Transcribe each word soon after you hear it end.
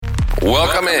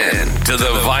Welcome in to the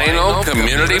Vinyl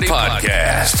Community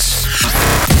Podcast.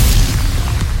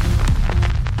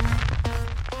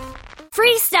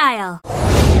 Freestyle.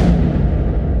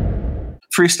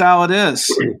 Freestyle it is.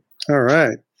 All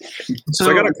right.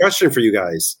 So I got a question for you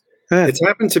guys. It's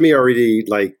happened to me already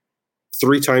like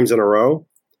 3 times in a row.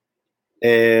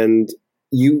 And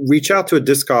you reach out to a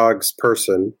Discogs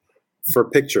person for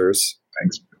pictures.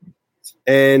 Thanks.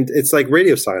 And it's like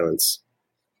radio silence.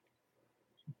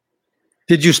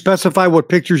 Did you specify what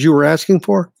pictures you were asking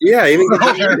for? Yeah, even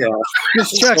got the email.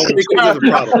 Just check. Pictures of the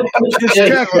product. Just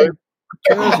check.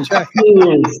 Just check.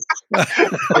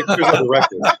 Pictures of the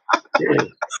record.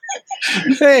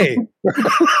 Hey.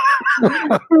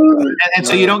 And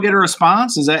so you don't get a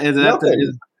response? Is that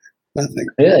Nothing.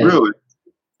 Really?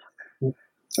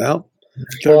 Well,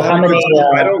 how many?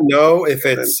 I don't know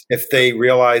if they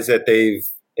realize that they've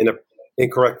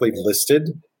incorrectly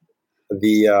listed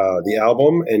the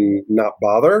album and not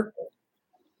bother,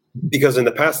 because in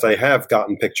the past I have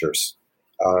gotten pictures,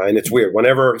 and it's weird.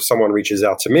 Whenever someone reaches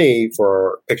out to me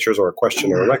for pictures or a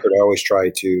question or a record, I always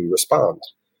try to respond.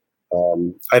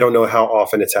 I don't know how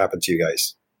often it's happened to you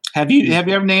guys. Have you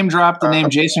ever name dropped the name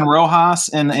Jason Rojas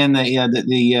in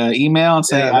the email and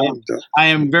say, I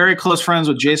am very close friends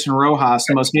with Jason Rojas,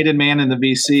 the most hated man in the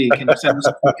VC. Can you send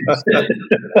us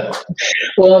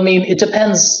Well, I mean, it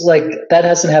depends. Like, that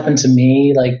hasn't happened to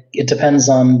me. Like, it depends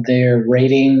on their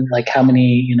rating, like how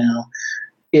many,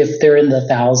 if they're in the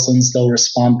thousands, they'll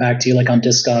respond back to you, like on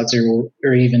Discogs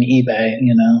or even eBay,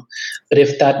 But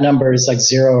if that number is like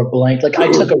 0 or blank, like I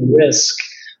took a risk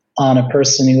on a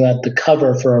person who had the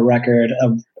cover for a record,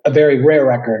 a very rare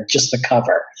record, just the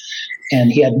cover.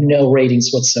 And he had no ratings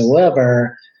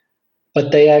whatsoever,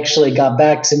 but they actually got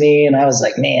back to me and I was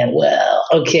like, man, well,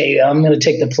 okay, I'm going to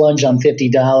take the plunge on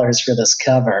 $50 for this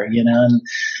cover, and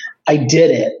I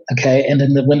did it. Okay. And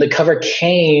then when the cover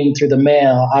came through the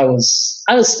mail, I was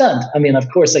stunned. I mean, of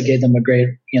course I gave them a great,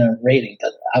 rating,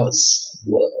 but I was,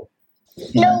 whoa.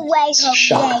 No way,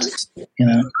 shocked.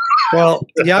 Well,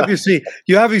 you obviously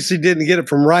didn't get it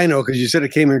from Rhino because you said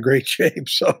it came in great shape.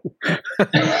 So, Hey,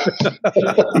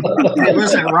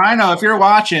 listen, Rhino, if you're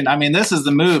watching, I mean, this is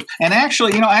the move. And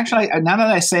actually, now that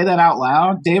I say that out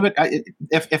loud, David,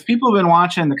 if people have been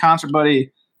watching the Concert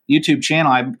Buddy YouTube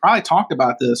channel, I've probably talked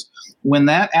about this. When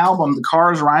that album, The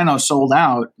Cars Rhino, sold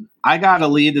out, I got a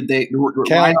lead that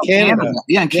Canada.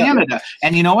 Yeah, in Canada.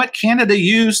 And you know what? Canada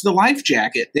used the life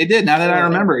jacket. They did, now that I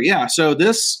remember. Yeah. So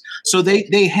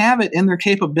they have it in their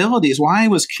capabilities. Why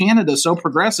was Canada so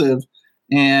progressive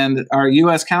and our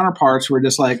US counterparts were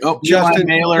just like, oh,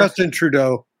 Justin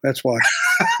Trudeau. That's why.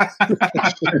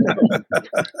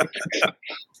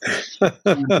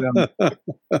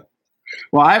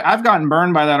 Well, I've gotten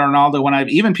burned by that, Arnaldo. When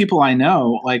even people I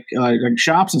know, like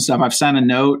shops and stuff, I've sent a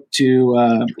note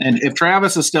to, and if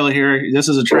Travis is still here, this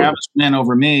is a Travis win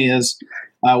over me. Is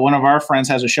one of our friends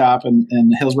has a shop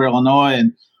in Hillsborough, Illinois,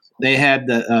 and they had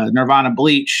the Nirvana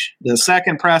Bleach, the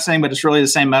second pressing, but it's really the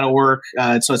same metalwork.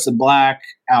 So it's the black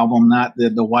album, not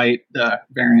the white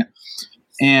variant,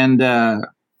 and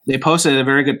they posted at a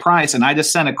very good price. And I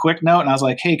just sent a quick note, and I was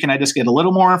like, "Hey, can I just get a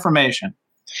little more information?"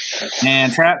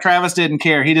 And Travis didn't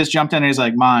care. He just jumped in and he's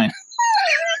like, mine.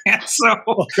 And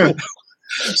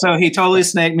so he totally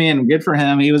snaked me, and good for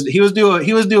him. He was due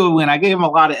a win. I gave him a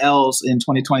lot of L's in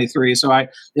 2023, so it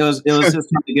was his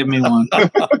time to give me one.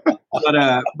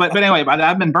 But anyway,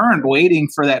 I've been burned waiting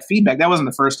for that feedback. That wasn't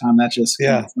the first time. That's just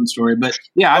a fun story. But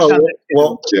yeah, I've done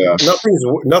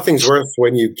that. Nothing's worse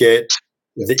when you get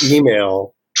the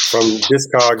email from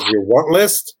Discogs, your want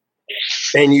list,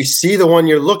 and you see the one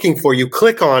you're looking for, you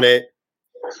click on it,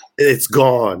 it's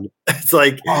gone. It's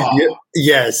like,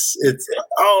 yes, it's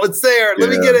there. Let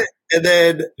me get it. And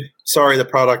then, sorry, the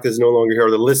product is no longer here.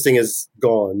 The listing is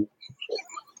gone.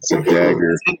 It's a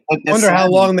dagger. I wonder how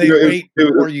long they wait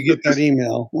before you get that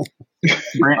email.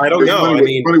 I don't know. I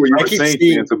mean,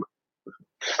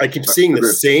 I keep seeing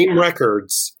the same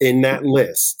records in that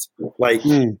list. Like,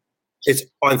 it's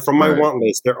from my want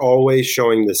list. They're always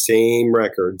showing the same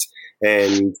records.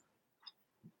 And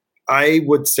I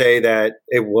would say that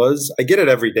I get it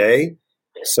every day.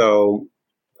 So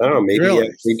I don't know, maybe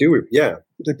we do it. Yeah.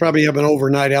 They probably have an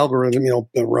overnight algorithm,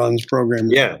 that runs program.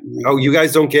 Yeah. Oh, you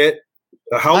guys don't get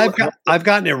I've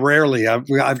gotten it rarely.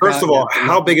 First of all,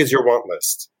 how big is your want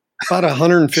list? About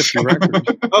 150 records.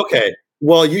 Okay.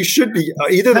 Well, you should be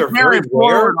either they're very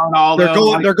rare.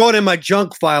 They're going in my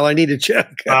junk file. I need to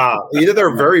check. Either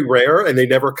they're very rare and they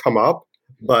never come up,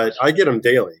 but I get them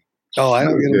daily. Oh, I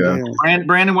don't get them daily.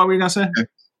 Brandon, what were you gonna say?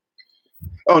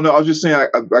 Oh no, I was just saying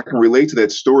I can relate to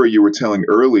that story you were telling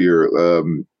earlier.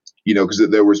 Because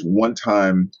there was one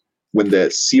time when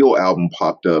that Seal album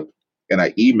popped up, and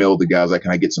I emailed the guys like,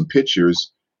 "Can I get some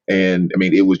pictures?" And I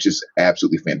mean, it was just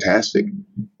absolutely fantastic.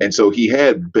 And so he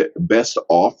had best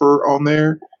offer on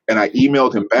there, and I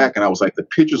emailed him back, and I was like, "The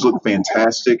pictures look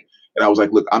fantastic." And I was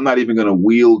like, "Look, I'm not even going to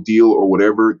wheel, deal, or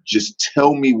whatever. Just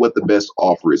tell me what the best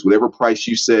offer is. Whatever price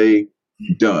you say,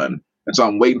 done." And so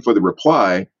I'm waiting for the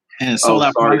reply. And it sold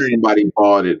out. Sorry, somebody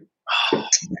bought it.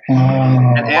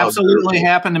 It absolutely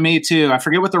happened to me too. I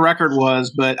forget what the record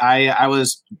was, but I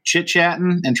was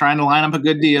chit-chatting and trying to line up a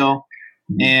good deal.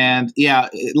 And yeah,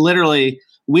 literally,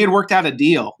 we had worked out a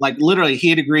deal. Like literally, he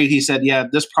had agreed. He said, "Yeah,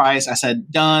 this price." I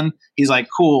said, "Done." He's like,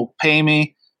 "Cool, pay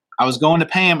me." I was going to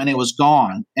pay him, and it was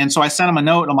gone. And so I sent him a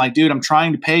note, and I'm like, "Dude, I'm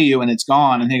trying to pay you, and it's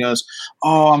gone." And he goes,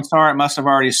 "Oh, I'm sorry, it must have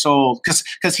already sold." Because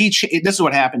this is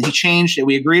what happened. He changed it.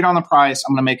 We agreed on the price.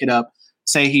 I'm going to make it up.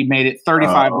 Say he made it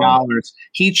 $35.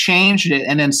 He changed it,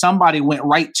 and then somebody went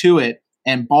right to it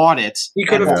and bought it. He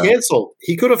could have canceled.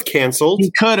 He could have canceled.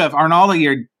 He could have. Arnaldo,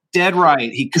 you're dead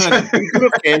right. He could have. He could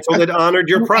have canceled and honored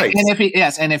your price.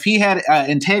 And if he had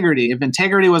integrity, if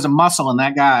integrity was a muscle in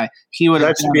that guy, he would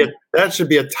have. That should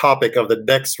be a topic of the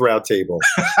next round table.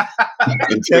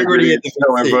 Integrity and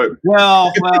but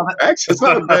well, actually, it's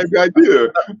not a bad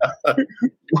idea.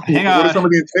 Hang on. What are some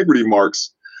of the integrity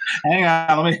marks? Hang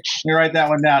on, let me write that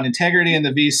one down. Integrity in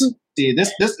the VC.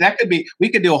 That could be. We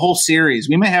could do a whole series.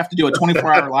 We may have to do a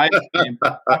 24-hour live stream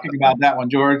talking about that one,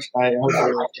 George. I hope.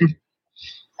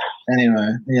 Anyway,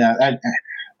 yeah.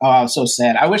 I was so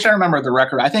sad. I wish I remembered the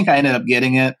record. I think I ended up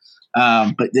getting it,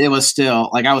 but it was still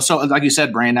like I was so, like you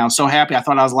said, Brandon. I was so happy. I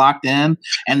thought I was locked in,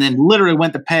 and then literally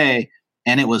went to pay,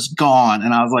 and it was gone.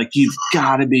 And I was like, "You've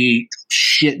got to be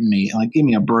shitting me! Like, give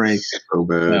me a break." So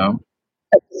bad. So,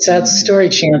 Sad story,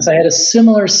 Chance. I had a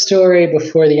similar story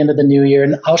before the end of the new year,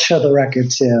 and I'll show the record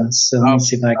too. So let me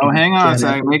see if I can. Oh, hang on a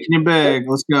second. Making you big.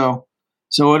 Let's go.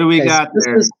 So what do we got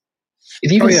there?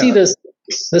 If you can see this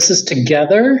is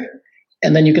Together,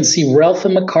 and then you can see Ralph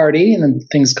and McCarty, and then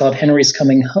things called Henry's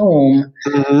Coming Home.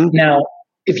 Mm-hmm. Now,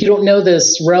 if you don't know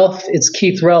this, it's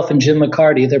Keith Ralph and Jim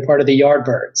McCarty. They're part of the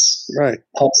Yardbirds. Right.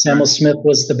 Paul Samuel Smith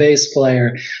was the bass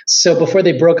player. So before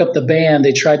they broke up the band,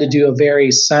 they tried to do a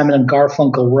very Simon and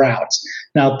Garfunkel route.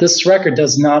 Now, this record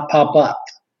does not pop up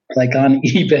like on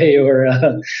eBay or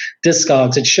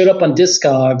Discogs. It showed up on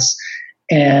Discogs,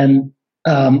 and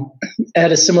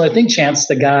had a similar thing. Chance,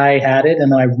 the guy had it,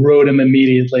 and I wrote him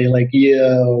immediately like,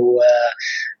 "Yo,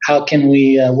 how can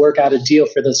we work out a deal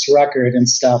for this record and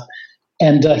stuff?"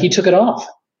 And he took it off,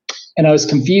 and I was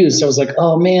confused. I was like,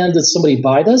 "Oh man, did somebody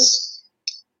buy this?"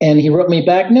 And he wrote me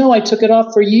back, "No, I took it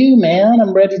off for you, man.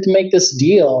 I'm ready to make this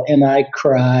deal." And I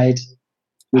cried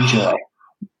with joy.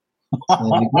 So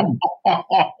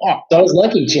I was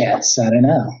lucky, Chance. I don't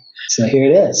know. So here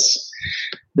it is.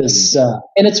 This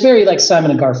and it's very like Simon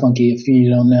and Garfunkel. If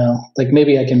you don't know, like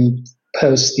maybe I can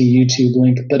post the YouTube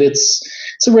link, but it's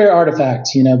a rare artifact.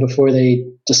 Before they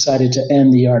decided to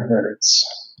end the Yardbirds.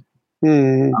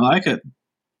 I like it.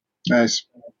 Nice.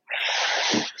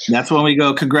 That's when we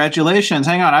go, congratulations.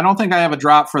 Hang on. I don't think I have a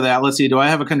drop for that. Let's see. Do I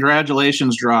have a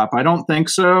congratulations drop? I don't think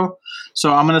so.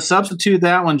 So I'm going to substitute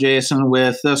that one, Jason,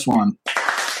 with this one.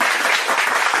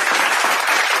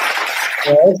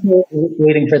 I was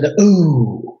waiting for the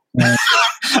ooh.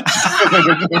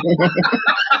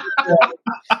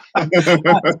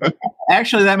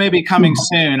 Actually, that may be coming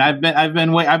soon. I've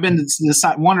been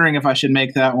wondering if I should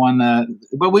make that one.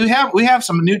 But we have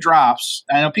some new drops.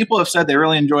 I know people have said they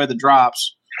really enjoy the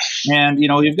drops, and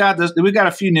we've got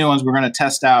a few new ones we're going to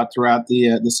test out throughout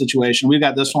the situation. We've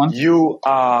got this one. You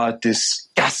are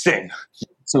disgusting.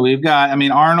 So we've got.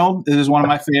 Arnold is one of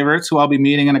my favorites, who I'll be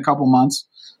meeting in a couple months.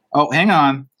 Oh, hang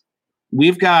on.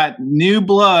 We've got new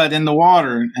blood in the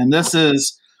water, and this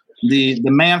is the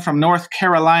man from North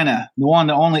Carolina, the one,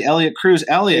 the only Elliot Cruz.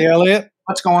 Elliot. Hey, Elliot.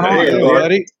 What's going on? Hey, buddy.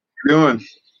 How you doing?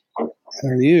 How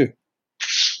are you?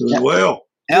 Well.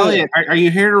 Elliot, are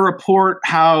you here to report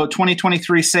how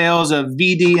 2023 sales of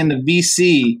VD and the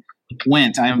VC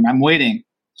went? I'm waiting.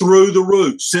 Through the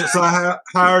roof. Since I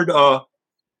hired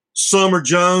Summer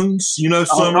Jones,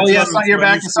 Summer Jones. Yes, you're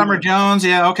back to Summer Jones.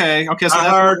 Yeah, okay. So I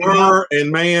hired her,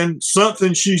 and man,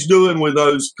 something she's doing with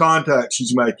those contacts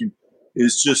she's making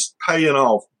is just paying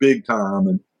off big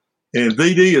time, and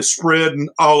VD is spreading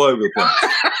all over the place.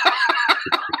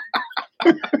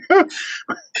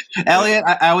 Elliot,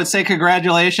 I would say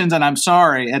congratulations, and I'm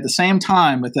sorry at the same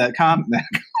time with that comment.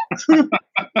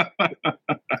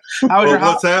 How was your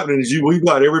what's happening is we've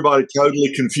got everybody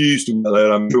totally confused about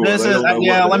that. I'm sure. This is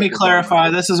let me clarify.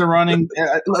 This is a running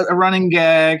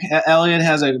gag. Elliot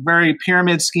has a very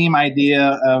pyramid scheme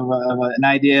idea of an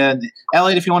idea.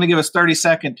 Elliot, if you want to give us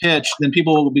 30-second pitch, then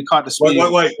people will be caught to speed.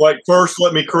 Wait. First,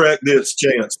 let me correct this,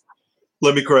 Chance.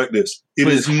 Let me correct this. It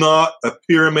is not a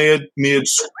pyramid it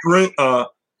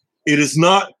is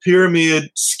not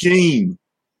pyramid scheme.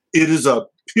 It is a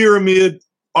pyramid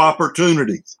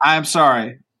opportunity. I'm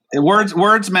sorry.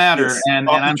 Words matter, Yes, and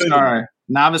I'm sorry.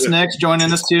 Novice Nick's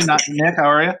joining us too. Nick, how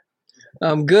are you?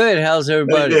 I'm good. How's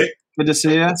everybody? Hey, Good to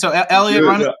see you. So,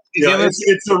 Elliot,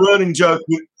 it's a running joke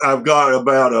I've got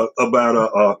about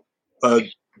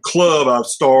a club I've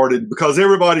started because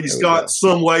everybody's got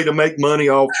some way to make money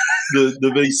off the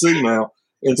VC now,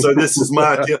 and so this is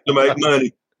my attempt to make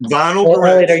money. Vinyl. Well,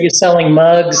 Elliot, are you selling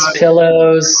mugs,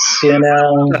 pillows?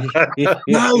 No.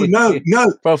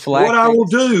 Prophylactic. What I will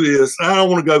do is I don't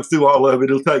want to go through all of it;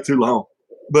 it'll take too long.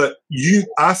 But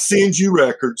I send you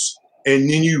records, and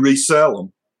then you resell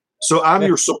them. So I'm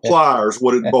your supplier, is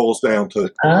what it boils down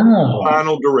to. Oh.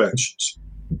 Final directions.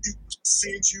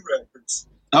 Send you records.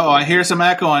 Oh, I hear some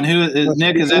echoing. Who is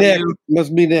Nick? Is that you?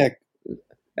 Must be Nick.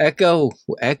 Echo.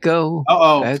 Echo.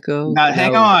 Now,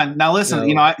 hang on. Now, listen.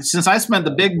 No. Since I spent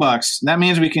the big bucks, that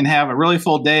means we can have a really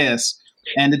full dais,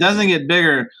 and it doesn't get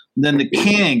bigger than the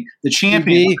king, the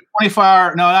champion,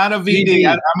 24-hour. No, not a VD.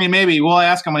 I mean, maybe we'll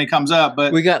ask him when he comes up.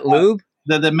 But We got lube.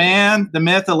 The man, the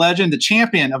myth, the legend, the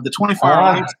champion of the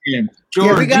 24-hour live stream,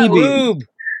 George. We got lube.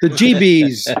 The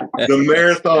GBs. The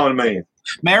marathon man.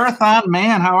 Marathon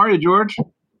man. How are you, George?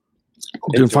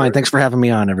 Doing fine. Thanks for having me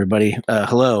on, everybody.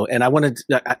 Hello. And I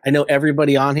know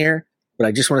everybody on here, but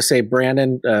I just want to say,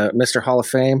 Brandon, Mr. Hall of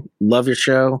Fame, love your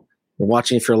show. Been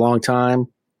watching you for a long time.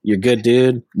 You're a good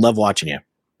dude. Love watching you.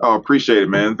 Oh, appreciate it,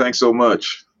 man. Thanks so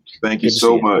much. Thank you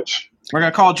so much. We're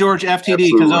going to call George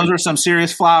FTD because those are some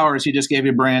serious flowers he just gave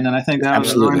you, Brandon. I think that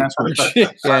was a really nice one. Yeah,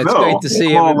 it's great to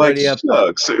see everybody up.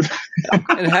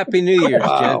 And Happy New Year,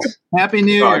 gents. Happy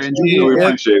New Year, indeed. Really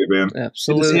appreciate it, man. Good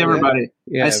Absolutely. to see everybody.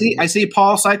 Yeah, I see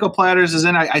Paul Psychoplatters is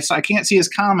in. I can't see his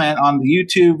comment on the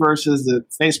YouTube versus the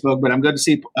Facebook, but I'm good to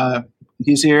see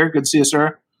he's here. Good to see you,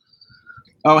 sir.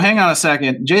 Oh, hang on a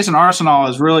second. Jason Arsenal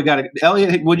has really got it.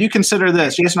 Elliot, would you consider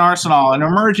this? Jason Arsenal, an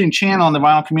emerging channel in the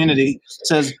vinyl community,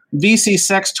 says VC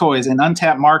sex toys in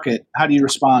untapped market. How do you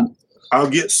respond? I'll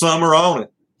get Summer on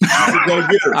it. Go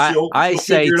get her. I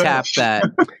say tap that.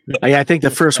 I think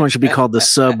the first one should be called the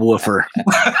subwoofer.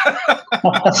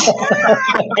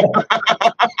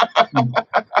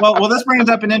 Well, this brings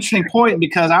up an interesting point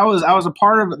because I was a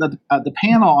part of the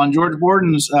panel on George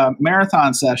Borden's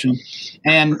marathon session,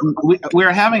 and we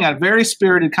were having a very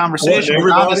spirited conversation with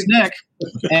Novice Nick,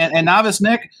 and Novice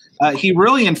Nick, he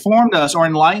really informed us or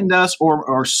enlightened us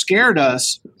or scared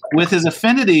us with his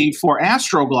affinity for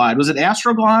Astroglide. Was it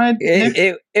Astroglide?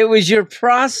 It was your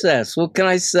process. What can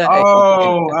I say?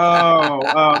 Oh.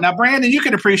 Now, Brandon, you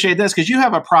can appreciate this because you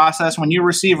have a process when you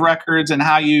receive records and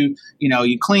how you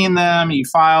clean them, you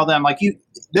file them.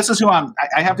 This is who I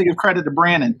have to give credit to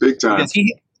Brandon. Big time. Because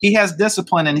he has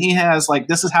discipline and he has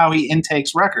this is how he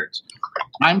intakes records.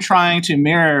 I'm trying to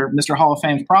mirror Mr. Hall of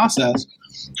Fame's process.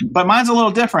 But mine's a little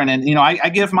different, and I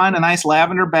give mine a nice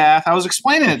lavender bath. I was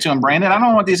explaining it to him, Brandon. I don't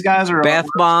know what these guys are. Bath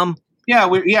bomb. Yeah,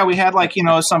 we had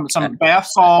some bath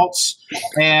salts,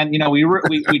 and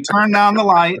we turn down the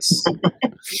lights,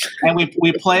 and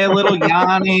we play a little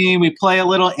Yanni, we play a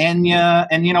little Enya,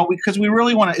 and because we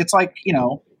really want to. It's like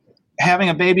having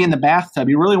a baby in the bathtub.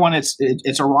 You really want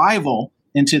its arrival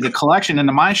into the collection,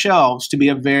 into my shelves, to be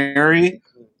a very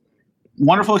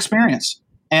wonderful experience.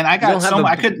 And I got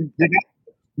I couldn't.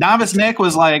 Novice Nick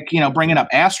was bringing up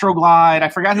Astroglide. I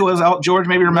forgot who it was. George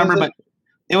maybe remember, but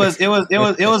it was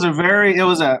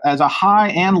a high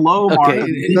and low mark.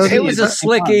 It was a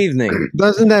slick evening.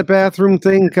 Doesn't that bathroom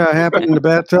thing happen in the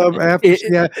bathtub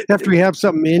after you have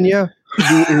something in you?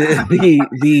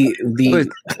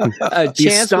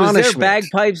 Chance, was there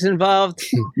bagpipes involved?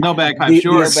 No bagpipes.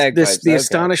 The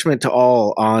astonishment to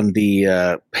all on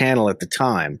the panel at the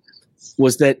time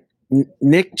was that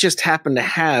Nick just happened to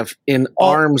have in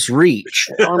arm's reach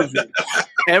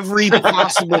every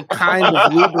possible kind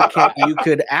of lubricant you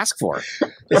could ask for.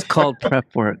 It's called prep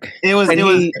work. It was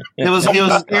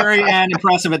scary and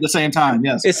impressive at the same time.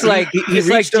 Yes, it's like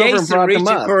Jason reaching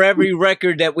for every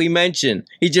record that we mention.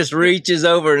 He just reaches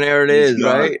over and there it is,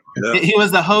 right? Yeah. He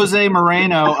was the Jose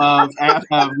Moreno of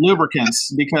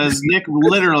lubricants because Nick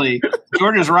literally,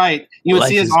 George is right. You would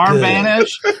see his arm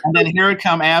vanish, and then here would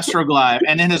come Astroglide,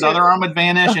 and then his other arm would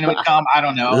vanish, and it would come, I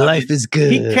don't know. Life is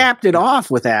good. He capped it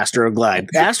off with Astroglide.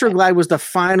 Astroglide was the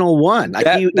final one.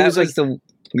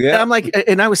 Yeah. And I'm like,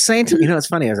 and I was saying to, it's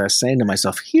funny, as I was saying to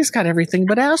myself, he's got everything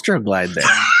but Astroglide there.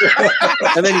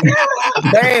 And then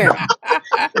bam.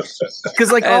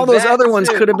 Because like all those other ones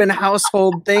could have been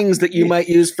household things that you might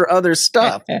use for other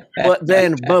stuff. But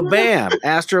then, bam,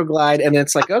 Astroglide. And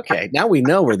it's like, okay, now we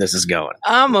know where this is going.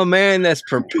 I'm a man that's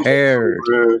prepared.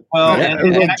 Well,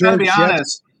 and I gotta be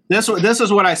honest. This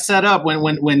is what I set up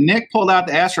when Nick pulled out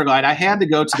the Astroglide. I had to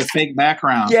go to the fake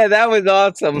background. Yeah, that was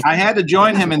awesome. I had to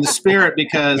join him in the spirit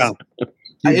because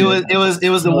it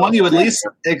was the one you would least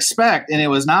expect, and it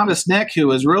was novice Nick who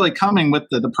was really coming with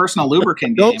the personal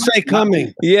lubricant game. Don't say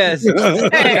coming. Yes.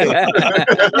 Hey,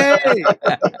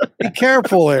 be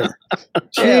careful there.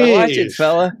 Yeah, watch it,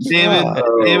 fella.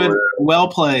 David, well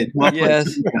played.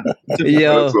 Yes.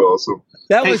 That's awesome.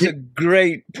 That was a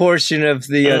great portion of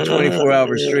the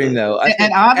 24-hour stream, though.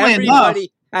 And oddly enough,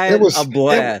 had a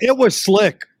blast. It was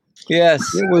slick. Yes,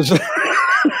 it was.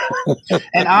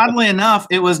 And oddly enough,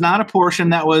 it was not a portion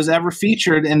that was ever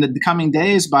featured in the coming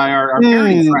days by our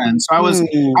parody friends. So I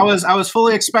was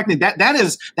fully expecting that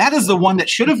is the one that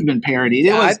should have been parodied.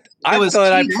 I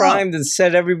thought I primed and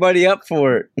set everybody up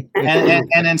for it,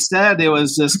 and instead it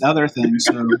was just other things.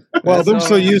 So. Well, they're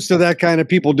so used to that kind of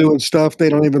people doing stuff, they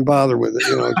don't even bother with it.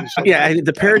 Yeah,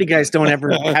 the parody guys don't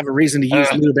ever have a reason to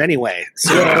use lube anyway.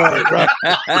 So.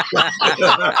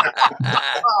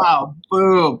 Oh,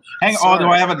 boom! Hang on, do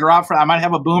I have a drop for? I might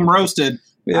have a boom roasted.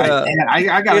 Yeah.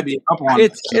 I got to be up on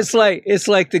it. It's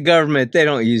like the government; they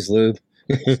don't use lube.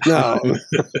 No.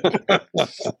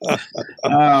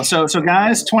 So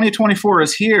guys, 2024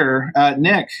 is here.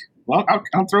 Nick, well,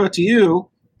 I'll throw it to you.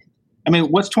 I mean,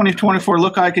 what's 2024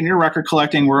 look like in your record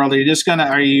collecting world? Are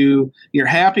you're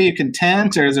happy,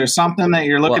 content, or is there something that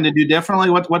you're looking to do differently?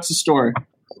 What's the story?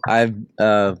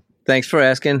 Thanks for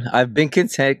asking. I've been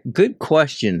content. Good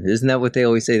question. Isn't that what they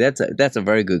always say? That's a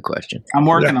very good question. I'm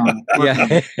working on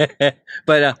it. Yeah.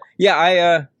 But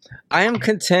I am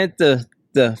content. The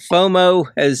FOMO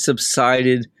has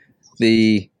subsided.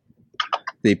 The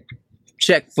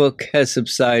checkbook has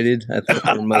subsided, I think,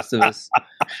 for most of us.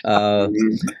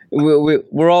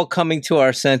 We're all coming to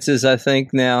our senses, I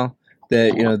think, now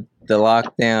that, the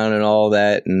lockdown and all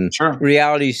that, and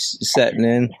reality's setting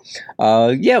in.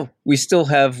 We still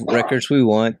have records we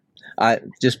want.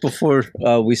 Just before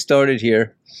we started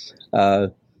here,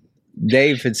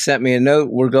 Dave had sent me a note,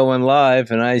 we're going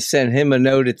live, and I sent him a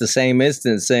note at the same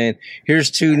instant saying, here's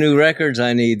 2 new records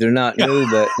I need. They're not new,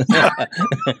 but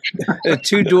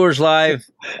 2 Doors Live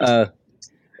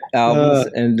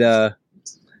albums, and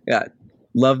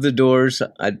love the Doors.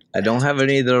 I don't have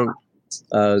any of the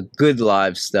good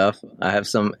live stuff. I have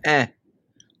some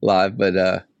live, but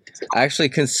I actually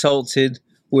consulted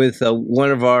with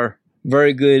one of our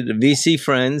very good VC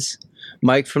friends,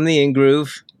 Mike from the In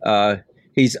Groove.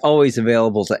 He's always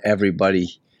available to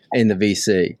everybody in the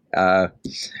VC.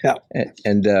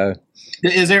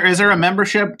 Is there a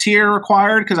membership tier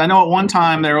required? Because I know at one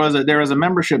time there was a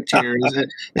membership tier.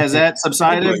 Has that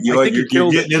subsided? You're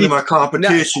getting into my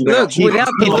competition. No, look,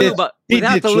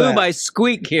 without the lube, I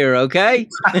squeak here. Okay,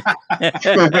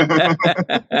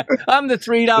 I'm the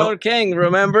 $3 king.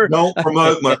 Remember? Don't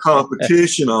promote my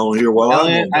competition on here.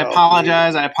 Elliot, I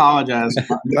apologize.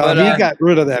 But, he got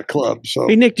rid of that club. So,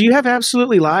 hey Nick, do you have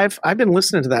Absolutely Live? I've been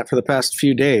listening to that for the past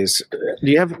few days.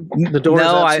 Do you have the Doors?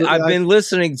 No, I've been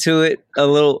listening to it a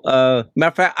little. Matter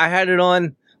of fact, I had it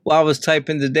on while I was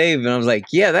typing to Dave, and I was like,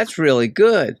 "Yeah, that's really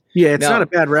good." Yeah, it's not a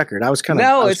bad record. I was kind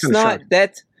of it's not shocked.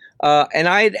 That. And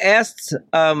I had asked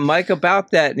Mike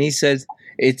about that, and he said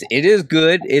it is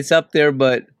good. It's up there,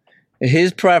 but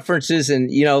his preferences,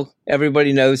 and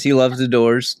everybody knows he loves the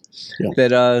Doors. Yeah.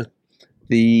 That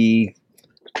the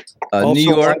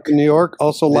New York,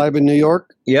 also live in New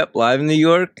York. Yep, live in New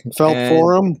York. Felt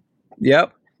Forum.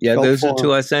 Yep, yeah, those are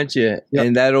 2 I sent you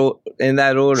in that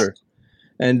order,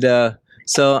 and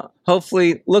so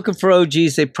hopefully looking for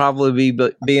OGs. They probably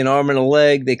be an arm and a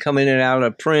leg. They come in and out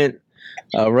of print.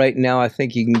 Right now, I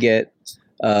think you can get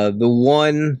the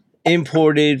one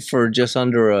imported for just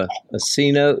under a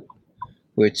C note,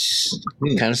 which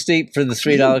kind of steep for the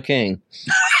 $3 king.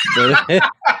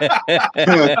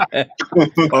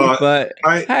 But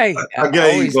hey,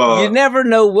 you never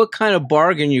know what kind of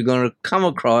bargain you're going to come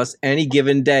across any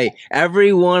given day.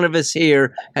 Every one of us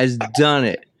here has done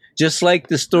it. Just like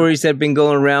the stories that have been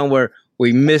going around where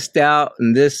we missed out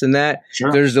and this and that.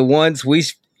 Sure. There's the ones we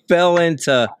fell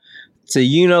into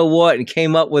what and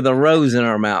came up with a rose in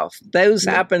our mouth. Those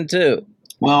happen too.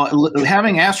 Well,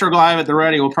 having Astroglide at the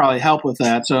ready will probably help with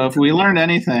that. So if we learned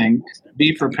anything,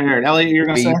 be prepared. Elliot, you're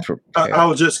going to say? I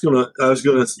was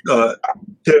going to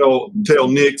tell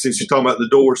Nick, since you're talking about the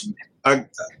Doors, I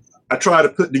I try to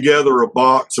put together a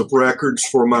box of records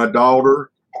for my daughter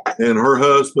and her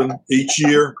husband each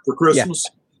year for Christmas.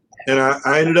 Yeah. And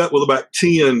I ended up with about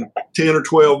 10 or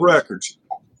 12 records,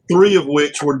 3 of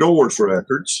which were Doors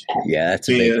records. Yeah, that's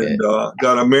a big hit.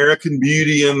 Got American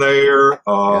Beauty in there.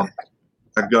 I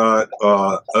got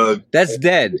that's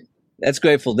Dead. That's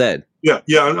Grateful Dead. Yeah.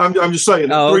 I'm just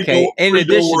saying. Oh, okay. In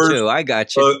addition to, I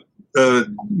got you.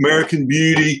 American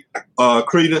Beauty,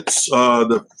 Creedence,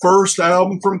 the first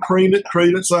album from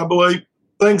Creedence, I believe.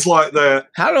 Things like that.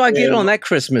 How do I get on that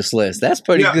Christmas list? That's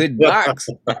pretty good box.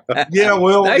 Yeah,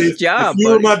 well, nice job. If you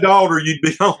were my daughter, you'd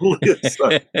be on the list.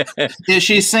 So. Is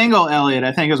she single, Elliot?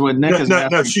 I think is what Nick is.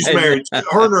 No, she's married.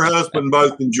 Her and her husband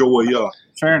both enjoy.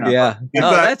 Fair enough. Yeah. In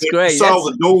fact, that's great. She saw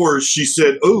the Doors. She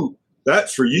said, "Ooh,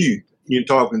 that's for you." You're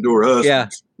talking to her husband. Yeah,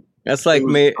 that's like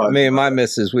me and my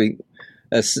missus.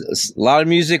 A lot of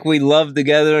music we love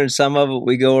together, and some of it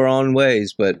we go our own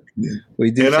ways. But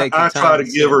we do. And I try to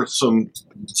give her some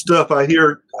stuff I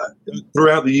hear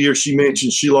throughout the year. She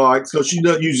mentions she likes because she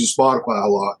doesn't use Spotify a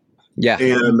lot. Yeah,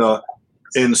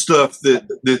 and stuff that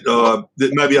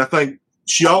maybe I think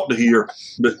she ought to hear.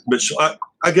 But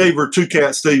I gave her 2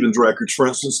 Cat Stevens records, for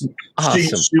instance. Awesome.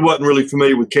 She wasn't really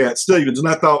familiar with Cat Stevens, and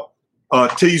I thought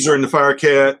Teaser and the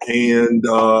Firecat and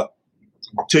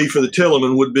T for the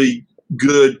Tillerman would be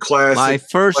good classic. My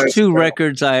first 2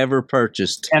 records I ever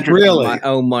purchased. Really? My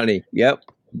own money. Yep.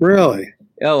 Really?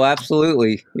 Oh,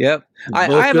 absolutely. Yep. I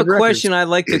have a question I'd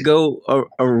like to go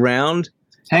around.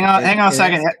 Hang on a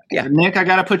second. Yeah. Nick, I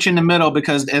got to put you in the middle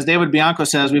because, as David Bianco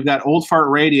says, we've got Old Fart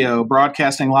Radio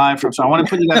broadcasting live from. So I want to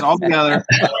put you guys all together.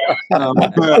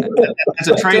 It's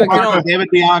a trademark of David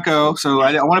Bianco. So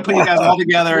I want to put you guys all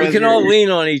together. We can all lean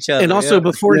on each other. And also,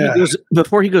 before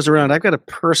he goes around, I've got a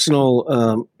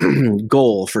personal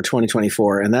goal for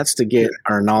 2024, and that's to get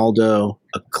Arnaldo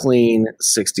a clean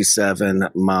 67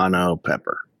 mono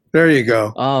pepper. There you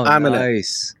go. Oh,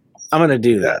 nice. I'm going to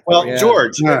do that. Well,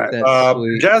 George,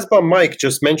 Jazzbum Mike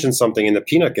just mentioned something in the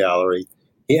peanut gallery.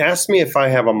 He asked me if I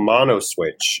have a mono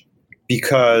switch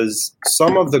because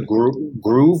some of the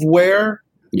grooveware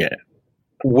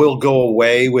will go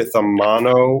away with a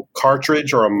mono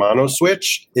cartridge or a mono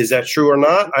switch. Is that true or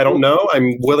not? I don't know.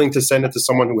 I'm willing to send it to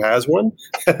someone who has one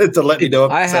to let me know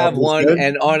if I have one, good.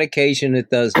 And on occasion it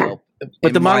does help.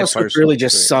 But the mono switch really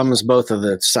just sums both of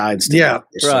the sides together.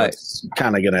 Yeah, right. So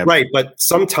kind of gonna but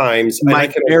sometimes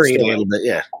might vary a little bit.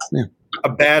 Yeah. A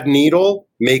bad needle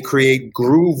may create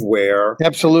groove wear.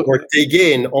 Absolutely. Or dig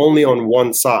in only on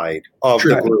one side of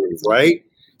the groove, right?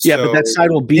 Yeah, but that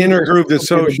side will be inner groove. That's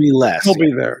so be less. It'll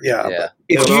be there. Yeah.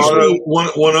 It's usually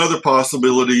one other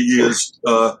possibility is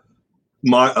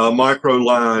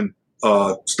microline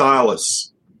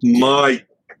stylus might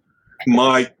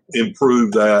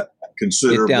improve that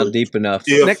considerably. Get down deep enough.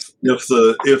 If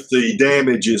the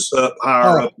damage is up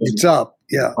higher up. It's up.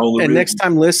 Yeah. And next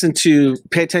time,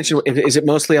 pay attention. Is it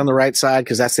mostly on the right side?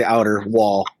 Because that's the outer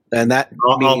wall. And that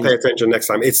I'll pay attention next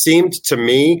time. It seemed to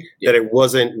me that it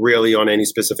wasn't really on any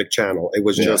specific channel. It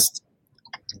was just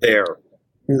there.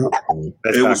 Yeah.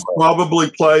 It was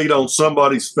probably played on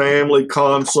somebody's family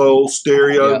console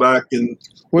stereo back in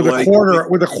with a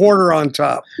quarter on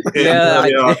top.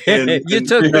 And you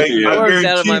took the words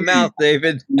out of my mouth,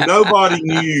 David. Nobody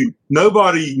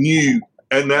knew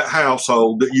in that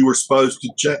household that you were supposed to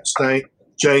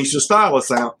change the stylus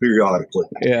out periodically.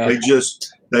 Yeah.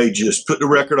 They just put the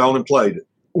record on and played it.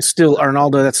 Still,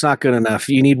 Arnaldo, that's not good enough.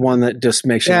 You need one that just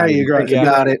makes you think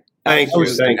about it. Thank you.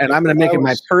 And I'm going to make it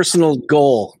my personal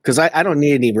goal because I don't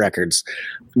need any records.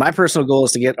 My personal goal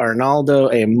is to get Arnaldo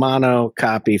a mono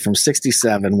copy from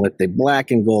 '67 with the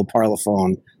black and gold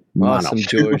Parlophone mono. Awesome,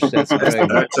 George. That's great.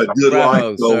 That's a good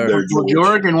life goal there, George.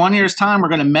 George, in 1 year's time, we're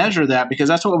going to measure that because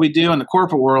that's what we do in the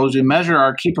corporate world is we measure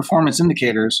our key performance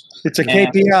indicators. It's a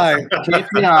KPI.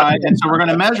 And so we're going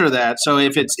to measure that. So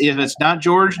if it's not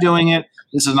George doing it,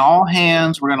 this is an all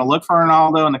hands. We're going to look for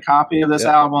Arnaldo and a copy of this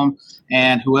album.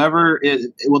 And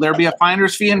will there be a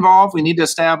finder's fee involved? We need to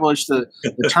establish the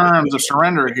terms of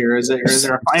surrender here. Is there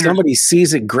a finder's Somebody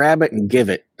sees it, grab it, and give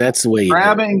it. That's the way you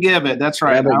grab it and give it. That's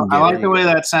right. I like the way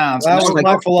that sounds. That was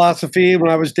my philosophy when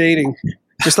I was dating.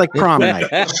 Just like prom night.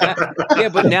 Yeah,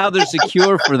 but now there's a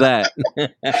cure for that.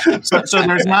 So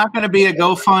there's not going to be a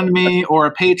GoFundMe or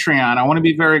a Patreon. I want to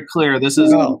be very clear. This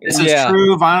is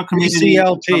true vinyl community.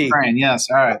 VCLT. Yes.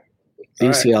 All right.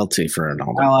 VCLT for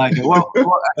Arnaldo. I like it. Well,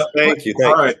 thank you.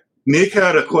 All right. Nick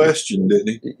had a question, didn't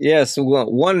he? Yes.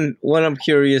 Well, one I'm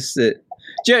curious that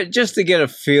just to get a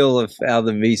feel of how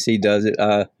the VC does it.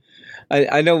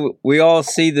 I know we all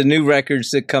see the new records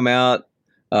that come out.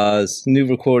 New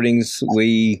recordings,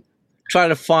 we try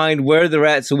to find where they're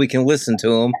at so we can listen to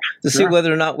them to see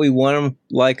whether or not we want them,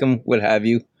 like them, what have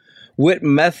you. What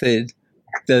method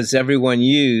does everyone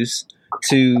use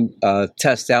to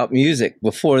test out music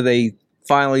before they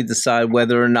finally decide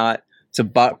whether or not to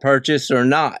purchase or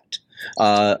not?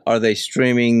 Are they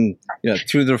streaming,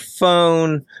 through their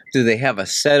phone? Do they have a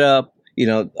setup,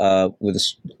 with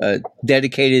a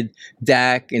dedicated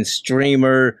DAC and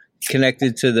streamer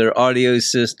connected to their audio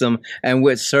system? And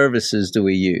what services do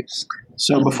we use?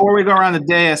 So before we go around the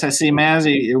dais, I see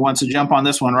Mazzy wants to jump on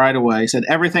this one right away. He said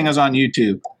everything is on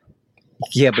YouTube.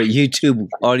 Yeah, but YouTube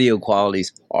audio quality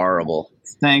is horrible.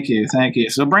 Thank you.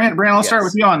 So Brandon, let's start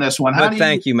with you on this one.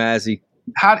 Thank you, Mazzy.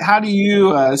 How do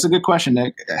you? It's a good question,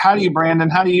 Nick. How do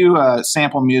you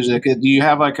sample music? Do you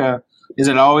have is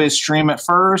it always stream it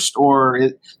first, or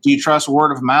do you trust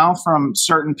word of mouth from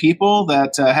certain people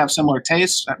that have similar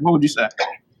tastes? What would you say?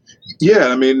 Yeah,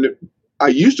 I mean, I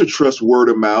used to trust word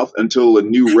of mouth until a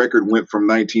new record went from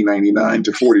 $19.99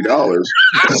 to $40.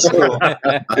 So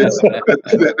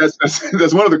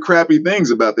that's one of the crappy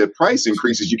things about that price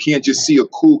increase is you can't just see a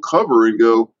cool cover and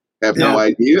go, have no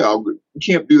idea. You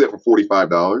can't do that for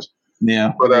 $45.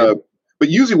 Yeah. But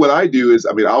usually what I do is,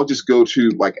 I'll just go to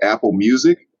like Apple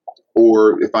Music,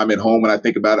 or if I'm at home and I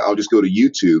think about it, I'll just go to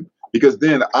YouTube, because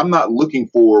then I'm not looking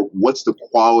for what's the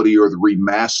quality or the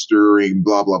remastering,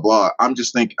 blah, blah, blah. I'm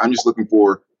just looking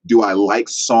for, do I like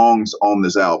songs on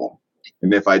this album?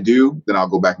 And if I do, then I'll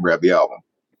go back and grab the album.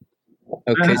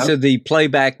 Okay. So the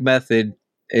playback method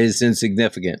is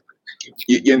insignificant.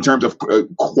 In terms of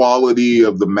quality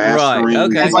of the mastering. Right.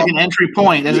 Okay. It's like an entry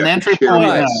point. There's an entry point.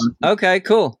 Right. Okay,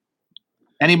 cool.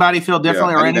 Anybody feel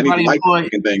differently, or anybody employ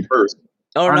thing first?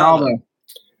 Arnaldo.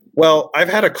 Well, I've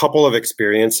had a couple of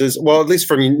experiences. Well, at least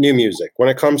for new music. When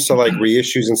it comes to like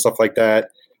reissues and stuff like that,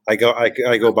 I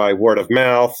go by word of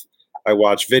mouth. I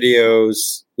watch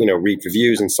videos, read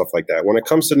reviews and stuff like that. When it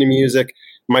comes to new music,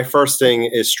 my first thing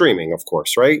is streaming, of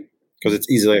course, right? Because it's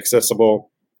easily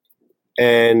accessible.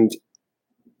 And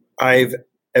I've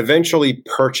eventually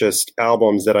purchased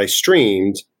albums that I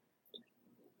streamed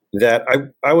that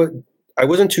I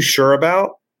wasn't too sure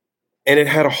about, and it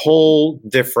had a whole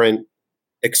different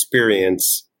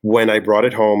experience when I brought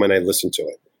it home and I listened to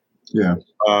it. Yeah.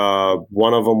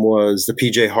 One of them was the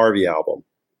PJ Harvey album,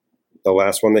 the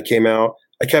last one that came out.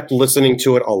 I kept listening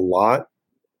to it a lot,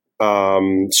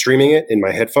 streaming it in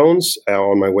my headphones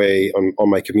on my way on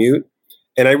my commute.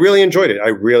 And I really enjoyed it. I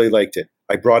really liked it.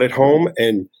 I brought it home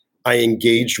and I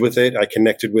engaged with it. I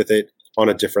connected with it on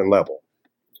a different level.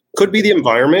 Could be the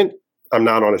environment. I'm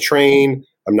not on a train.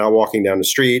 I'm not walking down the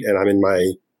street, and I'm in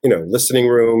my, listening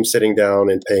room, sitting down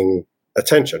and paying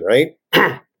attention, right?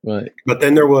 Right. But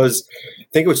then there was, I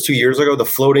think it was 2 years ago, the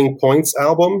Floating Points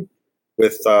album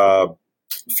with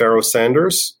Pharoah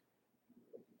Sanders.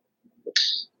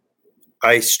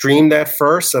 I streamed that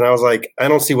first, and I was like, I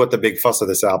don't see what the big fuss of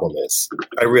this album is.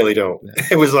 I really don't.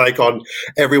 It was like on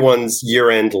everyone's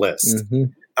year-end list. Mm-hmm.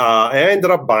 I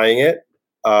ended up buying it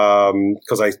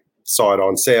because I saw it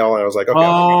on sale, and I was like, okay. I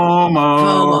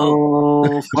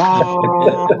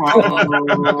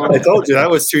told you, that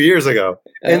was 2 years ago.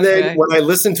 And then when I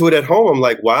listened to it at home, I'm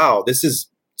like, wow, this is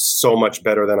so much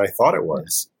better than I thought it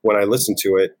was when I listened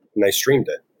to it and I streamed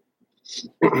it.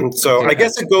 So I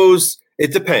guess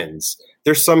it depends.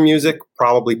 There's some music,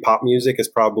 probably pop music is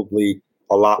probably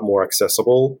a lot more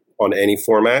accessible on any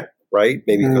format, right?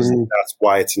 Maybe because that's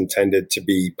why it's intended to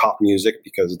be pop music,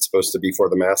 because it's supposed to be for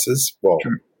the masses. Well,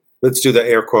 let's do the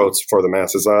air quotes for the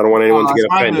masses. I don't want anyone to get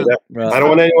offended. I don't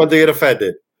want anyone to get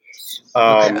offended.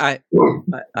 I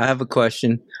have a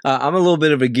question. I'm a little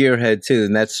bit of a gearhead too,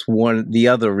 and that's the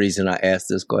other reason I asked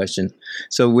this question.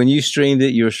 So when you streamed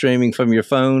it, you were streaming from your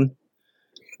phone?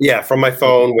 Yeah, from my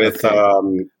phone with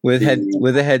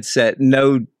a headset.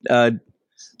 No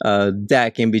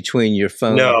DAC in between your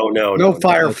phone. No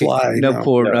Firefly. Okay. No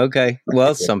port. Okay.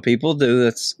 Well, some people do.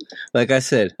 That's like I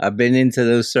said. I've been into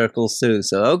those circles too.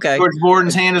 So okay. George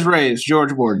Borden's hand is raised.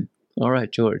 George Borden. All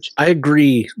right, George. I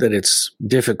agree that it's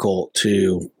difficult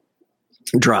to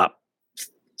drop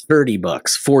 $30,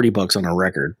 $40 on a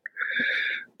record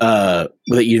that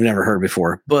you've never heard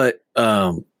before. But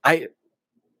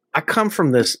I come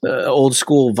from this old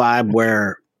school vibe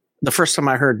where the first time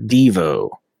I heard Devo,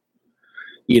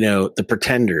 the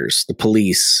Pretenders, the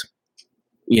Police,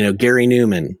 Gary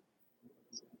Newman,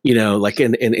 like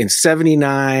in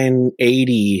 79,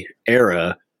 80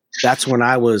 era, that's when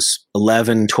I was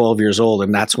 11, 12 years old.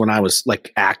 And that's when I was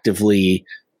like actively,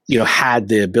 had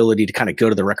the ability to kind of go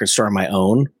to the record store on my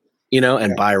own,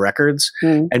 and buy records.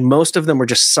 And most of them were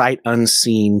just sight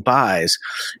unseen buys.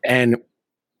 And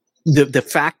the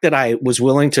fact that I was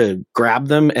willing to grab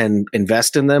them and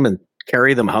invest in them and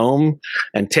carry them home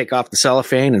and take off the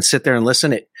cellophane and sit there and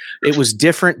listen, it was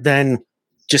different than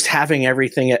just having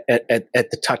everything at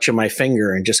the touch of my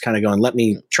finger and just kind of going, let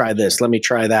me try this, let me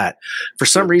try that. For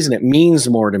some reason, it means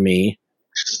more to me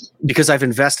because I've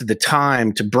invested the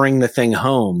time to bring the thing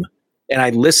home. And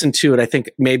I listen to it, I think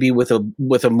maybe with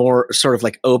a more sort of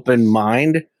like open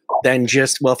mind than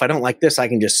just, well, if I don't like this, I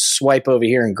can just swipe over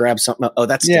here and grab something. Oh,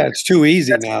 that's Tinder. It's too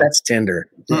easy now. That's Tinder.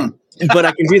 But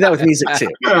I can do that with music too.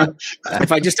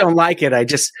 If I just don't like it, I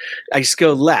just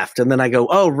go left and then I go,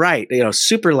 oh, right.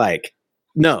 Super like.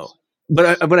 No,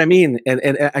 but I mean,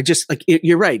 and I just like,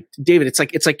 you're right, David. It's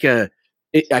like I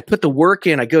put the work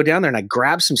in, I go down there and I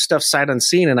grab some stuff sight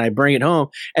unseen and I bring it home.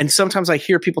 And sometimes I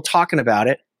hear people talking about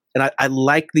it and I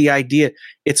like the idea.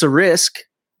 It's a risk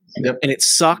and it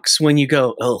sucks when you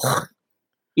go, oh,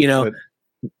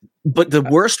 but the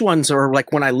worst ones are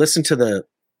like when I listen to the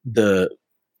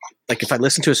like if I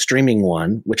listen to a streaming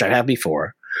one, which I have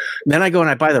before, then I go and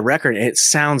I buy the record and it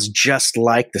sounds just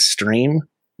like the stream.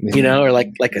 Or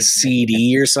like a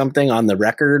CD or something on the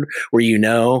record where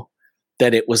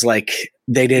that it was like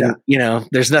they didn't,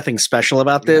 there's nothing special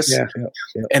about this.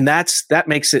 And that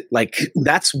makes it like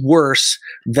that's worse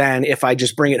than if I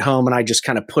just bring it home and I just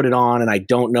kind of put it on and I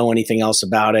don't know anything else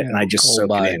about it and I just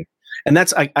soak it in. And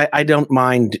that's I don't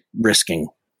mind risking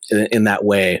in that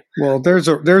way. Well, there's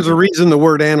a reason the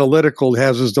word analytical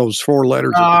has those 4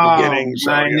 letters at the beginning.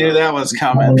 So, I knew that was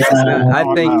coming. I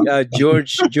think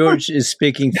George is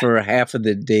speaking for half of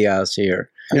the Diaz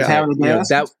here.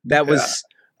 That was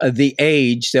the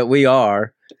age that we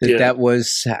are. That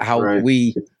was how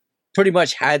we pretty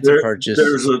much had to purchase.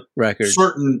 There's a records.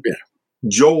 Certain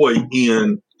joy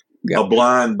in a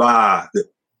blind buy that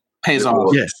pays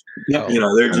off. Yes.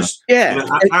 They're just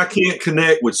I can't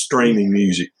connect with streaming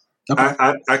music.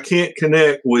 Okay. I can't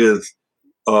connect with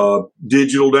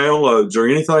digital downloads or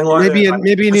anything like that.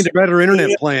 Maybe you need a better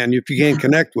internet plan if you can't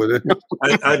connect with it.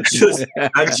 I just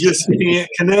can't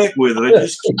connect with it. I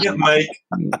just can't make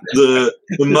the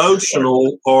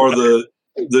emotional or the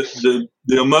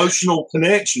emotional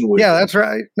connection with it. Yeah, that's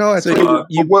right. No, that's I do a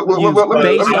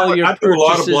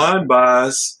lot of blind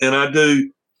buys and I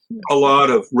do a lot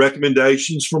of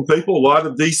recommendations from people. A lot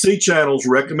of DC channels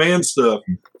recommend stuff,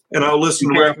 and I'll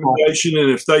listen to recommendation. And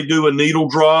if they do a needle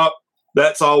drop,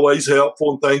 that's always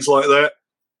helpful and things like that.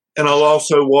 And I'll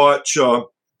also watch. I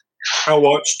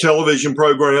watch television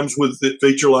programs that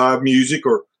feature live music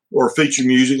or feature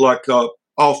music like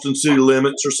Austin City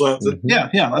Limits or something.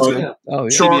 That's good.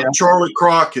 Charlie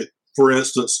Crockett, for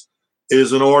instance,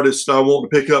 is an artist I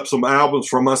want to pick up some albums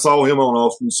from. I saw him on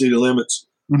Austin City Limits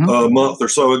a month or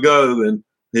so ago, and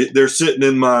they're sitting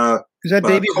in my. Is that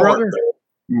Davy's brother?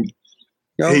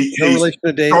 No relation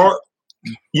to Davy. What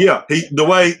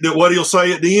he'll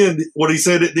say at the end, what he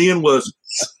said at the end was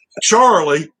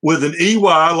Charlie with an EY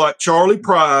like Charlie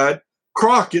Pride,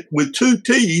 Crockett with 2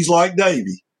 T's like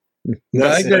Davy.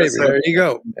 Like Davy. There you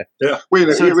go. Yeah.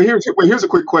 Here's a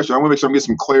quick question. I want to make sure I'm getting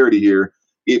some clarity here.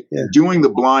 Doing the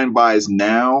blind buys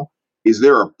now, is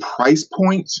there a price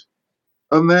point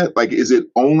on that? Like, is it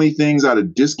only things out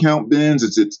of discount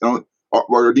bins?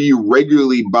 Or do you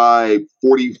regularly buy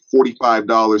 $40,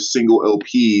 $45 single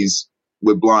LPs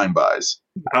with blind buys?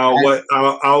 I'll look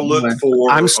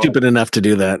for. I'm stupid enough to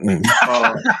do that.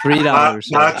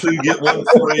 $3. Buy 2 get 1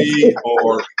 free,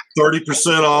 or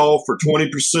 30% off, or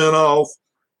 20% off.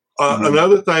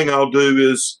 Another thing I'll do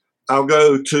is I'll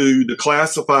go to the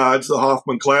classifieds, the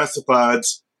Hoffman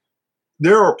classifieds.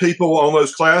 There are people on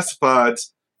those classifieds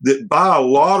that buy a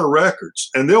lot of records,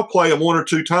 and they'll play them 1 or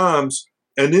 2 times,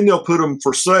 and then they'll put them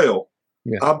for sale.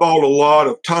 Yeah. I bought a lot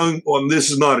of tone. Well, this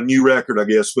is not a new record, I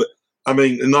guess, but I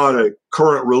mean, not a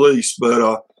current release, but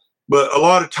a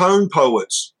lot of Tone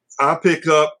Poets. I pick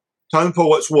up Tone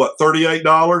Poets,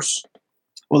 $38?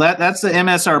 Well, that's the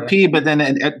MSRP, but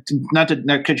then not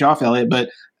to cut you off, Elliot, but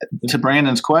to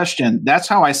Brandon's question, that's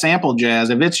how I sample jazz.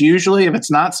 If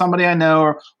it's not somebody I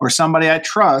know or somebody I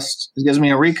trust, it gives me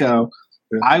a Rico.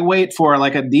 I wait for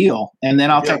like a deal, and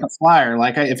then I'll take a flyer.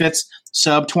 Like if it's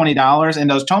sub $20, and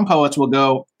those Tone Poets will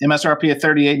go MSRP at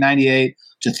 $38.98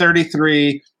 to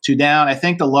 $33 to down. I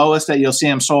think the lowest that you'll see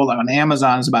them sold on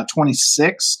Amazon is about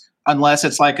 $26, unless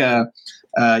it's like a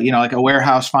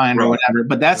warehouse find or whatever.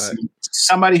 But that's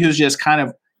somebody who's just kind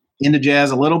of into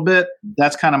jazz a little bit.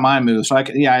 That's kind of my move. So I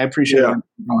appreciate it.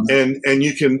 And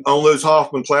you can, on those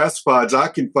Hoffman classifieds, I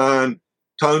can find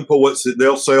Tone Poets that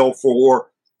they'll sell for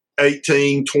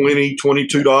 $18, $20,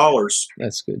 $22.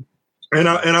 That's good. And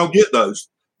I'll get those.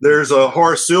 There's a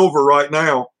Horace Silver right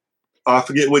now. I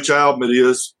forget which album it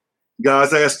is.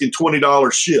 Guy's asking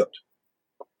 $20 shipped.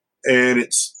 and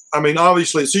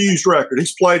obviously it's a used record.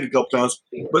 He's played it a couple times,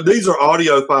 but these are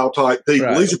audiophile type people.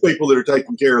 Right. These are people that are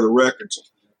taking care of the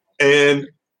records, and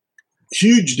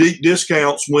huge deep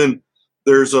discounts when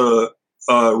there's a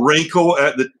wrinkle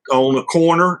on the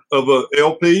corner of a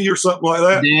LP or something like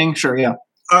that. Ding, sure, yeah.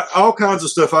 All kinds of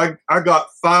stuff. I got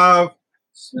 5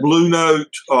 Blue Note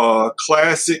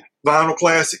vinyl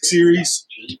classic series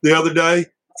the other day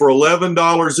for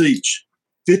 $11 each.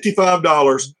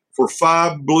 $55 for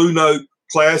 5 Blue Note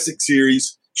classic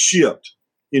series shipped.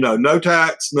 No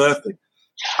tax, nothing.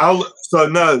 To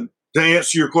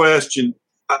answer your question,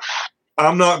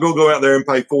 I'm not going to go out there and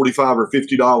pay $45 or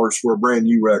 $50 for a brand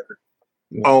new record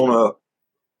without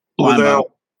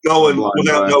knowing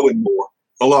more,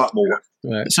 a lot more.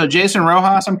 Right. So Jason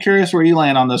Rojas, I'm curious where you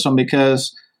land on this one,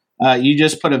 because you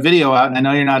just put a video out, and I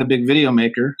know you're not a big video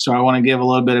maker, so I want to give a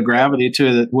little bit of gravity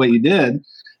to what you did.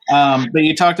 But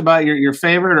you talked about your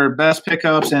favorite or best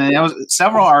pickups, and it was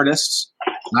several artists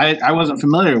I wasn't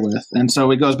familiar with. And so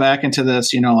it goes back into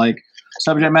this, like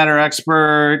subject matter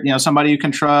expert, somebody you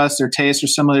can trust, their tastes are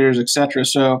similar, etc.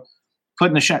 So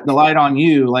putting the light on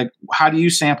you, like, how do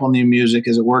you sample new music?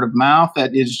 Is it word of mouth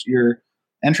that is your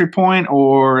entry point,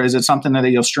 or is it something that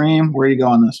you'll stream? Where do you go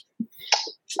on this?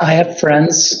 I have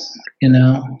friends, who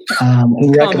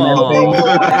recommend things.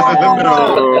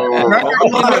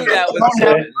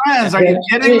 Friends, are you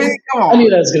kidding me? I knew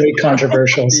that was going to be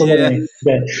controversial. So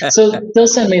so they'll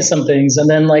send me some things, and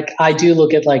then I do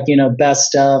look at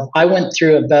best of. I went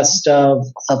through a best of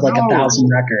 1,000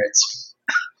 records.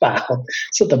 Wow,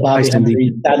 it's the Bobby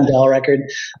Henry Battendale record.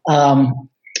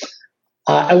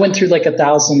 I went through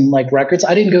 1,000 records.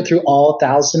 I didn't go through all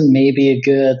 1,000, maybe a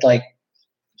good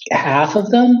half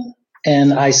of them.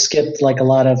 And I skipped a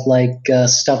lot of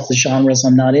stuff, the genres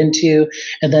I'm not into.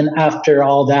 And then after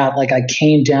all that, I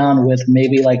came down with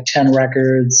maybe 10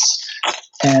 records.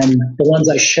 And the ones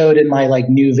I showed in my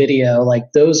new video,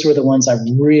 those were the ones I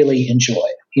really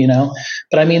enjoyed,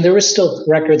 But I mean, there were still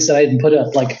records that I didn't put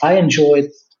up. I enjoyed,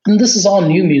 and this is all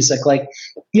new music. I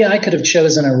could have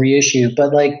chosen a reissue,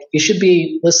 but you should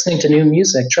be listening to new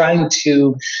music, trying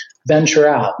to venture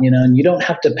out, and you don't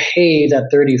have to pay that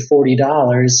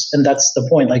 $30-$40. And that's the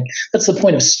point. That's the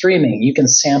point of streaming. You can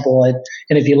sample it.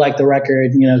 And if you like the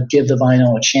record, give the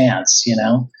vinyl a chance,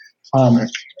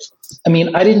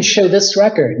 I didn't show this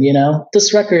record,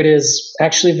 this record is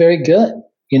actually very good.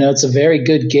 It's a very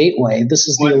good gateway. This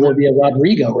is the Olivia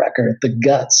Rodrigo record, The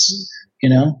Guts,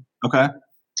 Okay.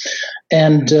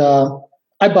 And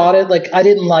I bought it. I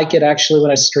didn't like it actually when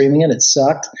I was streaming it. It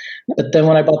sucked. But then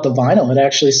when I bought the vinyl, it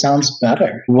actually sounds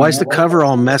better. Why is the cover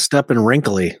all messed up and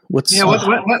wrinkly? What's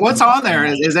on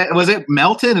there? Was it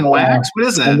melted and waxed? What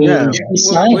is that? She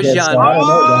signed it, so I don't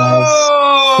know,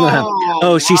 guys.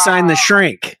 Oh, she signed the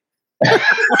shrink.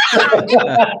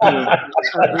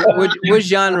 What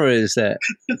genre is that?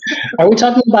 Are we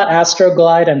talking about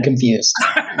Astroglide? I'm confused.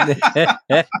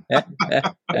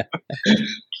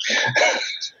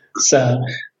 So,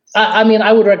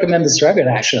 I would recommend this record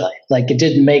actually. It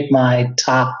didn't make my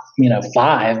top,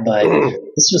 5, but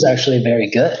this was actually very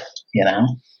good.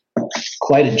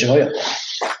 Quite enjoyable.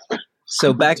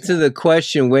 So back to the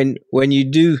question: when you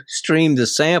do stream the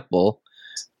sample,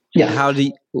 how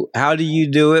do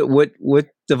you do it? What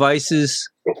devices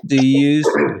do you use?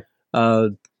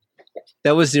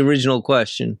 That was the original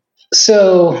question.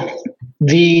 So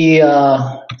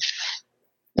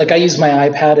I use my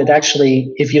iPad. It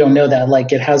actually, if you don't know that,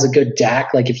 it has a good DAC.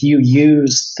 If you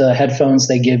use the headphones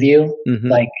they give you,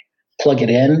 plug it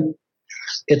in,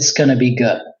 it's going to be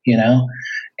good,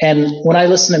 And when I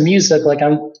listen to music,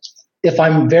 if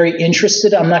I'm very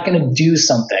interested, I'm not going to do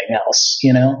something else,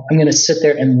 I'm going to sit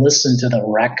there and listen to the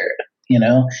record,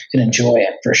 and enjoy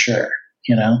it for sure,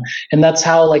 and that's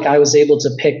how I was able to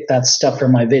pick that stuff for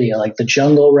my video, the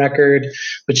Jungle record,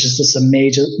 which is this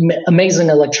amazing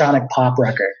electronic pop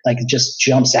record. It just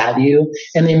jumps at you,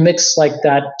 and they mix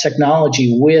that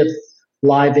technology with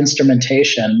live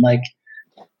instrumentation.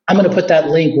 I'm going to put that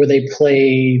link where they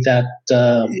play that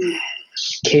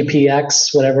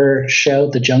KPX, whatever show,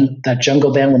 that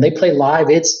Jungle Band. When they play live,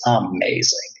 it's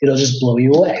amazing. It'll just blow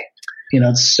you away.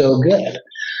 It's so good.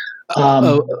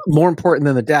 More important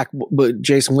than the DAC, but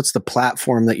Jason, what's the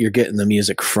platform that you're getting the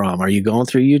music from? Are you going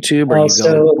through YouTube? Or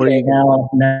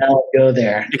now I'll go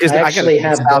there. Because I actually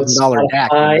have $1,000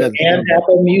 DAC and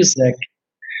Apple Music.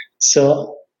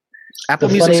 So Apple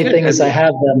the Music. funny thing is, I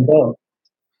have them both.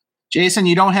 Jason,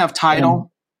 you don't have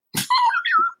Tidal?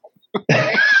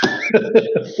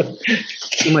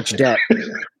 Too much debt.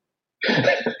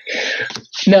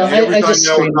 No, everything I just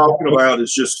y'all were talking about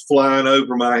is just flying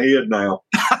over my head now.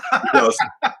 Because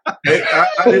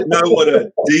I didn't know what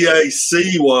a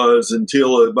DAC was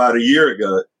until about a year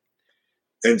ago.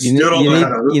 And still don't know how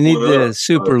to hook you need one the up.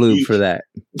 super loop for that.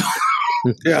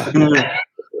 Yeah.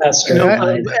 That's true.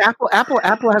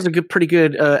 Apple has a pretty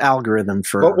good algorithm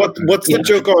for. But what's the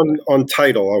joke on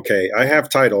Tidal? Okay, I have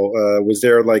Tidal. Was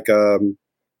there like a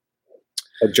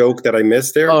joke that I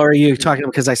missed there? Oh, are you talking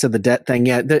because I said the debt thing?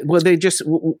 Yeah. They just,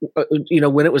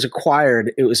 when it was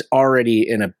acquired, it was already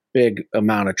in a big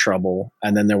amount of trouble,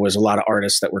 and then there was a lot of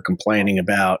artists that were complaining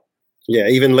about. Yeah,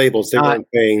 even labels, they weren't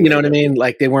paying. You know what I mean?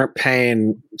 Like they weren't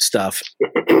paying stuff.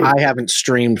 I haven't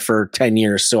streamed for 10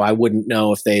 years, so I wouldn't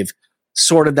know if they've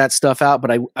sorted that stuff out. But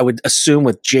I would assume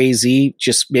with Jay-Z,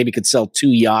 just maybe could sell 2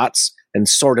 yachts and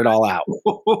sort it all out.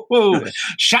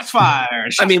 Shots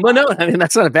fired.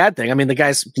 That's not a bad thing. I mean, the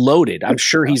guy's loaded. I'm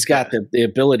sure he's got the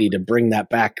ability to bring that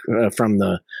back from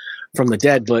the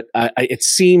dead. But it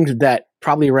seemed that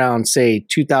probably around, say,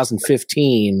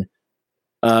 2015,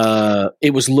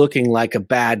 it was looking like a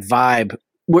bad vibe.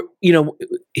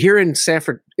 Here in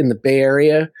Sanford, in the Bay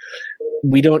Area,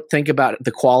 we don't think about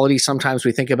the quality. Sometimes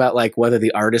we think about like whether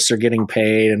the artists are getting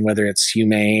paid and whether it's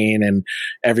humane and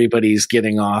everybody's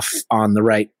getting off on the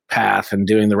right path and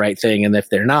doing the right thing. And if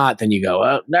they're not, then you go,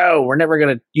 oh, no, we're never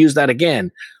going to use that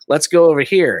again. Let's go over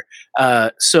here.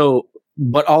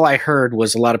 But all I heard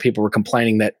was a lot of people were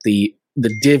complaining that the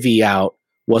divvy out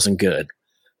wasn't good,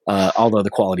 although the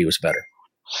quality was better.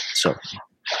 So,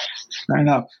 fair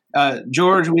enough.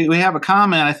 George, we have a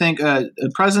comment. I think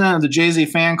the president of the Jay-Z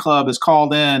fan club has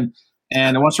called in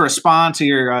and wants to respond to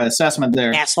your assessment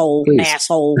there. Asshole. yeah,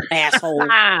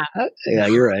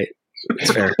 you're right.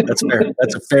 That's fair. That's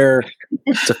a fair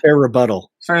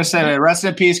rebuttal. Fair to say, rest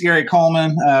in peace, Gary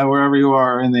Coleman, wherever you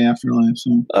are in the afterlife.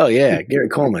 So. Oh yeah, Gary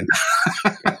Coleman.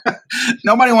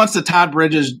 Nobody wants the Todd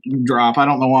Bridges drop. I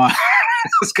don't know why.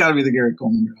 It's got to be the Gary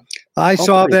Coleman drop. I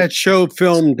saw that show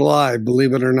filmed live,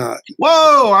 believe it or not.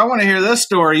 Whoa! I want to hear this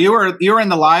story. You were in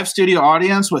the live studio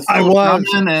audience with Phil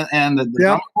Drummond and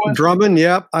the Drummond.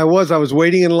 Yep, I was. I was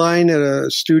waiting in line at a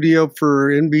studio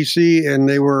for NBC, and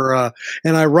they were.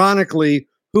 And ironically,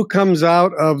 who comes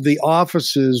out of the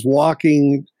offices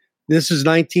walking? This is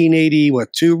 1980,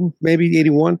 two, maybe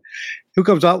 81. Who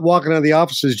comes out walking out of the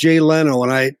office is Jay Leno,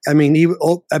 and I mean,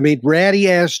 ratty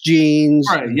ass jeans,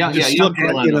 right? Young Jay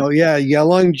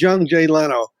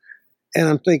Leno, and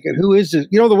I'm thinking, who is this?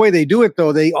 The way they do it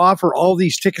though, they offer all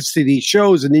these tickets to these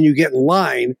shows, and then you get in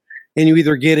line, and you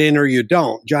either get in or you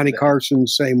don't. Johnny Carson,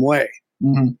 same way.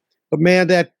 Mm-hmm. But man,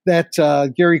 that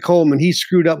Gary Coleman, he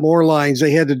screwed up more lines.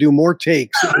 They had to do more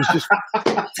takes. It was just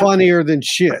funnier than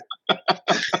shit. I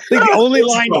think the only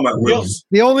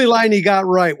line he got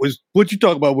right was "What you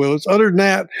talk about, Willis?" Other than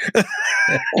that,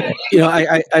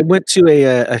 I went to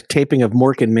a taping of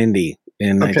Mork and Mindy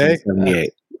in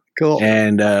 1978. Cool.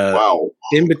 And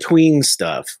in between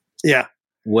stuff, yeah,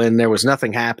 when there was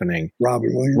nothing happening,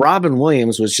 Robin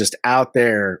Williams was just out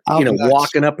there,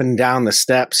 walking up and down the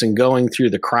steps and going through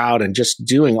the crowd and just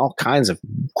doing all kinds of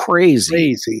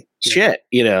crazy shit,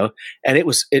 and it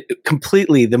was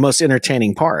completely the most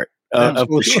entertaining part of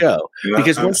the show. Yeah,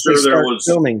 because once they start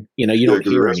filming, you don't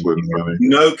hear anything.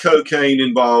 No cocaine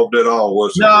involved at all,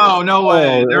 was there? No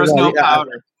way. There was no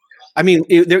powder. I mean,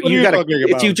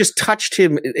 if you just touched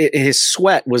him, his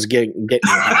sweat was getting. There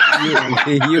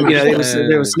was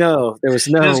no way.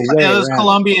 It was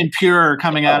Colombian pure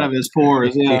coming out of his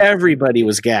pores. Yeah. Everybody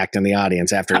was gacked in the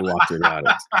audience after he walked through the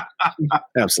audience.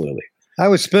 Absolutely. I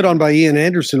was spit on by Ian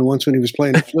Anderson once when he was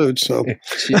playing the flute, so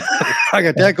I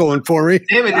got that going for me.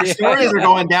 David, your stories are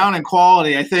going down in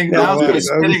quality. I think that was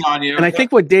spitting on you. And I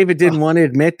think what David didn't want to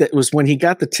admit that was when he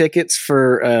got the tickets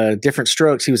for Different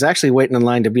Strokes, he was actually waiting in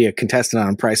line to be a contestant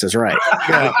on Price is Right.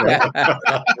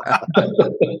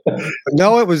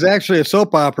 No, it was actually a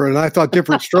soap opera, and I thought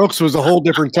Different Strokes was a whole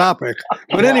different topic.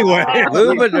 But anyway.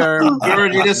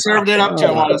 George, you just served it up to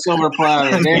him on a silver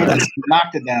platter. David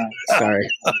knocked it down. Sorry.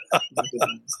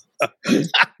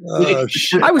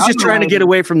 I was just trying to get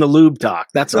away from the lube talk.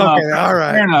 That's all. Okay, all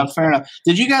right. Fair enough.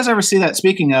 Did you guys ever see that?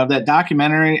 Speaking of that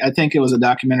documentary, I think it was a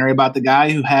documentary about the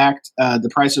guy who hacked The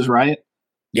Price is Right.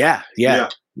 Yeah.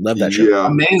 Love that show. Yeah,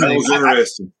 amazing. That was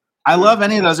interesting. I love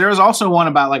any of those. There was also one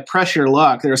about like Press Your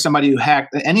Luck. There was somebody who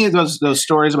hacked any of those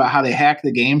stories about how they hack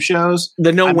the game shows.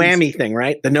 The whammy thing,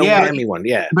 right? The whammy one.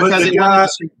 Yeah. Because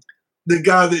the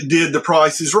guy that did The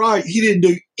Price is Right, he didn't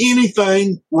do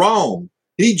anything wrong.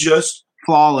 He just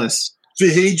flawless.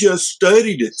 He just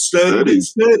studied it.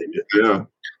 Yeah.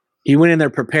 He went in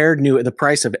there prepared, knew the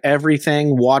price of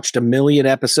everything, watched 1 million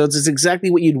episodes. It's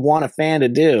exactly what you'd want a fan to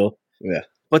do. Yeah.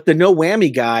 But the no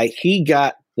whammy guy, he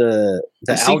got the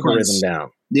algorithm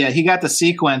down. he got the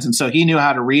sequence, and so he knew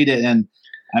how to read it, and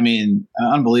I mean,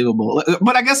 unbelievable.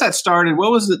 But I guess that started.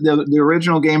 What was the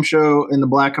original game show in the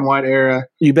black and white era?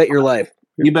 You Bet Your Life.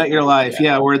 You Bet Your Life,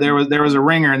 yeah, where there was a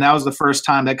ringer, and that was the first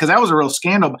time because that was a real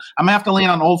scandal. I'm gonna have to lean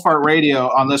on Old Fart Radio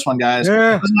on this one, guys.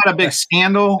 Yeah. Wasn't that a big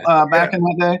scandal back in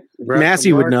that day?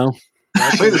 Massey would know.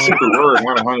 Say the secret word and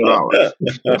win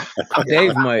 $100.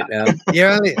 Dave might know.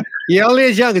 You're only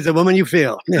as young as the woman you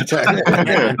feel. That's right.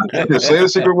 Just say the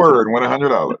secret word and win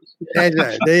 $100. That's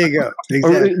right. There you go.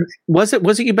 Exactly. Was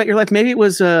it You Bet Your Life? Maybe it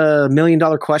was a $1 million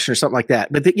question or something like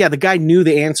that. But the guy knew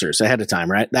the answers ahead of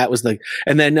time, right? That was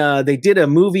and then they did a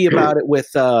movie about it with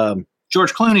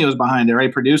George Clooney was behind it,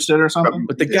 right? Produced it or something.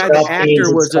 But the guy, the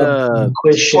actor was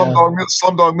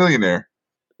Slumdog Millionaire.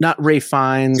 Not Ray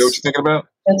Fiennes. Is that what you're thinking about?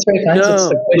 That's Ray Fiennes. No, It's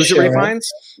the quiz was it show, Ray right? Fiennes?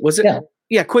 Was it? Yeah.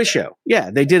 Yeah, quiz show. Yeah,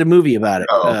 they did a movie about it.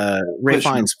 Ray Quiz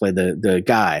show. Fiennes played the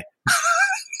guy.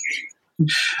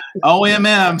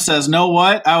 OMM says, "Know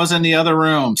what? I was in the other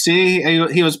room. See,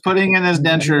 he was putting in his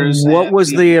dentures." What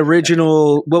was the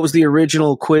original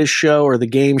quiz show or the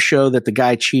game show that the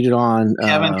guy cheated on?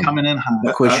 Kevin coming in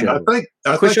hot. Quiz show. I Quiz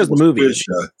think show's it was the movie. Quiz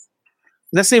Show.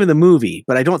 That's the name of the movie,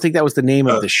 but I don't think that was the name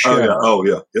of the show. Oh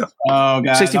yeah. Oh,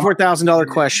 guys, $64,000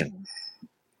 question.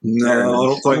 No, I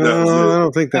don't think that was I it.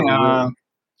 don't think that was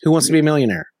Who wants to be a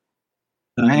millionaire?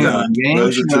 Hang on, game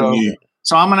those are too show. new.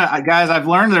 So I'm gonna, guys. I've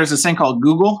learned there's this thing called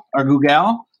Google, and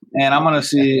I'm gonna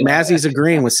see. Mazzy's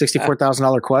agreeing with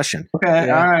 $64,000 question. Okay,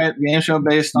 all right. Game show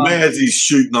based on. Mazzy's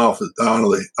shooting off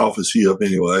his hip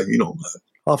anyway. You don't know.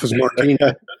 Office Martini.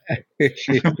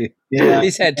 Yeah.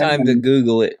 He's had time to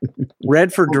Google it.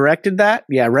 Redford directed that?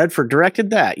 Yeah, Redford directed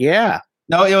that. Yeah.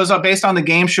 No, it was based on the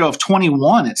game show of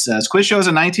 21, it says. Quiz Show is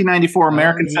a 1994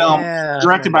 American film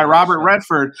directed by Robert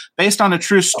Redford, based on a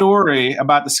true story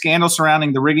about the scandal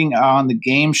surrounding the rigging on the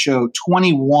game show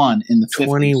 21 in the 50s.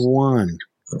 21.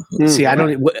 See, I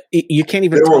don't. You can't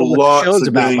even There tell were what lots the show's of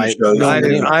about. game By shows. I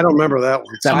don't remember that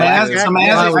one.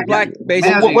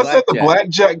 What's that? The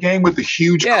blackjack game with the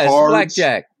huge Yeah, it's cards?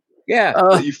 blackjack. Yeah.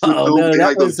 That you flip those, no, they that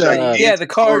like those was, gigantic Yeah, the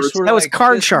cards were That was like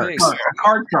Card this Sharks. big.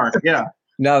 Card Shark, yeah.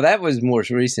 No, that was more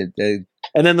recent. And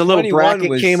then the little 21 bracket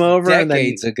was came over.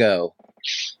 decades and then, ago.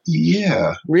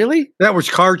 Yeah. Really? That was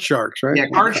Card Sharks, right? Yeah,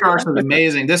 Card Sharks was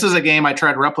amazing. This is a game I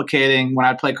tried replicating when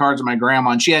I'd play cards with my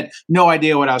grandma, and she had no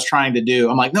idea what I was trying to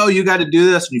do. I'm like, no, you got to do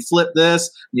this, and you flip this,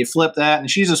 and you flip that, and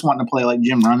she's just wanting to play like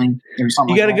Jim Running or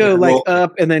something. You got to like go that. like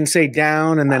up and then say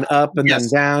down and then up and then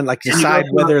down. Like decide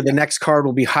whether the next card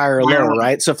will be higher or lower,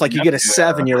 right? So if like you get a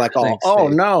 7, you're like, oh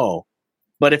no.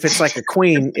 But if it's like a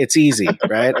queen, it's easy,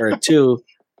 right? Or a 2.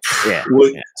 Yeah.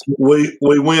 We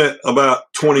went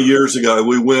about 20 years ago.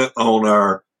 We went on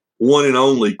our one and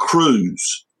only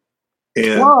cruise.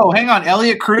 And whoa, hang on,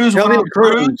 Elliot Cruz.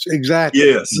 Exactly.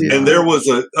 yes, Yeah. and there was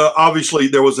obviously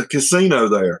there was a casino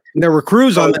there. There were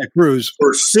crews on that cruise.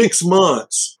 For 6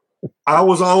 months, I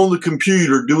was on the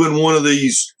computer doing one of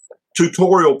these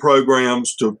tutorial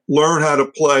programs to learn how to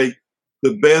play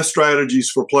the best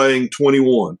strategies for playing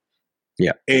 21.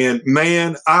 Yeah. And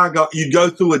man, you'd go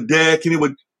through a deck and it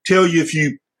would tell you if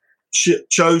you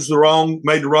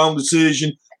made the wrong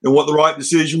decision and what the right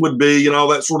decision would be and all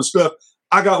that sort of stuff.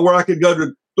 I got where I could go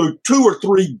through 2 or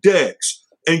 3 decks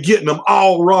and getting them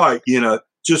all right,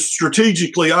 just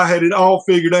strategically. I had it all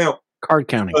figured out. Card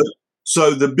counting.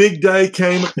 So the big day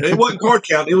came. It wasn't card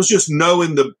counting. It was just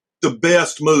knowing the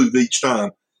best move each time.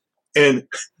 And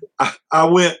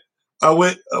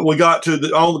we got to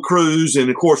on the cruise. And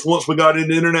of course, once we got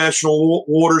into international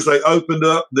waters, they opened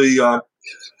up the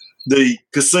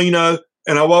casino,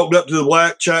 and I walked up to the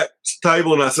blackjack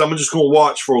table and I said, I'm just going to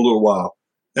watch for a little while.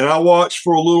 And I watched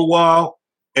for a little while,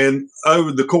 and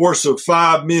over the course of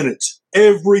 5 minutes,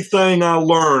 everything I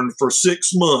learned for 6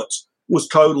 months was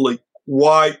totally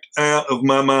wiped out of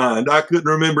my mind. I couldn't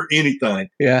remember anything.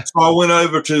 Yeah. So I went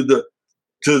over to the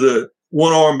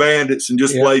one-armed bandits and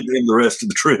just played them the rest of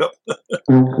the trip.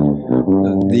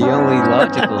 The only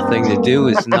logical thing to do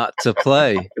is not to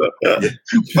play.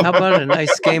 How about a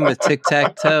nice game of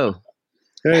tic-tac-toe?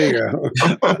 There you go.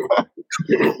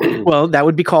 Well, that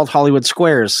would be called Hollywood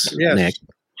Squares, Yes. Nick.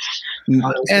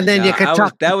 And then you could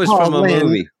talk. That was Paul from a Lynde.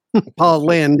 movie. Paul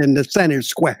Lynde in the center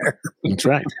square. That's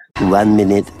right. 1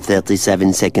 minute,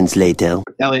 37 seconds later.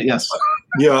 Elliot, yes.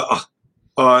 Yeah.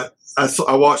 I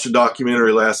watched a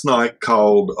documentary last night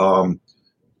called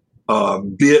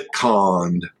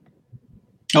Bitcon.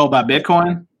 Oh, about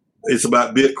Bitcoin? It's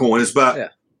about Bitcoin. It's about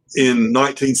in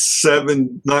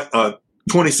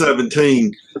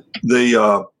 2017, these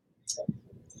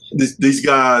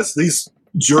guys, these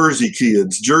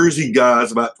Jersey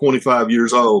guys, about 25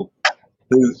 years old,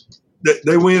 who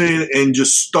they went in and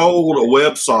just stole a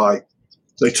website.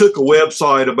 They took a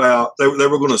website about they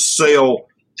were going to sell.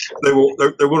 They were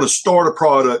going to start a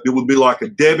product that would be like a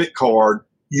debit card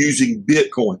using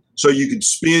Bitcoin, so you could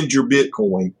spend your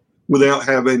Bitcoin without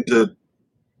having to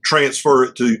transfer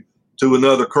it to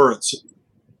another currency.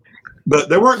 But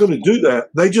they weren't going to do that.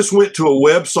 They just went to a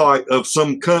website of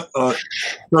some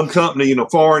company in a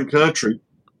foreign country,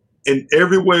 and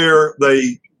everywhere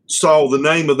they saw the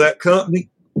name of that company,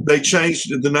 they changed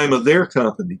the name of their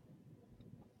company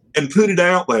and put it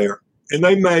out there. And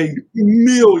they made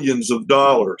millions of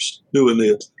dollars doing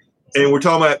this. And we're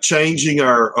talking about changing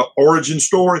our origin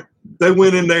story. They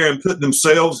went in there and put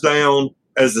themselves down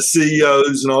as the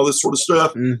CEOs and all this sort of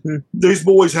stuff. Mm-hmm. These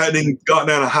boys hadn't even gotten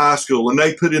out of high school, and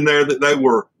they put in there that they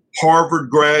were Harvard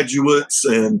graduates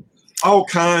and all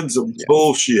kinds of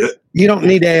bullshit. You don't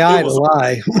need AI to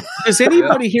lie. Does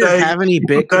anybody here have any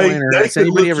Bitcoin? Or has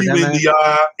anybody ever done that? They could look you in the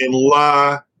eye and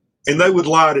lie, and they would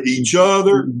lie to each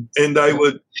other, and they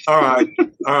would, all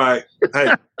right,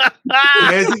 hey.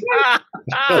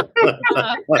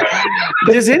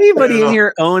 Does anybody in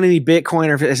here own any Bitcoin,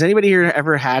 or has anybody here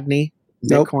ever had any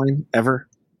Bitcoin ever?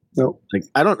 Nope. Like,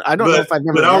 I don't know if I've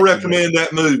never. But I'll recommend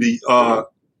that movie.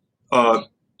 Bitcoin.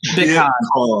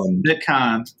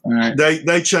 All right.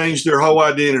 They changed their whole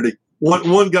identity.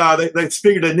 One guy, they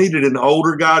figured they needed an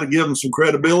older guy to give them some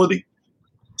credibility.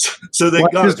 So they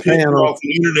got a picture off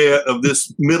the internet of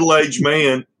this middle-aged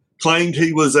man, claimed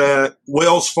he was at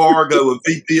Wells Fargo, a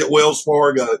VP at Wells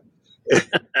Fargo,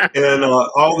 and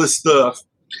all this stuff.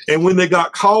 And when they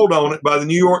got called on it by the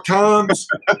New York Times,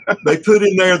 they put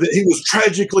in there that he was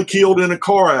tragically killed in a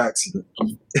car accident.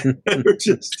 It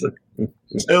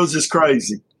was just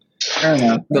crazy.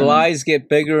 The lies get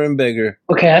bigger and bigger.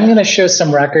 Okay, I'm going to show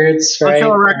some records. Let's right?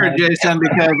 show a record, Jason,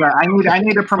 because I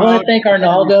need to I promote. want to thank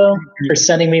Arnaldo for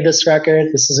sending me this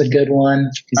record. This is a good one.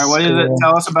 All right, what is it?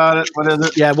 Tell us about it. What is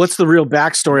it? Yeah, what's the real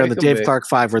backstory on the Dave Clark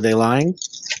 5? Were they lying?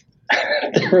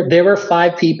 There were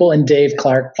 5 people in Dave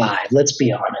Clark 5. Let's be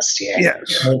honest here.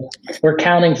 Yes. We're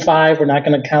counting 5. We're not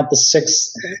going to count the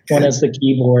 6th one as the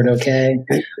keyboard, okay?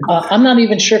 I'm not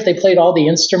even sure if they played all the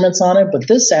instruments on it, but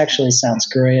this actually sounds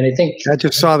great. I think I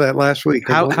just saw that last week.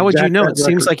 How would you know? It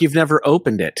seems like you've never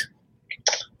opened it.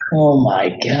 Oh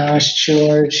my gosh,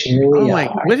 George! Here we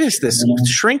are. What is this?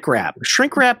 Shrink wrap?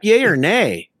 Shrink wrap? Yay or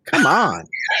nay? Come on.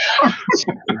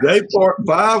 Dave Clark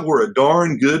 5 were a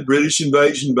darn good British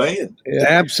invasion band. Yeah.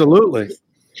 Absolutely.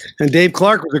 And Dave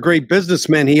Clark was a great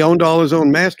businessman. He owned all his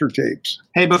own master tapes.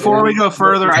 Hey, before we go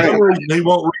further, he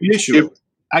won't reissue it.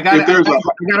 I got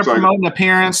to promote an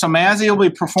appearance. So Mazzy will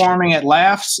be performing at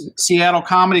Laughs Seattle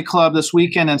Comedy Club this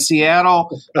weekend in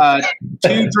Seattle.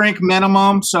 2 drink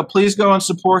minimum. So please go and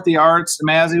support the arts.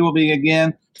 Mazzy will be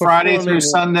again Friday through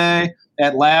Sunday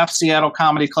at Laughs Seattle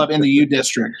Comedy Club in the U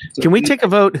District. So can we take a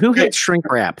vote? Who hates shrink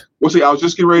wrap? Well, see, I was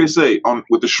just getting ready to say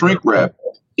with the shrink wrap,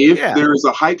 if there is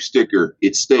a hype sticker,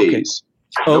 it stays.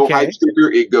 No hype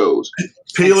sticker, it goes.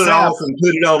 Peel it off and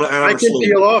put it on the outer I can sleeve.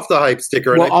 peel off the hype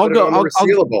sticker and I'll put it on the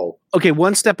resealable. Okay,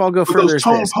 one step I'll go But further. those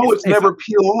tone poets never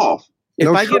peel off. If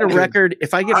I get a record, I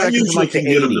from usually like can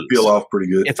the get them 80s, to peel off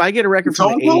pretty good. if I get a record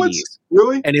from the 80s,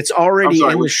 really, and it's already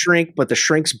in the shrink, but the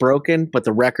shrink's broken, but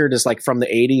the record is like from the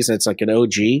 80s and it's like an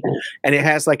OG, and it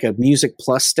has like a Music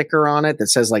Plus sticker on it that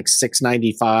says like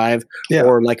 $6.95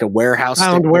 or like a warehouse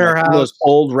Pound sticker, warehouse. like those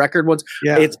old record ones.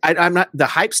 Yeah. I'm not the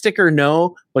hype sticker,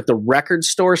 no, but the record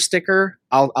store sticker,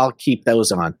 I'll keep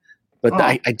those on. But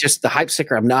I just the hype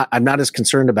sticker, I'm not as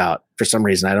concerned about for some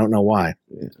reason. I don't know why.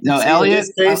 No, Elliot.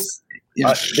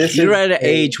 You're at an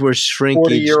age where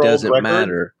shrinkage doesn't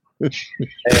matter.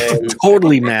 And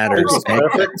totally matters. It's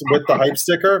perfect with the hype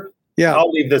sticker. Yeah, I'll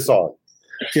leave this on.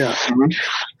 Yeah,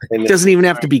 it doesn't even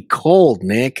have to be cold,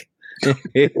 Nick.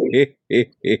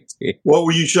 What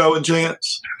were you showing,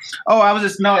 Chance? Oh,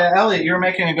 Elliot, you're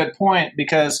making a good point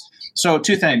because 2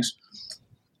 things.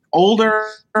 Older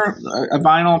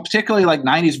vinyl, particularly like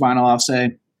 90s vinyl, I'll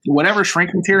say, whatever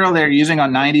shrink material they're using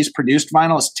on 90s produced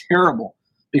vinyl is terrible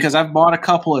because I've bought a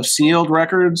couple of sealed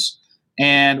records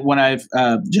and when I've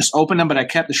just opened them, but I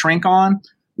kept the shrink on,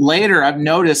 later I've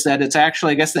noticed that it's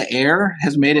actually, I guess the air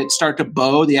has made it start to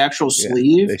bow the actual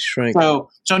sleeve. They shrink. So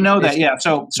know that, yeah.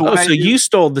 So you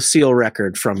stole the seal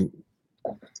record from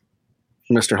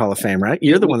Mr. Hall of Fame, right?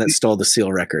 You're the one that stole the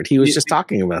seal record. He was just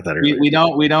talking about that earlier. We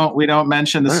don't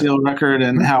mention the seal record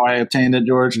and how I obtained it,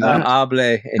 George. No,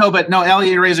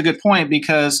 Elliot, you raised a good point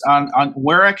because on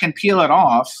where I can peel it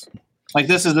off, like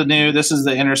this is the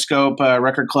Interscope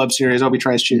Record Club series. Obi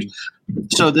tries choose.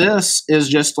 So this is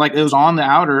just like it was on the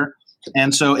outer,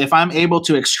 And so if I'm able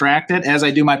to extract it as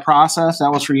I do my process,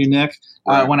 that was for you, Nick,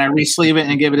 when I re-sleeve it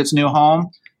and give it its new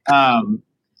home,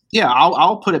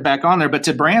 I'll put it back on there. But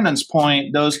to Brandon's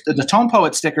point, the Tone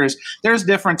Poet stickers, there's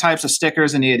different types of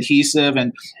stickers and the adhesive,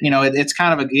 and it's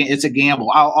kind of it's a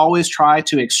gamble. I'll always try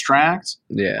to extract,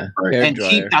 and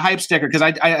keep the hype sticker, because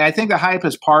I think the hype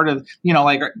is part of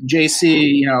like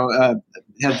JC,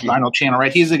 has Vinyl Channel,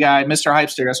 right? He's the guy, Mr.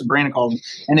 Hype sticker. That's what Brandon called him,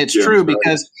 and it's true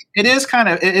because it is kind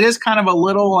of a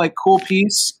little like cool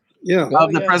piece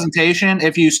of the presentation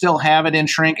if you still have it in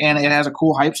shrink and it has a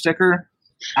cool hype sticker.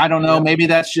 I don't know. Maybe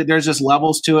there's just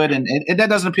levels to it, and that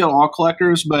doesn't appeal to all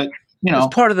collectors. But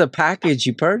it's part of the package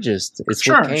you purchased. It's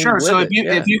sure. So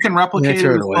if you can replicate it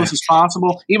as close as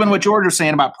possible, even what George was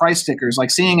saying about price stickers,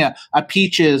 like seeing a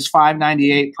Peaches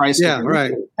 $5.98 price sticker,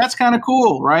 right? That's kind of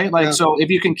cool, right? Like, so if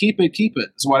you can keep it,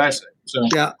 is what I say. So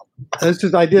this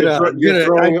is I did a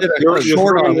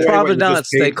short on provenance,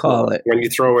 they call it, when you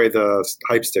throw away the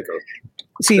hype sticker.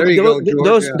 See,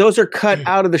 those are cut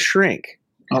out of the shrink.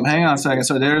 Oh, hang on a second.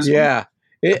 So there's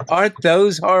aren't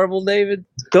those horrible, David?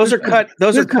 Those are cut.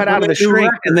 Those are cut out of the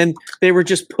shrink, and then they were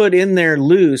just put in there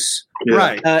loose,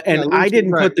 right? And I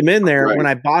didn't put them in there when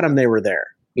I bought them. They were there,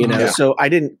 so I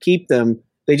didn't keep them.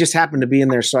 They just happened to be in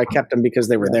there, so I kept them because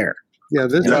they were there. Yeah,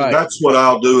 that's what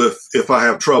I'll do if I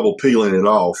have trouble peeling it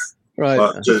off. Right.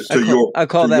 I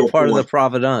call that part of the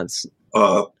provenance.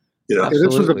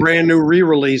 This was a brand new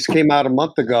re-release. Came out a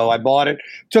month ago. I bought it.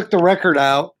 Took the record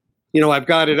out. I've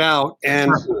got it out,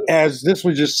 and as this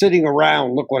was just sitting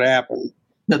around, look what happened.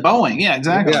 The bowing, yeah,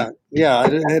 exactly. Yeah,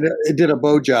 it did a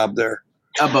bow job there.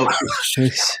 A bow.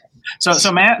 So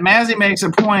Mazzy makes a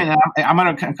point, and I'm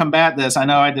going to combat this. I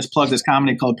know I just plugged this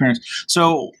comedy club appearance.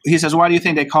 So he says, why do you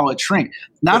think they call it shrink?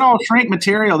 Not all shrink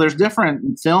material. There's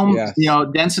different film,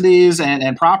 densities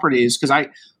and properties. Because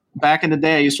back in the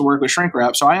day, I used to work with shrink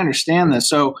wrap, so I understand this.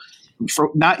 So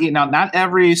not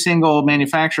every single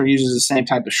manufacturer uses the same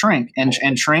type of shrink,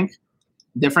 and shrink,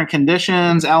 different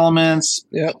conditions, elements,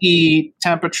 heat,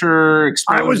 temperature,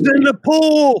 exposure. I was in the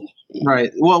pool.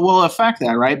 Right. Well, will affect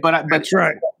that, right? But that's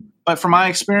right. But from my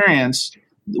experience,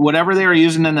 whatever they were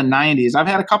using in the 90s, I've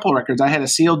had a couple of records. I had a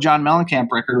sealed John Mellencamp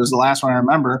record. It was the last one I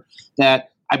remember that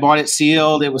I bought it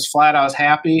sealed. It was flat. I was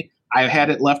happy. I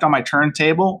had it left on my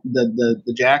turntable.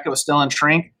 The jacket was still in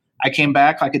shrink. I came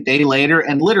back like a day later,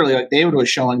 and literally, like David was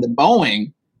showing, the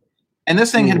bowing, and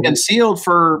this thing had been sealed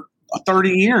for 30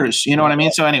 years. You know what I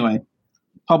mean? So anyway,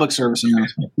 public service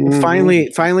announcement.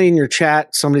 Finally, in your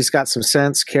chat, somebody's got some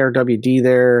sense. KRWD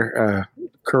there,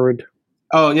 Curd.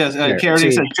 Oh yes,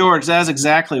 KRWD says, George, that's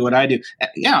exactly what I do.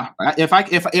 Yeah,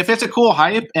 if it's a cool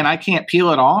hype and I can't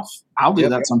peel it off, I'll do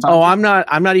that sometimes. Oh, I'm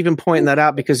not even pointing that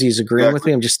out because he's agreeing with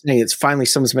me. I'm just saying it's finally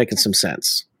someone's making some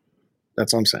sense.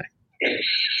 That's what I'm saying.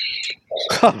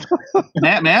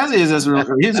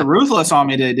 Mazzy he's a ruthless on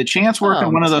me today. Did Chance work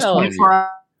in one of those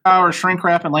 24-hour shrink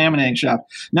wrap and laminating shop?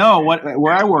 No,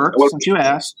 where I worked, since you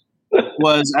asked,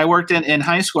 was I worked in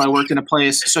high school. I worked in a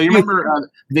place. So you remember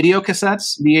video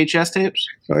cassettes, VHS tapes?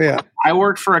 Oh yeah. I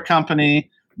worked for a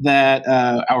company that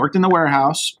I worked in the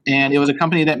warehouse, and it was a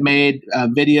company that made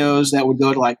videos that would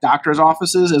go to like doctors'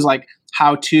 offices as like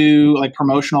how to, like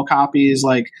promotional copies,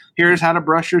 like here's how to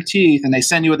brush your teeth, and they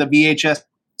send you with a VHS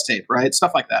tape, right?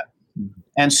 Stuff like that.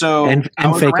 And so and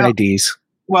fake IDs.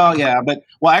 Well, yeah,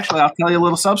 actually, I'll tell you a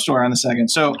little sub story in a second.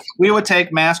 So we would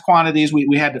take mass quantities.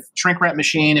 We had the shrink wrap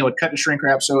machine. It would cut the shrink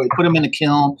wrap, so we put them in the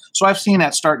kiln. So I've seen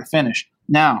that start to finish.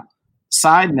 Now,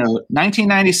 side note: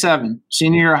 1997,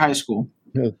 senior year of high school.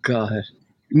 Oh God.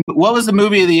 What was the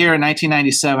movie of the year in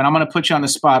 1997? I'm going to put you on the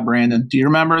spot, Brandon. Do you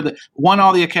remember that won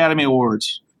all the Academy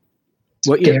Awards?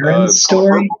 What Darren's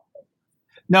story?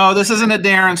 No, this isn't a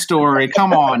Darren story.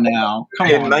 Come on now.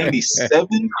 In 97?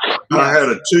 I had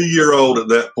a 2-year-old at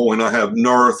that point. I have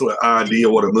no earthly idea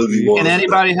what a movie was. Can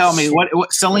anybody help me? What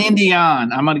Celine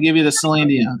Dion. I'm going to give you the Celine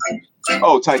Dion.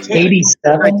 Oh, Titanic.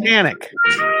 87? Titanic.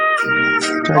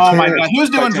 Oh, my God. Who's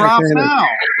doing drops now?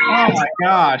 Oh, my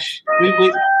gosh.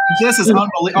 This is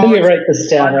unbelievable. Let me write this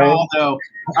down, right? All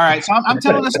right, so I'm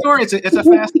telling the story. It's a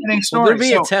fascinating story. Will there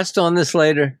be a test on this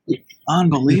later?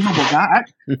 Unbelievable. God,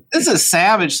 this is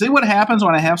savage. See what happens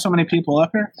when I have so many people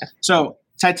up here? So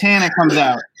Titanic comes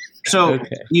out. So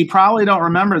you probably don't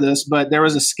remember this, but there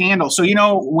was a scandal. So,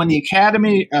 when the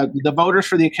Academy, the voters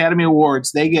for the Academy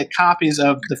Awards, they get copies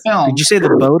of the film. Did you say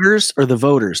the voters or the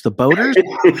voters? The voters?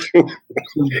 The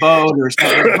voters.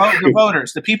 The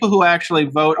voters. The people who actually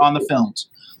vote on the films.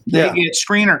 They get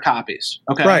screener copies.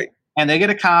 Okay. Right. And they get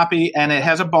a copy, and it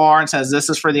has a bar and says, this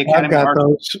is for the Academy I've got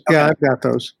Awards. those. Okay. Yeah, I've got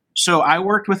those. So I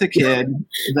worked with a kid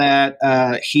that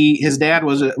his dad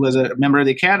was a member of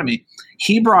the Academy.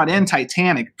 he brought in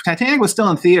Titanic. Titanic was still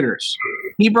in theaters.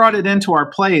 He brought it into our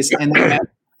place,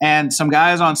 and some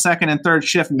guys on second and third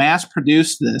shift mass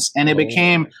produced this, and it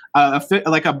became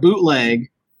like a bootleg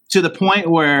to the point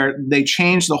where they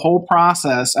changed the whole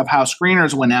process of how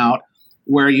screeners went out,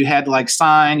 where you had to like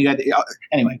sign, you had to,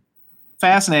 anyway.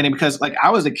 Fascinating, because like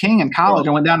I was a king in college.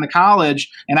 I went down to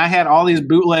college and I had all these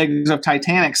bootlegs of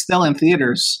Titanic still in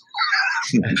theaters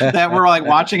that were like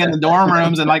watching in the dorm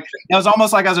rooms, and like it was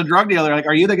almost like I was a drug dealer. Like,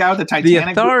 are you the guy with the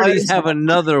Titanic? The authorities bootlegs? have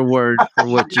another word for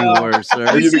what you were, sir.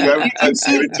 Are you the guy with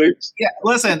Titanic tapes? Yeah,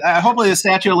 listen. Hopefully the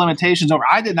statute of limitations over.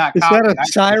 I did not. Is copy. that a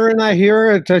siren I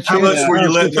hear? How much were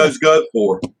you letting those go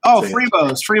for? Oh,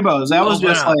 Freebos. That was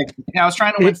just like I was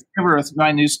trying to win favor with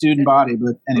my new student body,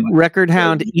 but anyway. Record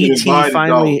Hound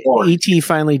E.T.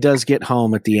 finally does get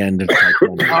home at the end of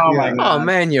Titanic. Oh my god! Oh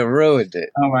man, you ruined it.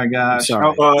 Oh my gosh!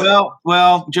 Sorry.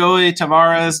 Well, Joey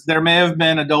Tavares. There may have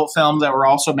been adult films that were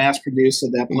also mass produced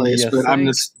at that place, but I'm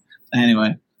just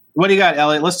anyway. What do you got,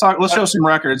 Elliot? Let's talk. Let's show some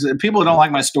records. People don't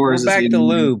like my stories. Back to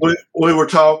Lube. We were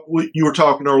you were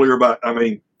talking earlier about. I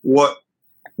mean, what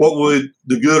would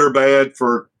the good or bad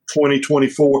for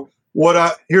 2024?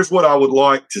 Here's what I would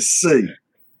like to see.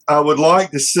 I would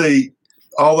like to see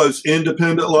all those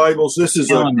independent labels. This is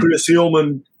a Chris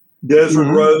Hillman Desert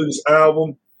Rose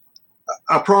album.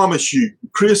 I promise you,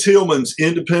 Chris Hillman's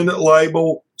independent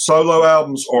label solo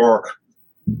albums are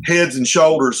heads and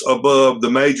shoulders above the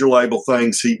major label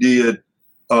things he did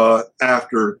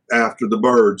after the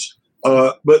Birds.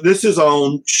 But this is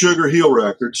on Sugar Hill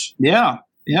Records. Yeah.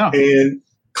 And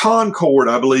Concord,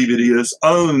 I believe it is,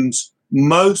 owns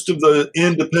most of the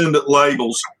independent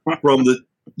labels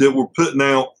that were putting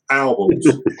out albums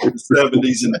in the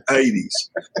 70s and 80s.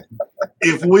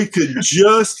 If we could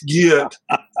just get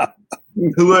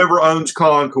whoever owns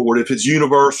Concord, if it's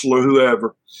Universal or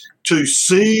whoever, to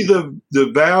see the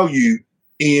value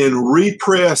in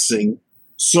repressing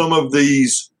some of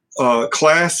these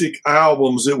classic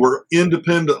albums that were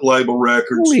independent label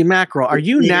records. Holy mackerel. Are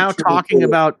you now talking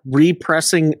about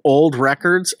repressing old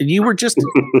records? You were just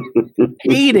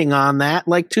hating on that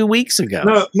like 2 weeks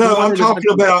ago. No, I'm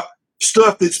talking about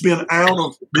stuff that's been out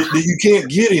of that you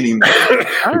can't get anymore.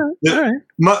 All right.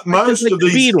 Most of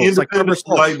these independent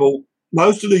label.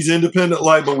 Most of these independent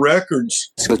label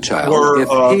records were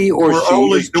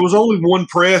only there was only one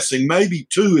pressing, maybe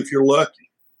two if you're lucky,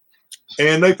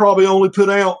 and they probably only put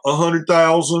out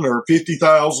 100,000 or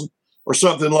 50,000 or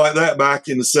something like that back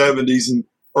in the 70s and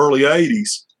early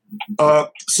 80s.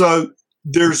 So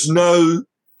there's nothing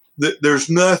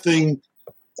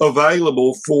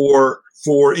available for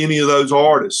any of those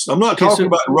artists. I'm not talking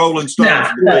about Rolling Stones.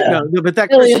 No, but that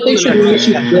they should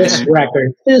issue this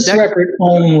record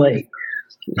only.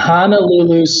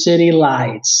 Honolulu City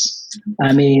Lights.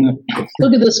 I mean,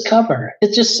 look at this cover.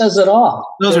 It just says it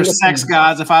all. Those are sex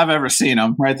gods if I've ever seen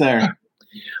them, right there.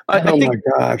 My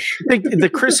gosh. I think the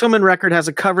Chris Hillman record has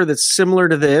a cover that's similar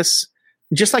to this,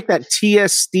 just like that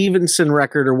T.S. Stevenson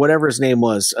record or whatever his name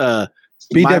was.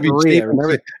 B.W.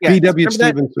 Stevenson. B.W.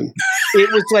 Stevenson.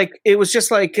 It was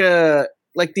just like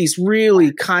these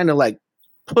really kind of like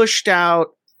pushed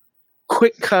out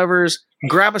quick covers,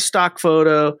 grab a stock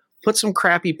photo, put some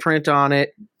crappy print on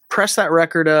it, press that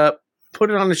record up,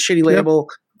 put it on a shitty label.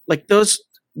 Like those.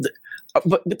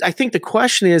 But I think the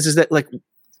question is that like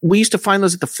we used to find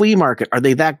those at the flea market. Are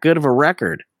they that good of a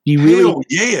record? Hell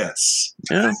yes.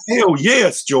 Yeah. Hell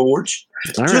yes, George.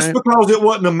 Just because it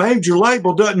wasn't a major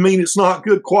label doesn't mean it's not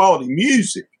good quality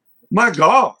music. My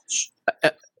gosh.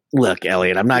 Look,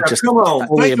 Elliot, I'm not just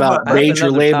only about major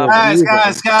labels. Guys.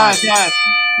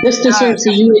 This deserves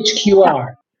a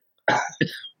UHQR.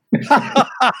 Hang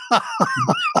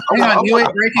on, you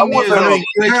ain't breaking news.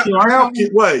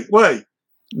 Wait.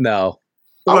 No.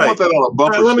 I want that on a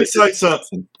bumper. Let me say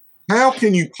something. How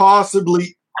can you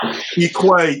possibly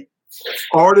equate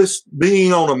artists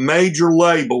being on a major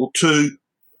label to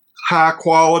high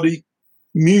quality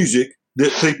music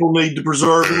that people need to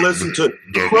preserve and listen to?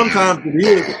 Sometimes it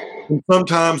is, and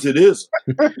sometimes it isn't.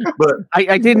 But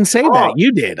I didn't say that.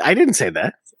 You did. I didn't say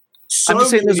that. I'm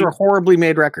just saying those are horribly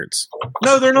made records.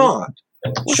 No, they're not.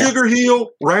 Sugar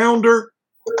Hill, Rounder,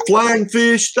 Flying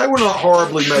Fish, they were not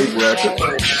horribly made records.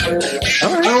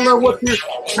 I don't know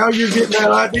how you're getting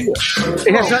that idea.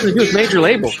 It has nothing to do with major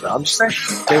labels, though. I'm just saying.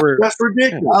 That's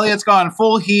ridiculous. Elliot's gone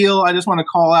full heel. I just want to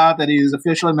call out that he's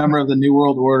officially a member of the New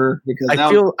World Order because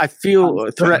I feel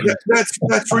threatened.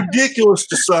 That's ridiculous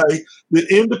to say that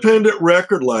independent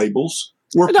record labels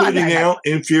were putting out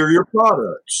inferior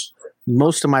products.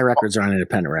 Most of my records are on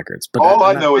independent records. But all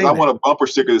I know is I want a bumper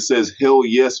sticker that says "Hell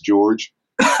yes, George."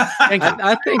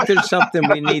 I think there's something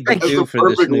we need to do for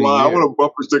this new lie. year. I want a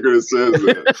bumper sticker that says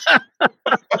that.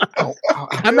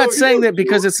 I'm not saying that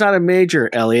because it's not a major,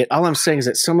 Elliot. All I'm saying is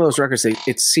that some of those records,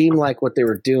 it seemed like what they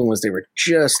were doing was they were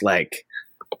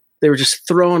just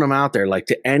throwing them out there, like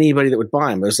to anybody that would buy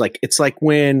them. It was like, it's like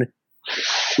when,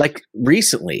 like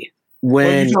recently,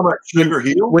 when you talking about Sugar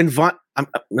Hill? I'm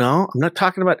not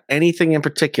talking about anything in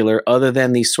particular other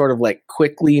than these sort of like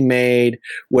quickly made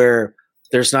where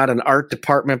there's not an art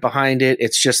department behind it.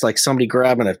 It's just like somebody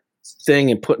grabbing a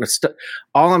thing and putting a stuff.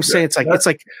 All I'm saying, it's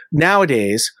like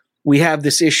nowadays we have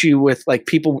this issue with like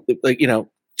people, like,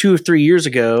 2 or 3 years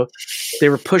ago, they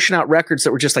were pushing out records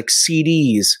that were just like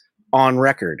CDs on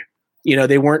record.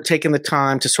 They weren't taking the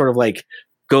time to sort of like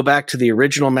go back to the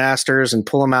original masters and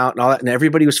pull them out and all that. And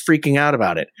everybody was freaking out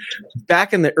about it.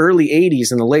 Back in the early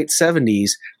 80s and the late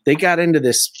 70s, they got into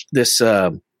this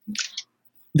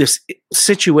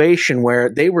situation where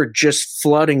they were just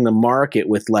flooding the market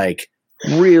with like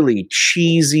really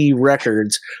cheesy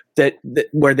records that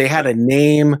where they had a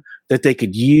name that they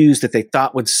could use that they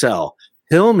thought would sell.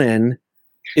 Hillman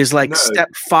is like step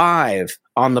 5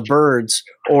 on the Byrds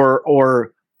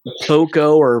or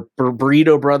Poco or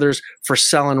Burrito Brothers for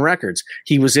selling records.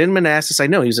 He was in Manassas. I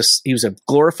know he was a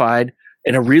glorified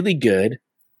and a really good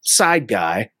side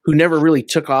guy who never really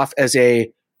took off as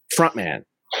a frontman.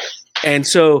 And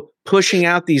so pushing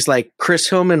out these like Chris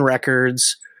Hillman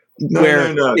records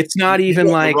where it's not even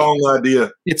like wrong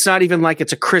idea. It's not even like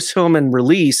it's a Chris Hillman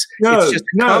release. It's just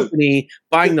a company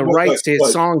buying the rights to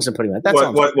his songs and putting that. That's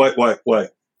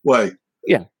wait.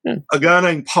 Yeah. A guy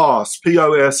named Poss,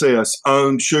 P-O-S-S,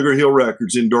 owned Sugar Hill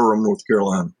Records in Durham, North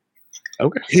Carolina.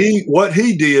 Okay. What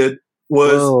he did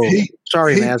was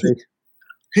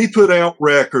he put out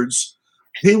records.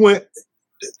 He went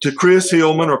to Chris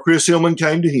Hillman, or Chris Hillman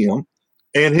came to him,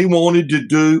 and he wanted to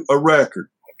do a record.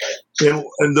 And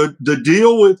the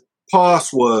deal with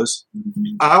Poss was,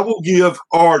 I will give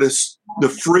artists the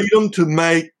freedom to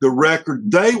make the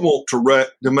record they want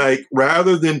to make,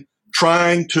 rather than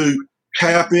trying to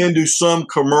tap into some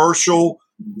commercial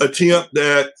attempt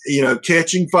at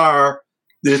catching fire.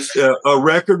 It's a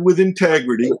record with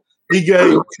integrity. He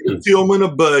gave Chris Hillman a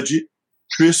budget.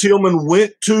 Chris Hillman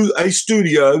went to a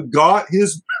studio, got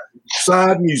his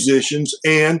side musicians,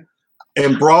 and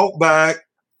brought back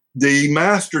the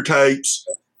master tapes,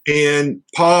 and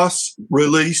Poss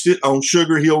released it on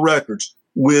Sugar Hill Records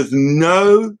with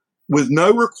no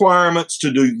requirements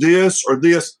to do this or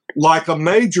this, like a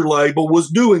major label was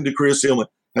doing to Chris Hillman.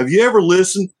 Have you ever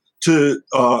listened to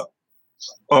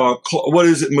what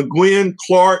is it, McGuinn,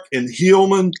 Clark, and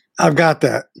Hillman? I've got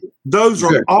that. Those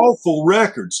are awful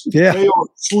records. Yeah. They are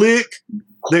slick.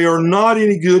 They are not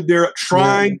any good. They're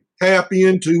trying to tap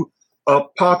into a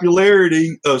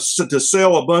popularity to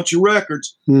sell a bunch of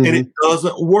records, and it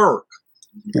doesn't work.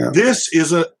 Yeah. This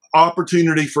is an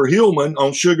opportunity for Hillman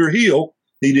on Sugar Hill.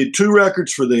 He did 2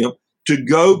 records for them to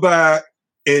go back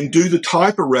and do the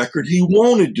type of record he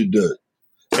wanted to do.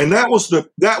 And that was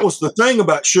the thing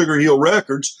about Sugar Hill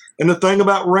Records and the thing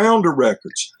about Rounder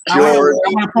Records. I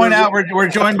want to point out we're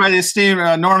joined by this Steve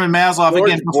Norman Maslow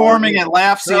again, performing at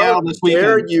Laugh Seattle this weekend.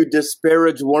 Dare you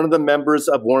disparage one of the members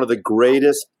of one of the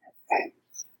greatest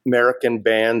American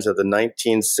bands of the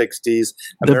 1960s?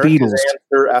 The Beatles.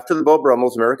 After the Beau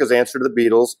Brummels, America's answer to the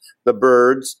Beatles, the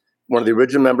Byrds. One of the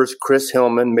original members, Chris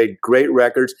Hillman, made great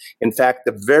records. In fact,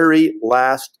 the very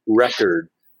last record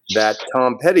that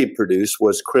Tom Petty produced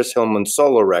was Chris Hillman's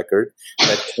solo record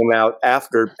that came out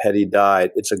after Petty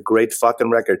died. It's a great fucking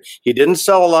record. He didn't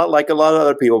sell a lot like a lot of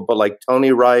other people, but like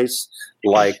Tony Rice,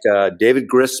 like David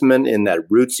Grisman in that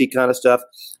rootsy kind of stuff.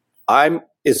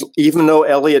 Even though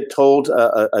Elliot told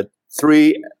a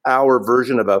 3-hour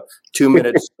version of a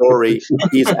 2-minute story,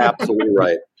 he's absolutely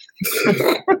right.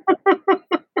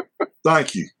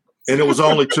 Thank you. And it was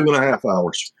only 2.5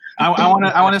 hours. I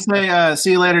want to say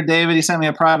see you later, David. He sent me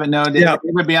a private note.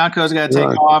 David Bianco's got to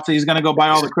take off. He's going to go buy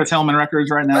all the Chris Hillman records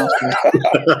right now.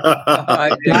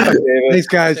 Thanks,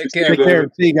 guys. Take care.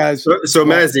 See you guys. So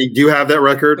Mazzy, do you have that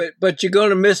record? But you're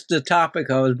going to miss the topic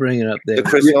I was bringing up there. The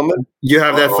Chris Hillman? You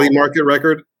have that flea market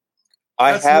record?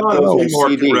 I have them on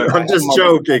CD. I'm just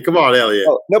joking. Come on, Elliot.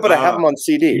 Oh, no, but I have them on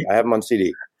CD.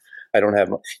 I don't have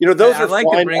them. Those are like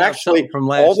fine. Actually,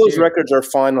 all those records are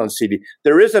fine on CD.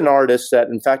 There is an artist that,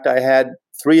 in fact, I had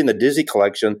 3 in the Dizzy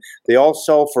collection. They all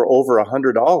sell for over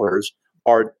 $100.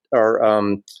 Are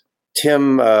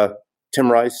Tim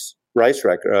Rice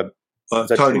record?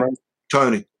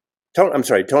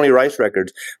 Tony Rice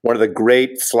records. One of the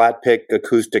great flat pick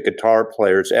acoustic guitar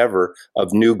players ever of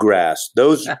Newgrass.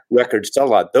 Those records sell a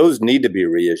lot. Those need to be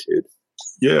reissued.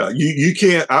 Yeah, you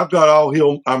can't. I've got all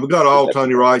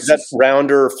Tony Rice's. That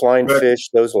Rounder, Flying Fish,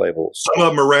 those labels. Some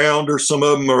of them are Rounder, some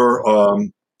of them are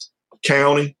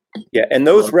County. Yeah, and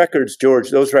those records, George,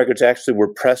 those records actually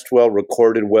were pressed well,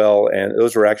 recorded well, and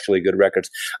those were actually good records.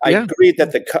 I agree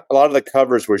that a lot of the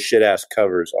covers were shit-ass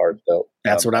covers, Art, though.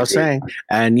 That's what I was saying.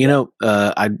 And,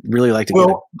 I'd really like to get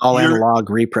an all-analog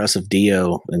repress of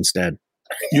Dio instead.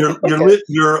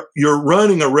 You're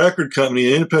running a record company,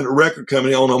 an independent record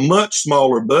company, on a much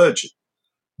smaller budget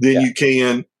than you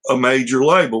can a major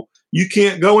label. You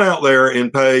can't go out there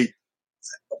and pay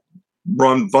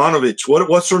Ron Vonovich.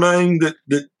 What's her name that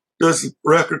does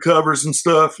record covers and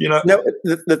stuff? No,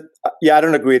 I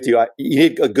don't agree with you. You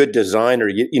need a good designer.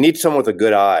 You need someone with a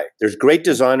good eye. There's great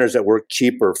designers that work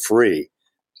cheap or free.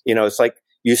 It's like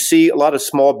you see a lot of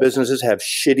small businesses have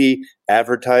shitty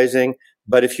advertising.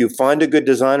 But if you find a good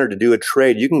designer to do a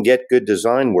trade, you can get good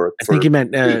design work. I think you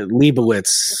meant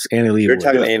Leibowitz, Annie Leibowitz. You're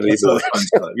talking Annie Leibowitz.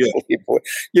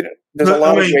 There's a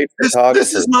lot of great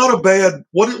photographers. This is not a bad.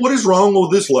 What is wrong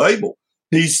with this label?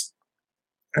 He's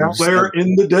out there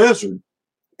in the desert.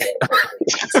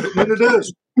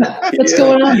 What's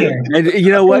going on here? And you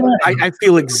know what? I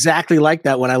feel exactly like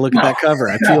that when I look at that cover.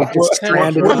 I feel just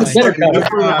stranded. This is better cover.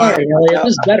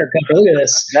 Look at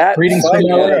this. Greetings from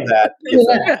LA. That is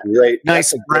great.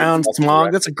 Nice brown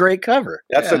smog. That's a great cover.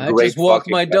 That's a great. I just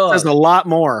walked my dog. There's a lot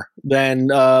more than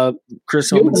Chris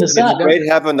Hillman. It's great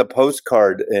having the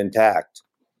postcard intact.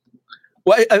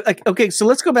 Well, okay, so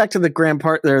let's go back to the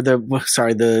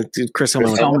the Chris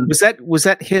Hillman. Was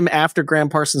that him after Graham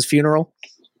Parsons' funeral?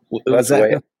 Was that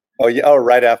him? Oh yeah. Oh,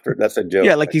 right after. That's a joke.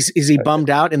 Yeah, like is he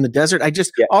bummed out in the desert?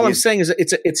 All I'm saying is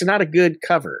it's not a good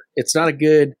cover. It's not a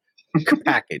good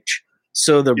package.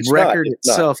 So the record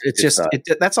itself,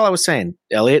 that's all I was saying,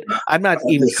 Elliot. I'm not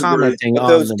even commenting on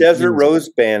those Desert Rose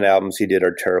Band albums he did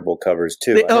are terrible covers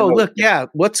too.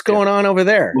 What's going on over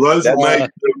there? Well, is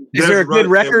there a good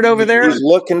record over there? He's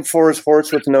looking for his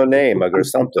horse with no name or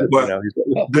something.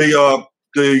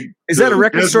 Is that a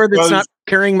record store that's not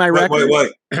carrying my record?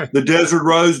 Wait. The Desert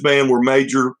Rose Band were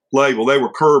major label. They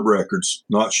were Curb Records,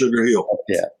 not Sugar Hill.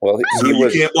 Yeah. Well, you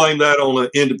can't blame that on an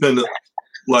independent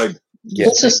label. Yeah.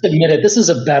 Let's just admit it. This is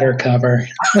a better cover.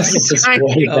 This is just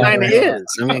way better. Kind of is.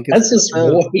 I mean, that's just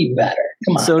way better.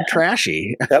 Come on. So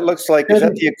trashy. That looks like, is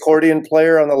that the accordion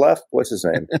player on the left? What's his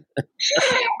name?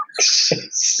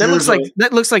 That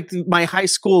looks like my high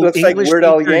school English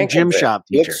teacher, gym shop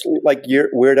teacher. Looks like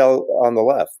Weird Al on the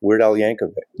left. Weird Al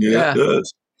Yankovic. Yeah, it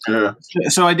does. Yeah.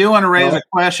 So I do want to raise a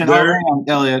question.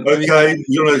 Elliot. Okay,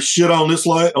 you want to shit on this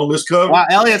cover? Wow,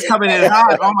 Elliot's coming in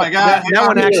hot. Oh my god, that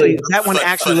one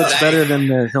actually looks better than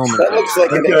the Hillman. That looks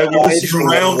like an AI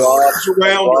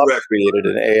created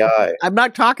an AI. I'm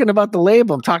not talking about the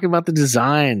label. I'm talking about the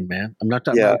design, man. I'm not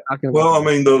talking. Well, I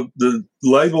mean, the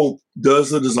label does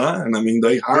the design. I mean,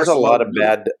 there's a lot of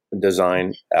bad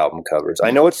design album covers.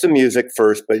 I know it's the music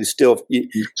first, but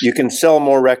you can sell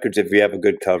more records if you have a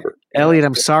good cover. Elliot,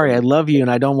 I'm sorry. I love you,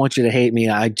 and I don't want you to hate me.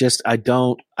 I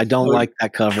don't like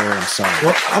that cover. I'm sorry.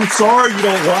 Well, I'm sorry you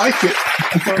don't like it,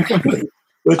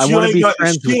 but you ain't got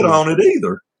to shit on it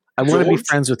either. I want to be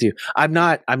friends with you. I'm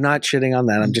not shitting on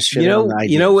that. I'm just shitting on the idea.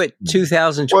 You know what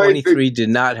 2023 did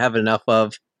not have enough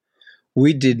of?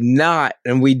 We did not,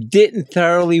 and we didn't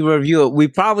thoroughly review it. We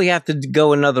probably have to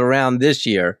go another round this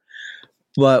year,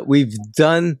 but we've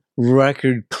done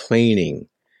record cleaning.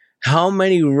 How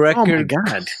many record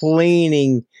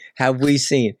cleaning have we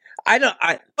seen? I'm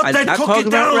not talking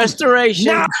about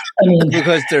restoration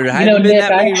because there haven't been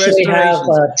that many restorations.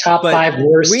 Top 5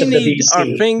 worst we of the need BC. our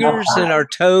fingers and our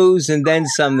toes and then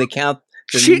some to count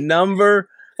the number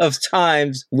of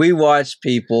times we watched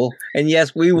people, and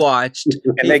yes, we watched,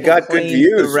 and they got good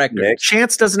views.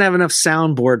 Chance doesn't have enough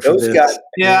soundboard for this.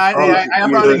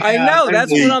 I know.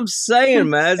 That's what I'm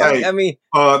saying, man. I mean,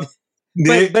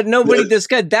 but nobody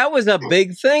discussed. That was a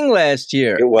big thing last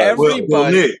year. It was.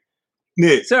 Everybody,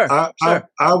 Nick, sir, I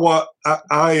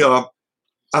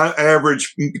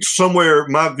average somewhere.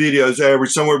 My videos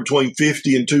average somewhere between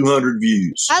 50 and 200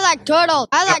 views. I like turtles.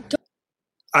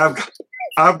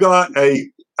 I've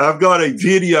got a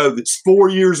video that's 4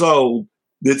 years old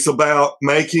that's about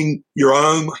making your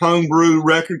own homebrew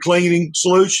record cleaning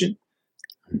solution.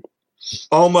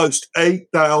 Almost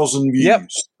 8,000 views. Yep,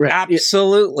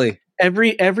 absolutely.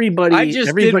 Everybody. I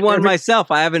just did one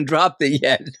myself. I haven't dropped it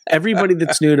yet. Everybody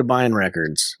that's new to buying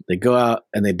records, they go out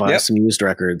and they buy some used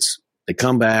records. They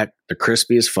come back. They're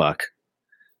crispy as fuck.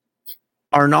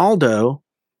 Arnaldo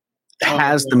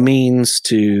has the means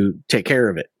to take care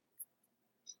of it,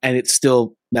 and it's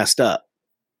still messed up.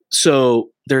 So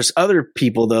there's other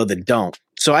people though that don't.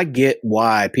 So I get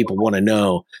why people want to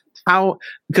know how,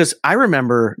 because I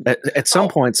remember at some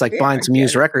points like buying some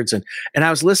used records and I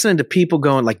was listening to people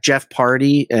going like Jeff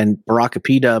Party and Baraka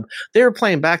P-Dub. They were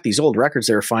playing back these old records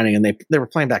they were finding, and they were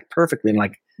playing back perfectly. And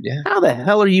like, how the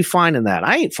hell are you finding that?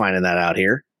 I ain't finding that out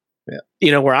here. Yeah.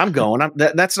 You know where I'm going.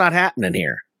 That's not happening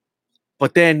here.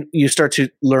 But then you start to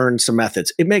learn some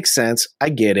methods. It makes sense. I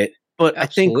get it. But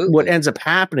absolutely. I think what ends up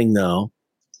happening though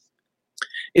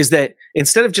is that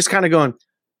instead of just kind of going,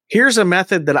 here's a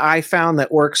method that I found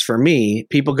that works for me,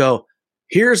 people go,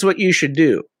 here's what you should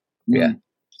do. Yeah.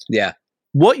 Yeah.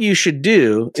 What you should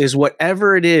do is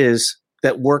whatever it is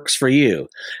that works for you.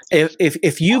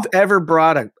 If you've ever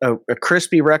brought a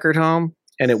crispy record home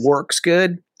and it works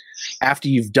good, after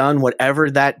you've done whatever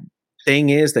that thing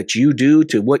is that you do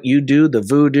to what you do, the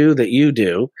voodoo that you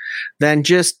do, then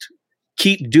just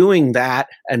keep doing that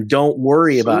and don't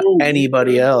worry about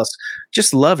anybody else.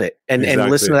 Just love it and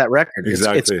listen to that record.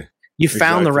 Exactly. You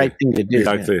found the right thing to do.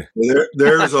 Exactly.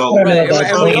 There's a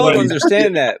we all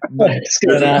understand that. There's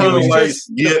a ton of ways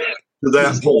to get to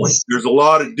that point. There's a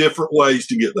lot of different ways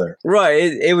to get there.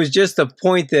 Right. It was just a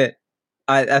point that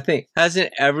I think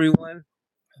hasn't everyone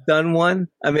done one?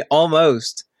 I mean,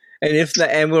 almost.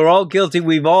 And we're all guilty.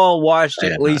 We've all watched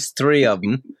at least 3 of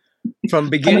them. From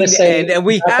beginning to end, and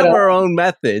we have our own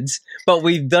methods, but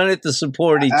we've done it to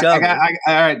support each other. All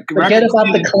right, forget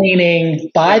about the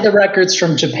cleaning. Buy the records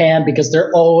from Japan because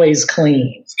they're always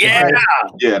clean. Yeah, right?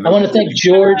 Yeah. I want to thank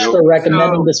George for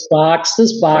recommending this box.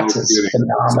 This box is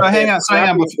phenomenal. So hang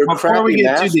on. Before we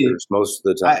get too deep, most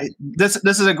of the time, this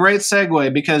is a great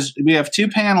segue because we have 2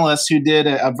 panelists who did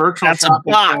a virtual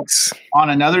shopping on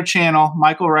another channel,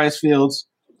 Michael Ricefields.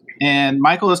 And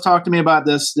Michael has talked to me about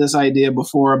this idea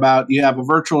before about you have a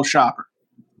virtual shopper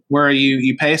where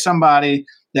you pay somebody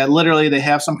that literally they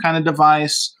have some kind of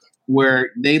device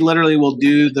where they literally will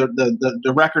do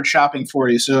the record shopping for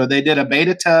you. So they did a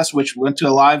beta test, which went to a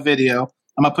live video.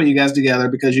 I'm going to put you guys together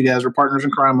because you guys are partners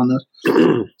in crime on this.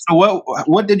 So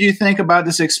what did you think about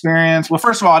this experience? Well,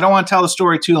 first of all, I don't want to tell the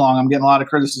story too long. I'm getting a lot of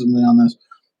criticism on this.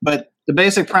 But the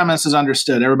basic premise is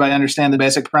understood. Everybody understand the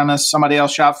basic premise. Somebody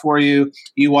else shop for you.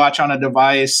 You watch on a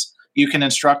device. You can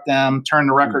instruct them, turn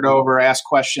the record over, ask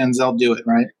questions. They'll do it,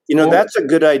 right? That's a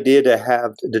good idea to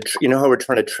have. How we're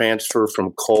trying to transfer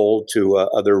from coal to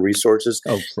other resources?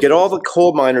 Get all the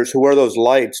coal miners who wear those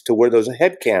lights to wear those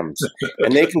head cams.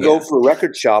 And they can go for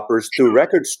record shoppers through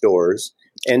record stores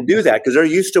and do that because they're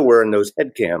used to wearing those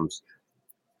head cams.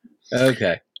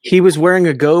 Okay. He was wearing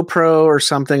a GoPro or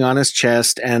something on his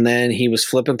chest, and then he was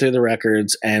flipping through the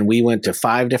records, and we went to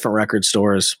 5 different record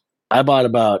stores. I bought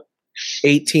about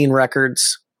 18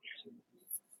 records,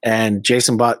 and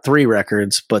Jason bought 3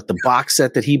 records, but the box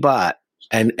set that he bought,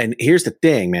 and here's the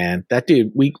thing, man, that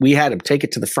dude, we had him take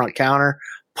it to the front counter,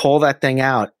 pull that thing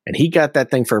out, and he got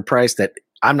that thing for a price that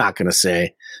I'm not going to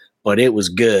say, but it was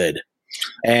good.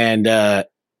 And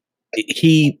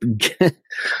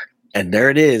and there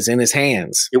it is in his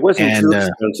hands. It wasn't too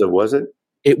expensive, was it?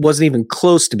 It wasn't even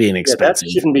close to being expensive.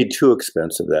 That shouldn't be too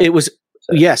expensive. It was,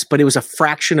 yes, but it was a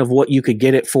fraction of what you could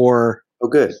get it for. Oh,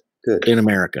 good. In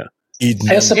America. Eat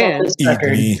me.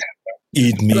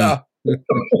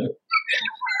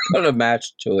 Put a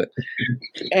match to it.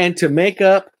 And to make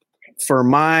up for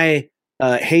my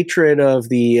hatred of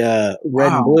the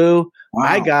red and blue,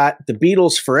 I got the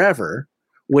Beatles Forever,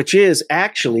 which is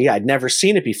actually, I'd never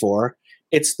seen it before.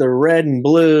 It's the red and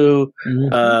blue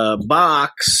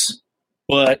box,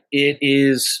 but it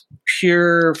is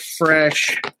pure,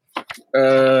 fresh,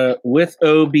 with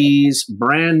OBs,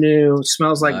 brand new,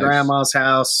 smells like grandma's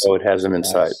house. Oh, it has them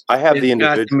inside. I have the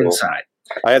individual. Inside.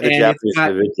 I have the Japanese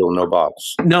individual, no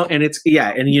box. No, and it's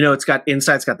it's got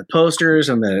inside, it's got the posters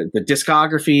and the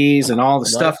discographies and all the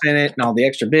stuff in it and all the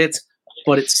extra bits,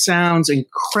 but it sounds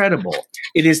incredible.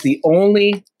 It is the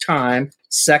only time,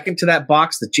 second to that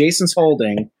box that Jason's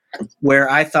holding, where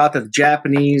I thought that the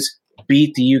Japanese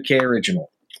beat the UK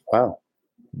original. Wow.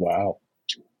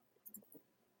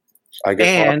 I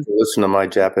guess I'll have to listen to my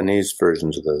Japanese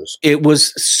versions of those. It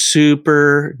was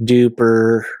super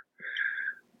duper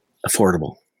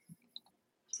affordable.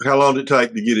 How long did it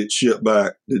take to get it shipped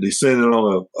back? Did they send it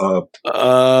on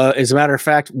as a matter of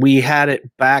fact, we had it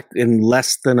back in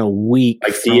less than a week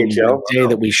from the day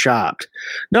that we shopped.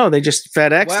 No, they just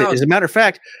FedExed it. As a matter of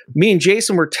fact, me and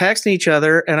Jason were texting each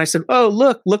other, and I said, "Oh,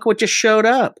 look what just showed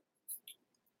up."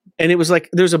 And it was like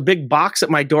there's a big box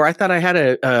at my door. I thought I had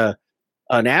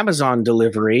an Amazon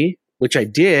delivery, which I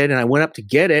did, and I went up to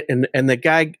get it, and the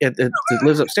guy that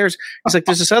lives upstairs, he's like,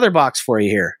 "There's this other box for you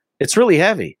here. It's really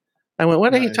heavy." I went,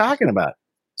 "What are you talking about?"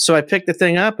 So I picked the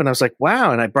thing up and I was like,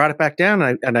 "Wow!" And I brought it back down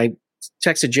and I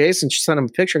texted Jason. She sent him a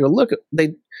picture. I go, "Look,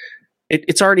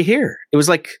 It's already here. It was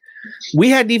like we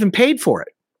hadn't even paid for it.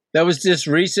 That was this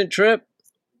recent trip?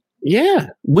 Yeah.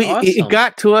 Awesome. It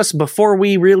got to us before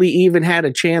we really even had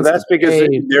a chance. Well, that's because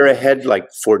they're ahead like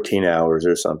 14 hours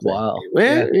or something. Wow.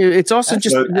 Well, it's also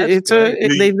they've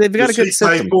got a good system.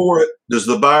 Pay for it? Does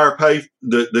the buyer pay,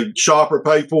 the shopper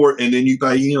pay for it, and then you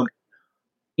pay him?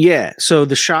 Yeah. So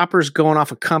the shopper's going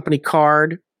off a company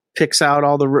card, picks out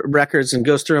all the records and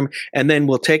goes through them, and then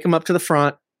we'll take them up to the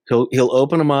front. He'll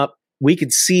open them up. We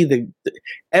could see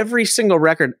every single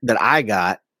record that I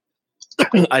got.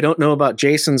 I don't know about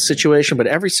Jason's situation, but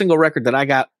every single record that I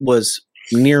got was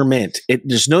near mint.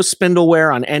 There's no spindle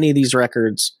wear on any of these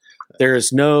records.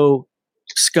 There's no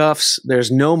scuffs. There's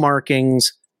no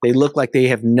markings. They look like they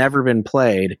have never been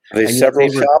played. Are they several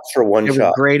shops or one shop? They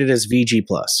were graded as VG+.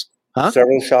 Huh?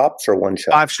 Several shops or one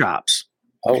shop? 5 shops.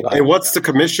 Oh, wow. And what's the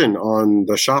commission on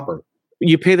the shopper?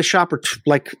 You pay the shopper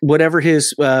like whatever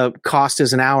his cost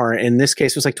is an hour. In this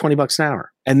case, it was like $20 an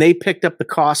hour, and they picked up the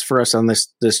cost for us on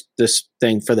this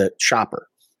thing for the shopper.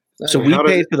 So we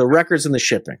paid for the records and the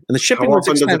shipping, and the shipping was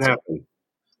expensive. How often does it happen?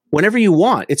 Whenever you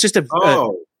want. It's just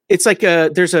it's like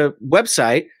there's a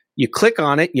website. You click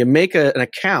on it, you make an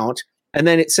account, and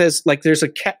then it says like there's a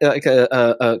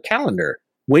calendar.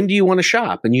 When do you want to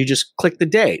shop? And you just click the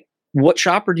date. What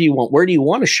shopper do you want? Where do you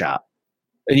want to shop?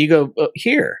 And you go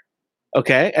here.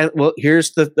 Okay, and well,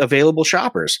 here's the available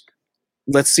shoppers.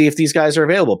 Let's see if these guys are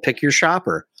available. Pick your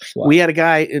shopper. Wow. We had a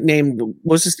guy named,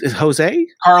 was this Jose?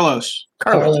 Carlos.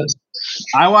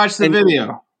 I watched the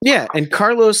video. Yeah, and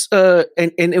Carlos,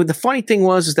 and the funny thing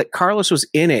is that Carlos was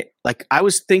in it. Like, I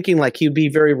was thinking like he'd be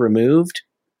very removed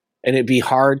and it'd be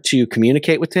hard to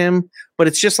communicate with him, but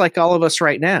it's just like all of us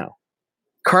right now.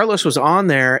 Carlos was on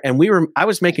there, and I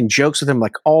was making jokes with him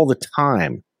like all the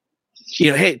time.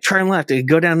 Hey, turn left,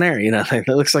 go down there. It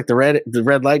looks like the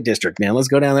red light district, man. Let's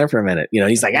go down there for a minute.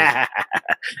 He's like, and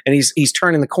he's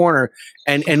turning the corner.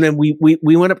 And then we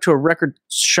went up to a record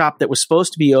shop that was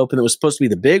supposed to be open. That was supposed to be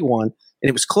the big one, and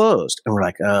it was closed. And we're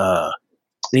like, And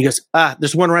he goes,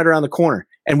 there's one right around the corner.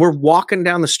 And we're walking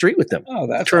down the street with them. Oh,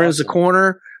 that's turns awesome. the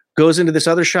corner, goes into this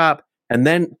other shop, and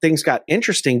then things got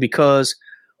interesting because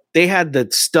they had the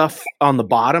stuff on the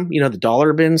bottom, the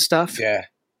dollar bin stuff. Yeah.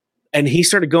 And he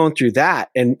started going through that,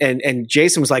 and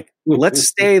Jason was like, "Let's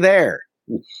stay there,"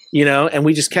 And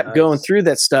we just kept going through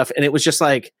that stuff, and it was just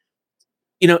like,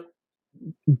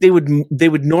 they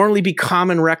would normally be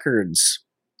common records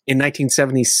in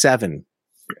 1977.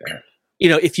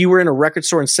 Yeah. If you were in a record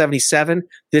store in 77,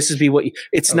 this would be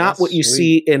it's not what you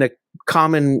see in a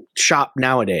common shop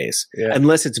nowadays,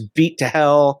 unless it's beat to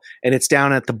hell and it's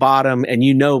down at the bottom, and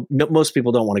most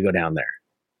people don't want to go down there.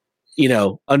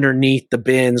 Underneath the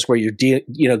bins where you're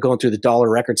going through the dollar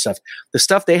record stuff. The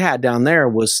stuff they had down there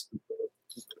was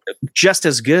just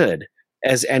as good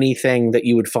as anything that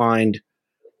you would find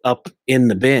up in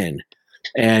the bin.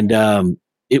 And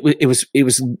it was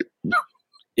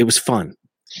fun.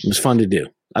 It was fun to do.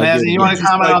 Man, you want to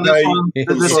comment on this one?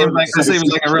 This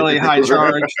seems like a really high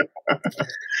charge.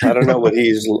 I don't know what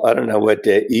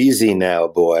Easy Now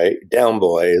Down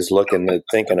Boy is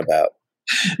thinking about.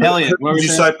 Elliot, what did you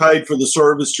say paid for the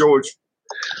service, George?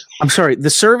 I'm sorry. The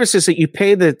service is that you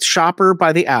pay the shopper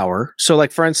by the hour. So,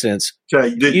 like, for instance.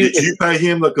 Okay. Did you pay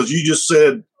him? Because you just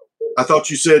said, I thought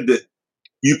you said that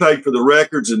you paid for the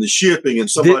records and the shipping and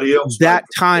somebody else. That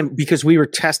time, because we were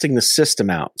testing the system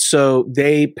out. So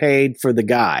they paid for the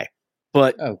guy.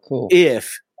 But cool.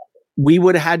 If we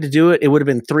would have had to do it, it would have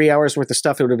been 3 hours worth of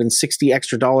stuff. It would have been $60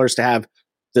 extra to have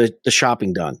the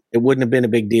shopping done. It wouldn't have been a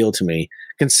big deal to me,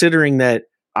 considering that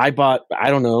I bought,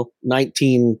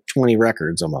 19, 20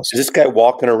 records almost. Is this guy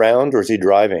walking around or is he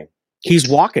driving? He's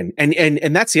walking.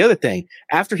 And that's the other thing.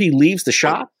 After he leaves the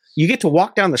shop, you get to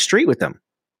walk down the street with him.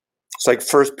 It's like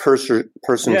first person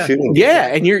shooting. Yeah,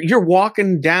 and you're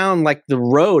walking down like the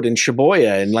road in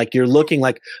Shibuya, and like you're looking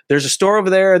like there's a store over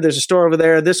there, there's a store over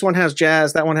there. This one has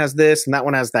jazz, that one has this, and that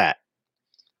one has that.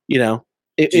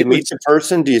 Do you meet the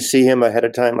person? Do you see him ahead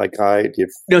of time? Like,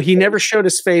 no, he never showed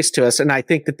his face to us, and I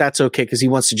think that that's okay because he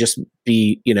wants to just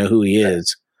be, who he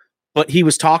is. But he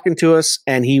was talking to us,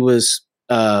 and he was,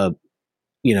 affable.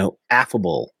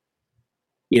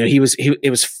 He was.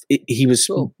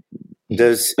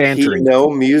 Does bantering. He know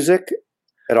music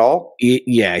at all?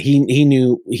 Yeah, he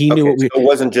knew. He knew. So it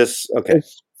wasn't just okay.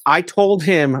 I told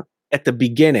him at the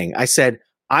beginning. I said,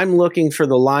 "I'm looking for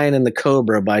The Lion and the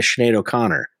Cobra by Sinead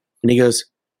O'Connor," and he goes,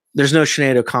 "There's no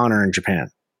Sinead O'Connor in Japan."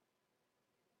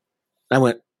 I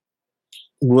went,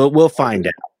 "We'll find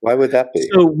out." Why would that be?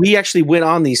 So we actually went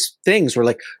on these things. We're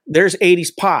like, "There's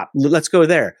 80s pop. Let's go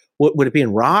there." would it be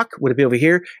in rock? Would it be over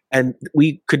here? And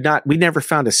we never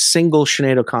found a single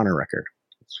Sinead O'Connor record.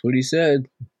 That's what he said.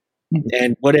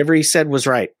 And whatever he said was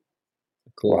right.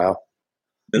 Cool.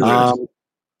 Wow.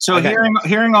 So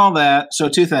hearing all that, so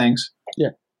two things. Yeah.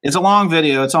 It's a long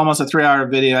video. It's almost a 3-hour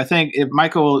video. I think if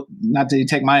Michael, not to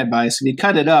take my advice, if he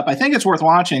cut it up, I think it's worth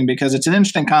watching because it's an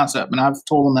interesting concept. And I've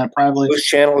told him that privately. Whose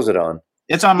channel is it on?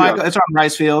 It's on Michael. It's on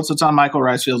Ricefield's. It's on Michael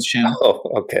Ricefield's channel.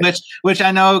 Oh, okay. Which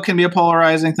I know can be a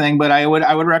polarizing thing, but I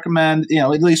would recommend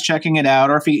at least checking it out,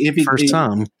 or if he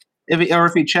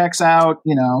checks out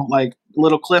like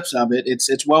little clips of it,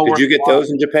 it's well worth. Did you get those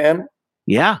in Japan?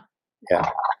 Yeah. Yeah.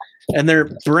 And they're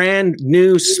brand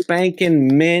new,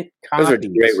 spanking mint copies. Those are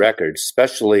great records,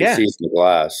 especially Season of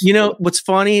Glass. What's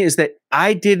funny is that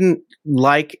I didn't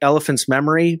like Elephant's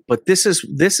Memory, but this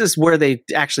is where they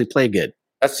actually play good.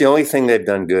 That's the only thing they've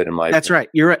done good in my. That's right.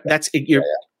 You're right. I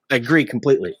agree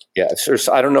completely. Yeah,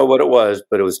 I don't know what it was,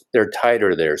 but they're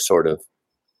tighter there, sort of.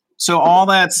 So all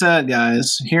that said,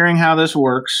 guys, hearing how this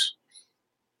works,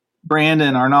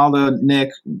 Brandon, Arnaldo, Nick,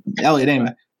 Elliot,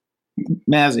 anyway.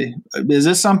 Mazzy, is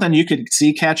this something you could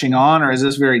see catching on, or is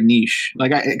this very niche?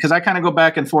 Like, because I kind of go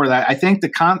back and forth. I think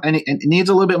and it needs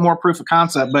a little bit more proof of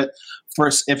concept. But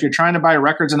if you're trying to buy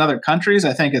records in other countries,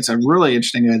 I think it's a really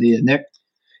interesting idea, Nick.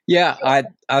 Yeah,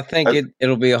 I think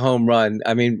it'll be a home run.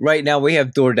 I mean, right now we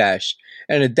have DoorDash,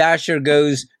 and a dasher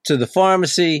goes to the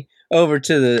pharmacy, over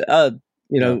to the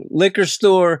liquor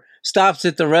store, stops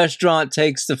at the restaurant,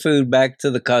 takes the food back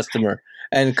to the customer.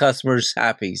 And customers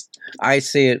happy. I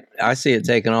see it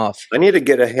taking off. I need to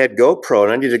get a head GoPro,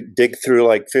 and I need to dig through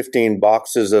like 15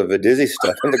 boxes of Dizzy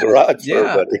stuff in the garage. For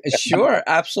everybody. Sure,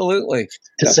 absolutely.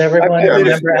 Does everyone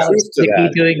remember Alex Dickey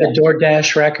doing the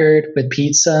DoorDash record with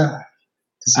pizza?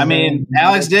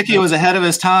 Alex Dickey was ahead of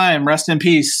his time. Rest in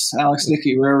peace, Alex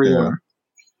Dickey, wherever you are.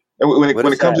 When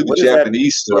it comes to the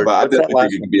Japanese stuff, I definitely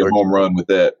think it can be a home run with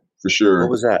that for sure.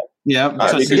 What was that? Yeah,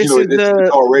 because it's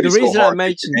already the reason so hard I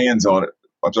mentioned to get hands on it.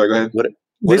 I'm sorry, go ahead.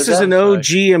 This is an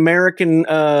OG American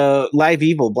Live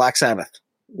Evil Black Sabbath.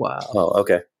 Wow. Oh,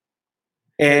 okay.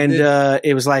 And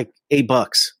it was like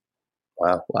 $8.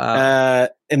 Wow.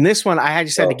 And this one, I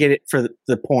just had to get it for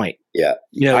the point. Yeah.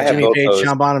 Jimmy Page,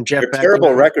 Sean Bonham, Jeff Beck. They're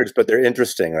terrible records, but they're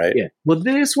interesting, right? Yeah. Well,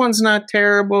 this one's not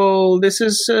terrible. This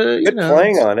is good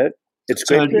playing on it. It's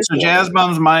great. So Jazz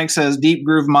Bums Mike says Deep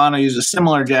Groove Mono used a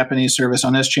similar Japanese service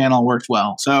on this channel, worked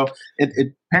well. So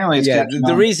it apparently it's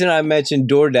the reason I mentioned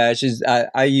DoorDash is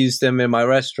I use them in my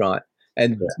restaurant,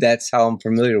 and that's how I'm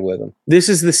familiar with them. This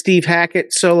is the Steve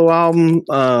Hackett solo album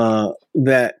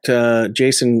that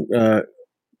Jason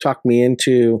talked me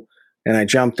into, and I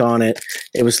jumped on it.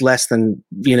 It was less than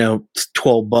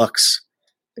 $12,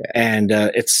 and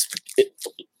it's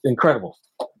incredible.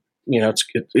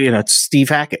 It's Steve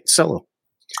Hackett solo.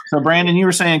 So Brandon, you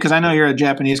were saying, because I know you're a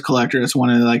Japanese collector, it's one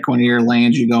of your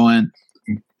lanes you go in.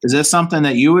 Is this something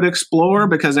that you would explore?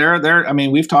 Because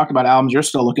we've talked about albums. You're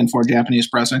still looking for Japanese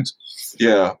pressings.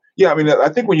 Yeah. I mean, I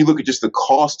think when you look at just the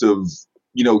cost of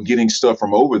getting stuff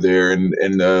from over there, and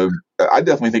I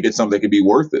definitely think it's something that could be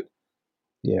worth it.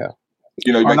 Yeah.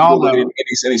 You can go look at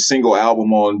any single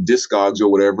album on Discogs or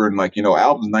whatever, and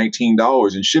album's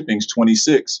 $19 and shipping's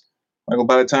 $26.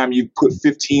 By the time you put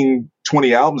 15,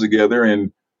 20 albums together,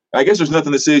 and I guess there's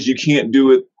nothing that says you can't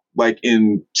do it like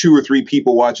in 2 or 3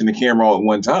 people watching the camera all at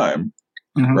one time,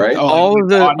 right?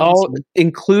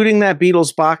 Including that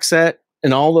Beatles box set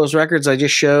and all those records I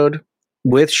just showed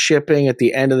with shipping. At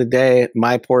the end of the day,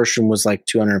 my portion was like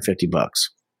 $250.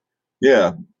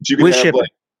 Yeah, you could have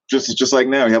just like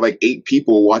now, you have like 8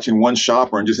 people watching one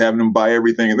shopper and just having them buy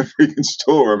everything in the freaking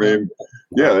store. I mean,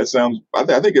 that sounds. I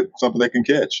think it's something they can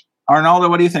catch. Arnaldo,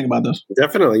 what do you think about this?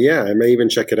 Definitely, yeah. I may even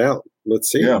check it out. Let's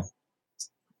see. Yeah.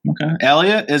 Okay.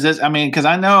 Elliot, is this, because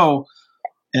I know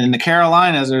in the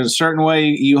Carolinas, there's a certain way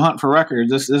you hunt for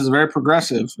records. This is very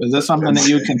progressive. Is this something that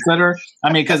you would consider?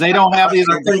 Because they don't have these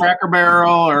like the Cracker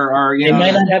Barrel or They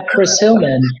might not have Chris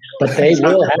Hillman, but they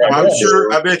will have. I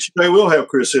bet you they will have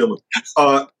Chris Hillman.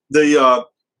 I think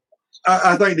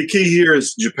the key here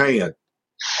is Japan.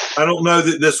 I don't know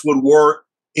that this would work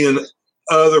in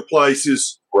other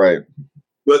places. Right.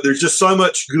 But there's just so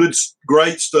much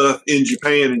great stuff in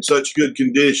Japan in such good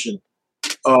condition.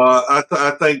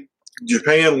 I think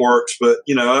Japan works, but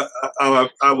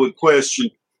I would question.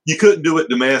 You couldn't do it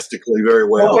domestically very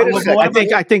well.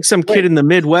 I think some kid in the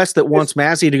Midwest that wants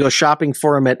Mazzy to go shopping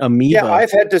for him at Amoeba. Yeah,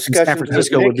 I've had discussions San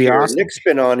Francisco with Nick would be here. awesome. Nick's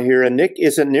been on here, and Nick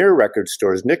isn't near record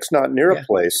stores. Nick's not near a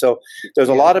place. So there's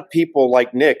a lot of people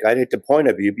like Nick. I'd hate to point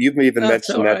of you. You've even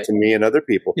mentioned that to me and other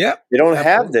people. Yeah, they don't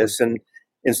have this, and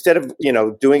instead of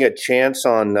doing a chance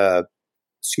on,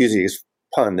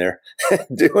 pun there,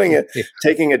 doing it,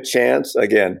 taking a chance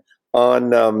again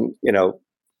on,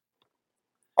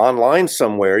 online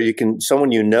somewhere. Someone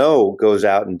goes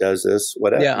out and does this,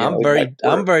 whatever. Yeah,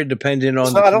 I'm very dependent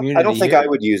on the community. I don't think I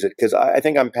would use it because I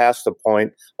think I'm past the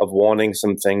point of wanting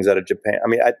some things out of Japan. I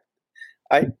mean,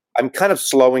 I'm kind of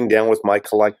slowing down with my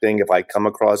collecting if I come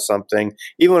across something.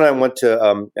 Even when I went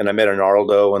to and I met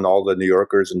Arnaldo and all the New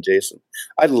Yorkers and Jason,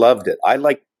 I loved it. I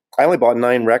only bought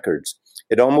 9 records.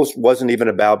 It almost wasn't even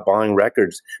about buying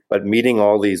records, but meeting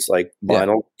all these like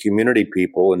vinyl community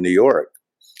people in New York.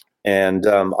 And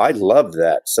I loved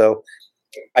that. So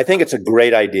I think it's a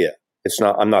great idea.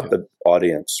 I'm not the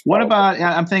audience. What about,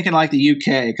 I'm thinking like the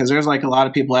UK, because there's like a lot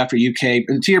of people after UK.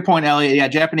 To your point,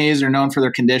 Elliot, Japanese are known for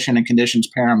their condition and condition's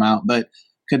paramount. But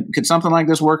could something like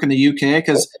this work in the UK?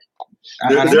 Because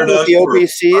the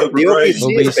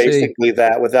OBC is basically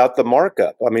that without the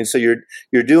markup. I mean, so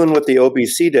you're doing what the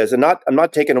OBC does, and I'm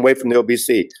not taking away from the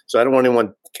OBC. So I don't want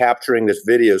anyone capturing this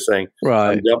video saying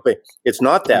I'm jumping. It's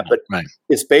not that, but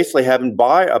it's basically having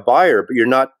a buyer, but you're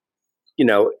not,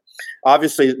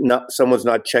 obviously someone's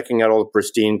not checking out all the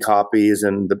pristine copies,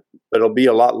 but it'll be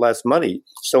a lot less money.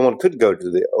 Someone could go to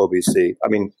the OBC. I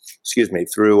mean,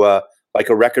 through like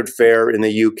a record fair in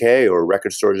the UK or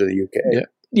record stores in the UK. Yeah.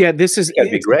 Yeah, this is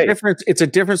great. It's a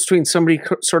difference between somebody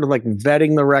sort of like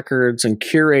vetting the records and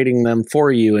curating them for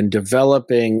you and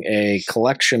developing a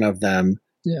collection of them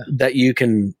that you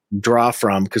can draw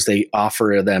from because they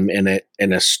offer them in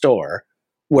a store.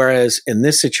 Whereas in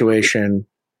this situation,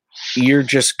 you're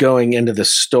just going into the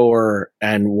store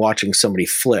and watching somebody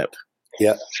flip.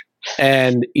 Yeah,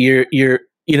 and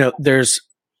there's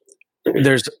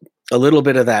a little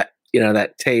bit of that,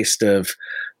 that taste of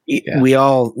we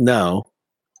all know.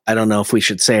 I don't know if we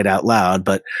should say it out loud,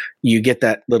 but you get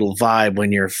that little vibe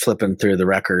when you're flipping through the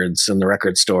records in the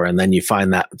record store, and then you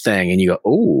find that thing and you go,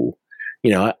 "Oh,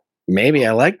 maybe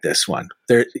I like this one."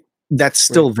 That's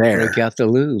still there. Break out the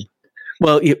lube.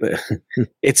 Well,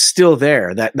 it's still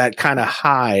there. That kind of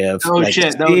high of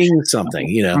seeing something.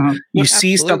 You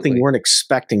see something you weren't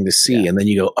expecting to see, and then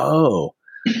you go, "Oh."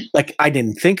 Like I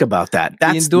didn't think about that.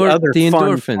 That's the other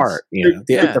fun part. Do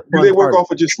they work off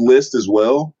of just list as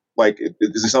well? Like,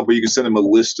 is it something you can send them a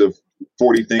list of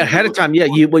 40 things ahead of time? Yeah,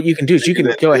 what you can do is you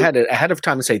can go ahead of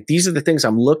time and say, "These are the things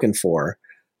I'm looking for,"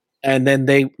 and then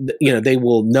they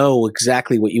will know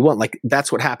exactly what you want. Like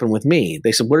that's what happened with me.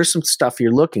 They said, "What are some stuff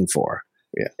you're looking for?"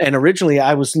 Yeah, and originally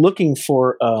I was looking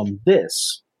for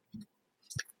this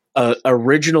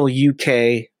original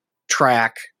UK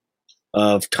track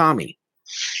of Tommy,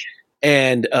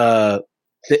 and that's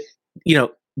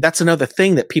another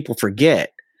thing that people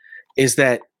forget is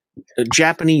that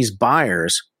Japanese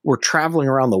buyers were traveling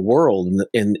around the world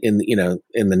in the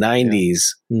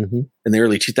 90s in the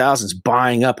early 2000s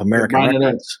buying up American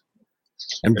records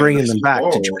and bringing them back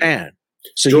to Japan.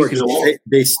 So George,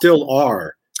 they still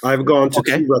are. I've gone to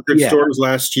 2 record stores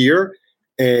last year,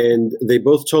 and they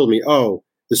both told me, "Oh,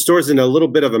 the store's in a little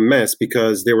bit of a mess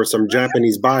because there were some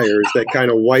Japanese buyers that kind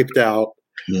of wiped out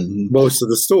most of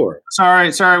the store."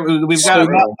 Sorry, we've got a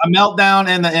meltdown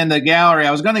in the gallery.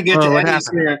 I was going to get to Eddie's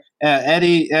here.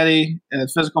 Eddie,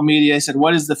 Physical Media said,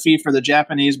 "What is the fee for the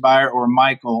Japanese buyer or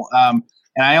Michael?"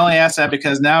 And I only asked that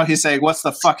because now he's saying, "What's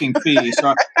the fucking fee?" So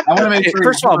I want to make sure.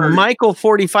 First of all, Michael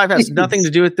 45 has nothing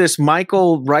to do with this.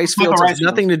 Michael Ricefield has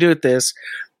nothing to do with this.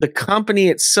 The company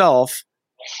itself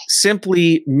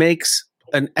simply makes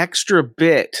an extra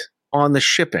bit on the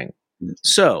shipping.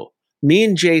 So me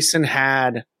and Jason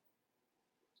had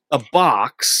a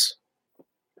box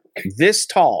this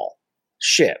tall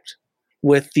shipped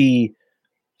with the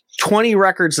 20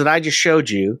 records that I just showed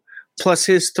you, plus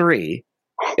his 3.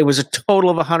 It was a total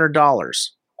of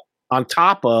 $100 on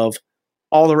top of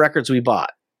all the records we bought.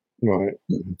 Right.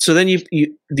 So then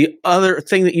the other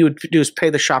thing that you would do is pay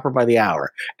the shopper by the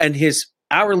hour, and his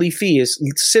hourly fee is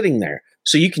sitting there.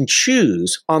 So you can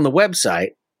choose on the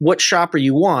website what shopper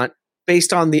you want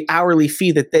based on the hourly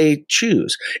fee that they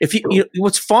choose. If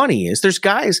what's funny is there's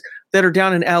guys that are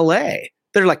down in LA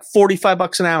that are like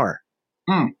 $45 an hour.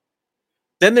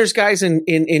 Then there's guys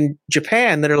in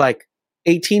Japan that are like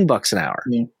 $18 an hour.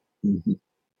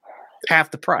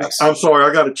 Half the price. I'm sorry,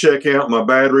 I got to check out. My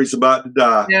battery's about to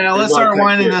die. Yeah, let's start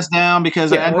winding this down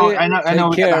because I know we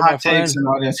got the hot takes and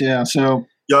all this. Yeah, so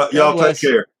y'all take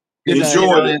care.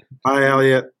 Enjoy it. Bye,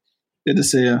 Elliot. Good to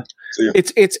see you.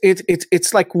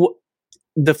 It's like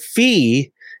the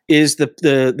fee is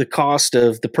the cost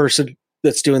of the person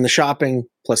that's doing the shopping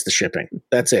plus the shipping.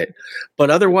 That's it.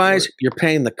 But otherwise, you're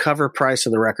paying the cover price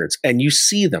of the records, and you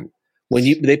see them when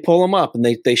they pull them up and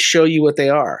they show you what they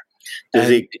are. Does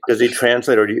he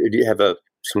translate, or do you have a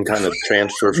some kind of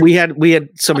transfer. We had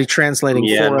somebody translating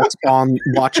for us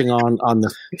watching on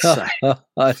the site. Cool.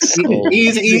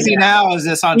 Easy now is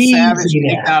this on Savage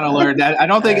Takedown Alert. I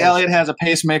don't think Elliot has a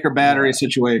pacemaker battery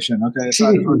situation. Okay, so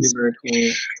I just want to be very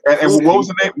clear. And what was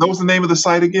the name? What was the name of the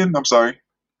site again? I'm sorry.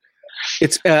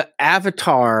 It's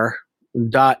avatar.net.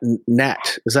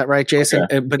 Is that right, Jason?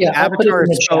 Okay. But Avatar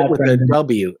is spelled with a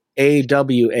W,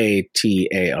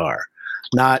 AWATAR,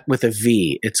 not with a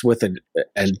V. It's with a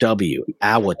W,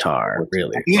 Avatar,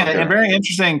 really. Yeah, a very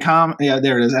interesting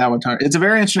there it is, Avatar. It's a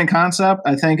very interesting concept.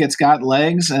 I think it's got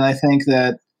legs, and I think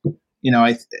that,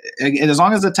 as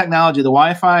long as the technology, the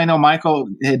Wi-Fi, I know Michael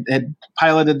had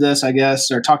piloted this, I guess,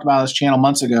 or talked about this channel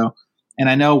months ago, and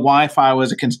I know Wi-Fi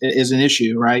is an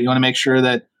issue, right? You want to make sure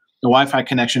that the Wi-Fi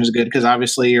connection is good because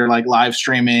obviously you're like live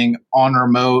streaming on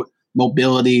remote,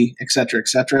 mobility, et cetera, et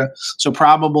cetera. So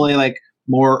probably like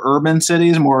more urban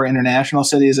cities, more international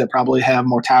cities that probably have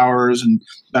more towers and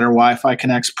better Wi-Fi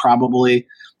connects probably,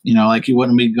 like you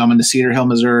wouldn't be coming to Cedar Hill,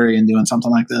 Missouri and doing something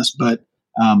like this. But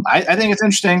I think it's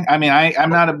interesting. I mean,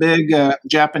 I'm not a big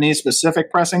Japanese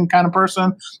specific pressing kind of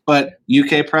person, but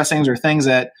UK pressings are things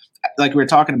that, like we were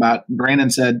talking about, Brandon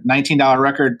said $19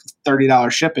 record,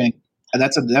 $30 shipping.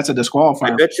 That's a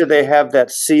disqualifier. I bet you they have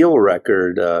that seal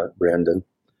record, Brandon.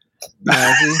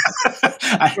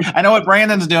 I know what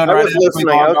Brandon's doing. I was listening.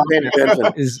 I was paying attention.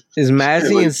 Is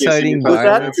Mazzy inciting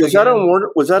violence? Was that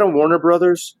on Warner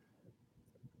Brothers?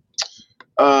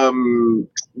 No.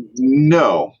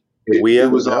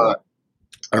 It was on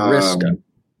Arista.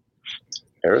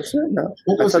 Arista? No.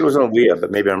 I thought it was on WEA,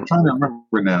 but maybe I'm trying to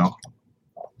remember now.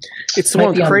 It's the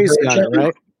one with Crazy on it,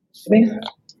 right?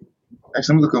 Actually, let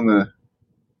me look on the.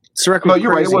 No,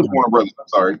 you're right. It was Warner Brothers. I'm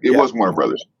sorry. It was Warner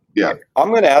Brothers. Yeah. I'm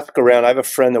going to ask around. I have a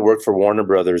friend that worked for Warner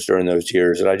Brothers during those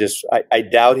years, and I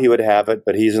doubt he would have it,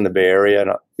 but he's in the Bay Area,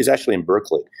 and he's actually in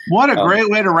Berkeley. What a great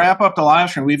way to wrap up the live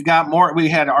stream. We've got more. We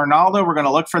had Arnaldo. We're going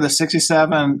to look for the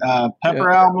 67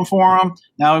 Pepper album for him.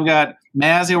 Now we've got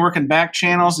Mazzy working back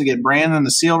channels to get Brandon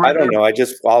the seal record. I don't know.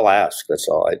 I'll ask. That's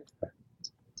all.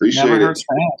 Appreciate it.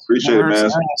 Appreciate it,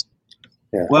 man.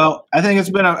 Yeah. Well, I think it's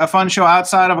been a fun show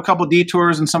outside of a couple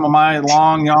detours and some of my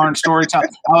long yarn story time.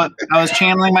 I was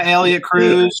channeling my Elliot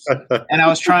Cruz, and I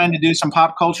was trying to do some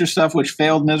pop culture stuff, which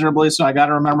failed miserably. So I got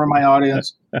to remember my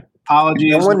audience. Apologies.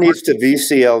 No one needs to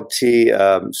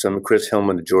VCLT some Chris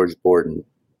Hillman to George Borden.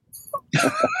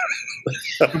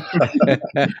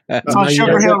 It's on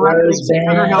Sugar Hill Records.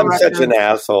 I'm such an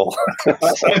asshole.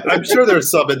 I'm sure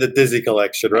there's some in the Dizzy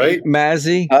collection, right?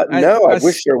 Mazzy? No, I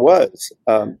wish there was.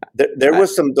 There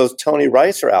was those Tony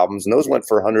Ricer albums, and those went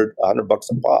for $100 a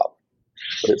pop.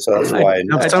 So that's why.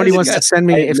 If somebody wants to send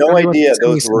me,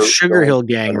 those Sugar Hill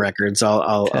Gang records,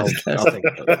 I'll take those.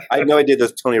 I had no idea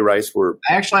those Tony Rice were.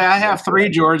 Actually, I have 3,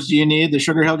 George. Do you need the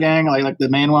Sugar Hill Gang, like the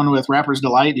main one with Rapper's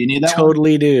Delight? Do you need that?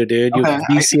 Totally one? do, dude. You can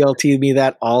VCLT me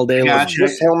that all day long.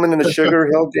 Chris Hillman and the Sugar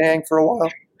Hill Gang for a while.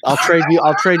 I'll trade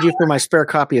you for my spare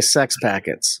copy of Sex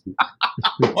Packets.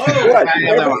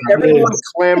 Everyone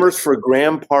clamors for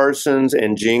Graham Parsons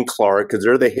and Gene Clark because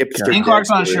they're the hipster. Gene Clark's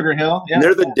on Sugar Hill. Yeah. And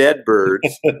they're the dead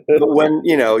birds. But when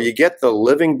you get the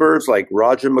living birds like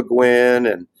Roger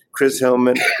McGuinn and Chris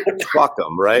Hillman, fuck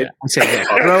them, right?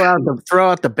 Throw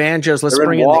out the banjos. Let's they're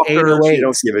bring in the 808s. You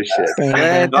don't give a shit.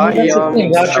 That's the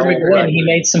thing. Roger McGuinn, he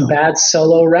made some bad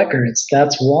solo records.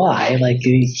 That's why,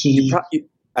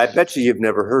 I bet you've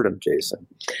never heard him, Jason.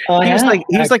 He was like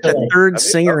the third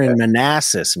singer in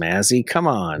Manassas, Mazzy. Come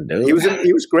on, dude. He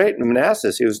was great in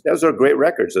Manassas. Those are great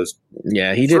records.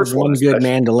 He did one good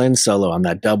mandolin solo on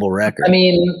that double record. I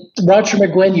mean, Roger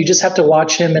McGuinn, you just have to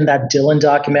watch him in that Dylan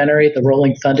documentary, The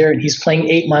Rolling Thunder, and he's playing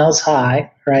 8 Miles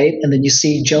High, right? And then you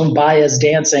see Joan Baez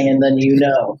dancing, and then you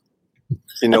know.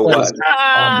 You know what?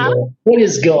 What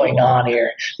is going on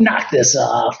here? Knock this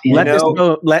off. Let this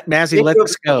go. Let Mazzy let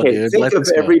this go, dude. Think of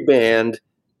every band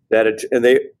and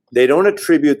they don't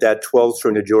attribute that 12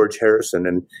 string to George Harrison.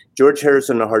 And George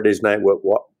Harrison on A Hard Day's Night,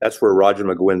 that's where Roger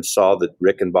McGuinn saw the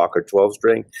Rickenbacker 12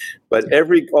 string. But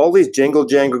all these jingle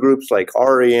jangle groups like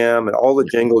REM and all the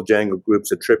jingle jangle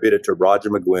groups attribute it to Roger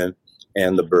McGuinn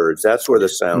and the Byrds. That's where the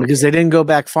sound because they didn't go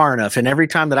back far enough. And every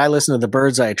time that I listen to the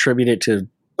Byrds, I attribute it to.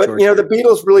 But the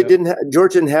Beatles really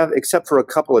George didn't have, except for a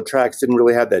couple of tracks, didn't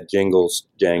really have that jangle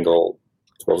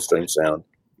 12-string sound.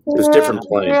 It was different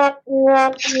playing. And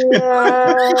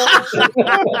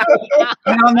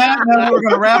on that note, we're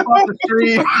going to wrap up the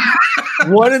stream.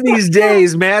 One of these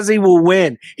days, Mazzy will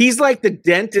win. He's like the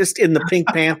dentist in the Pink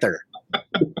Panther.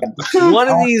 One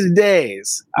of these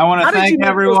days. I want to thank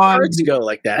everyone. Go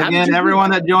like that. Again,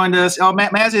 everyone that joined us. Oh,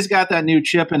 Mazzy's got that new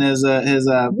chip in his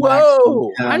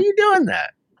Whoa! How are you doing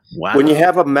that? Wow. When you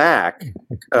have a Mac,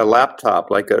 a laptop,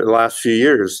 like the last few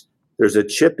years, there's a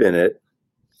chip in it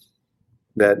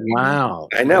that. Wow.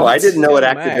 I know. I didn't know it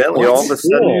accidentally. All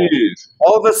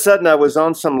of a sudden, I was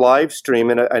on some live stream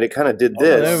and I kind of did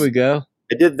this. There we go.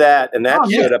 I did that, and that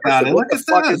showed up. I said, what the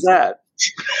fuck is that?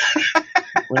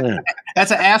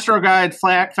 That's an Astro Guide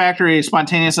factory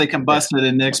spontaneously combusted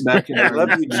in Nick's backyard. I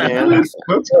love you, Jan.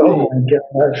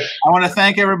 I want to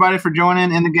thank everybody for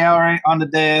joining in the gallery on the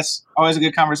dais. Always a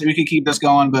good conversation. We could keep this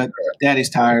going, but Daddy's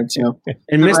tired. So,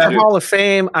 and Mr. Hall of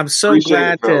Fame, I'm so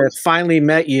glad to finally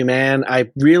met you, man.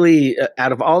 I really,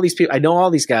 out of all these people, I know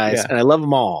all these guys, and I love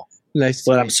them all. Nice,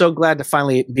 but I'm so glad to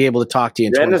finally be able to talk to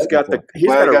you. Brandon's got a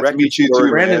record meet you too,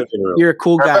 Brandon, you're a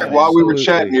cool guy. While we were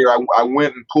chatting here, I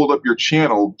went and pulled up your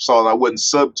channel, saw that I wasn't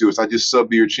subbed to it, so I just subbed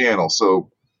to your channel. So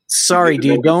sorry,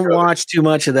 dude, don't watch too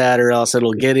much of that, or else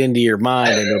it'll get into your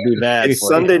mind and it'll be bad. It's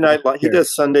Sunday night. He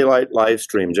does Sunday night live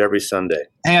streams every Sunday.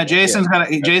 Hang on, Jason's got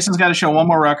to show one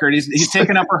more record. He's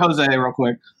taking up for Jose real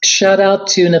quick. Shout out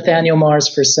to Nathaniel Mars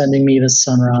for sending me this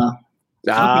Sun Ra.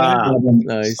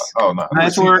 Nice. Oh, no.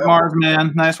 Nice work, Mars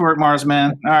Man. Nice work, Mars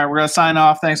Man. All right, we're going to sign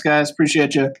off. Thanks, guys.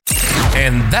 Appreciate you.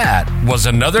 And that was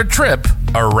another trip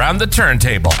around the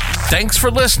turntable. Thanks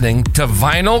for listening to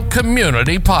Vinyl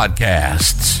Community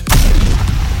Podcasts.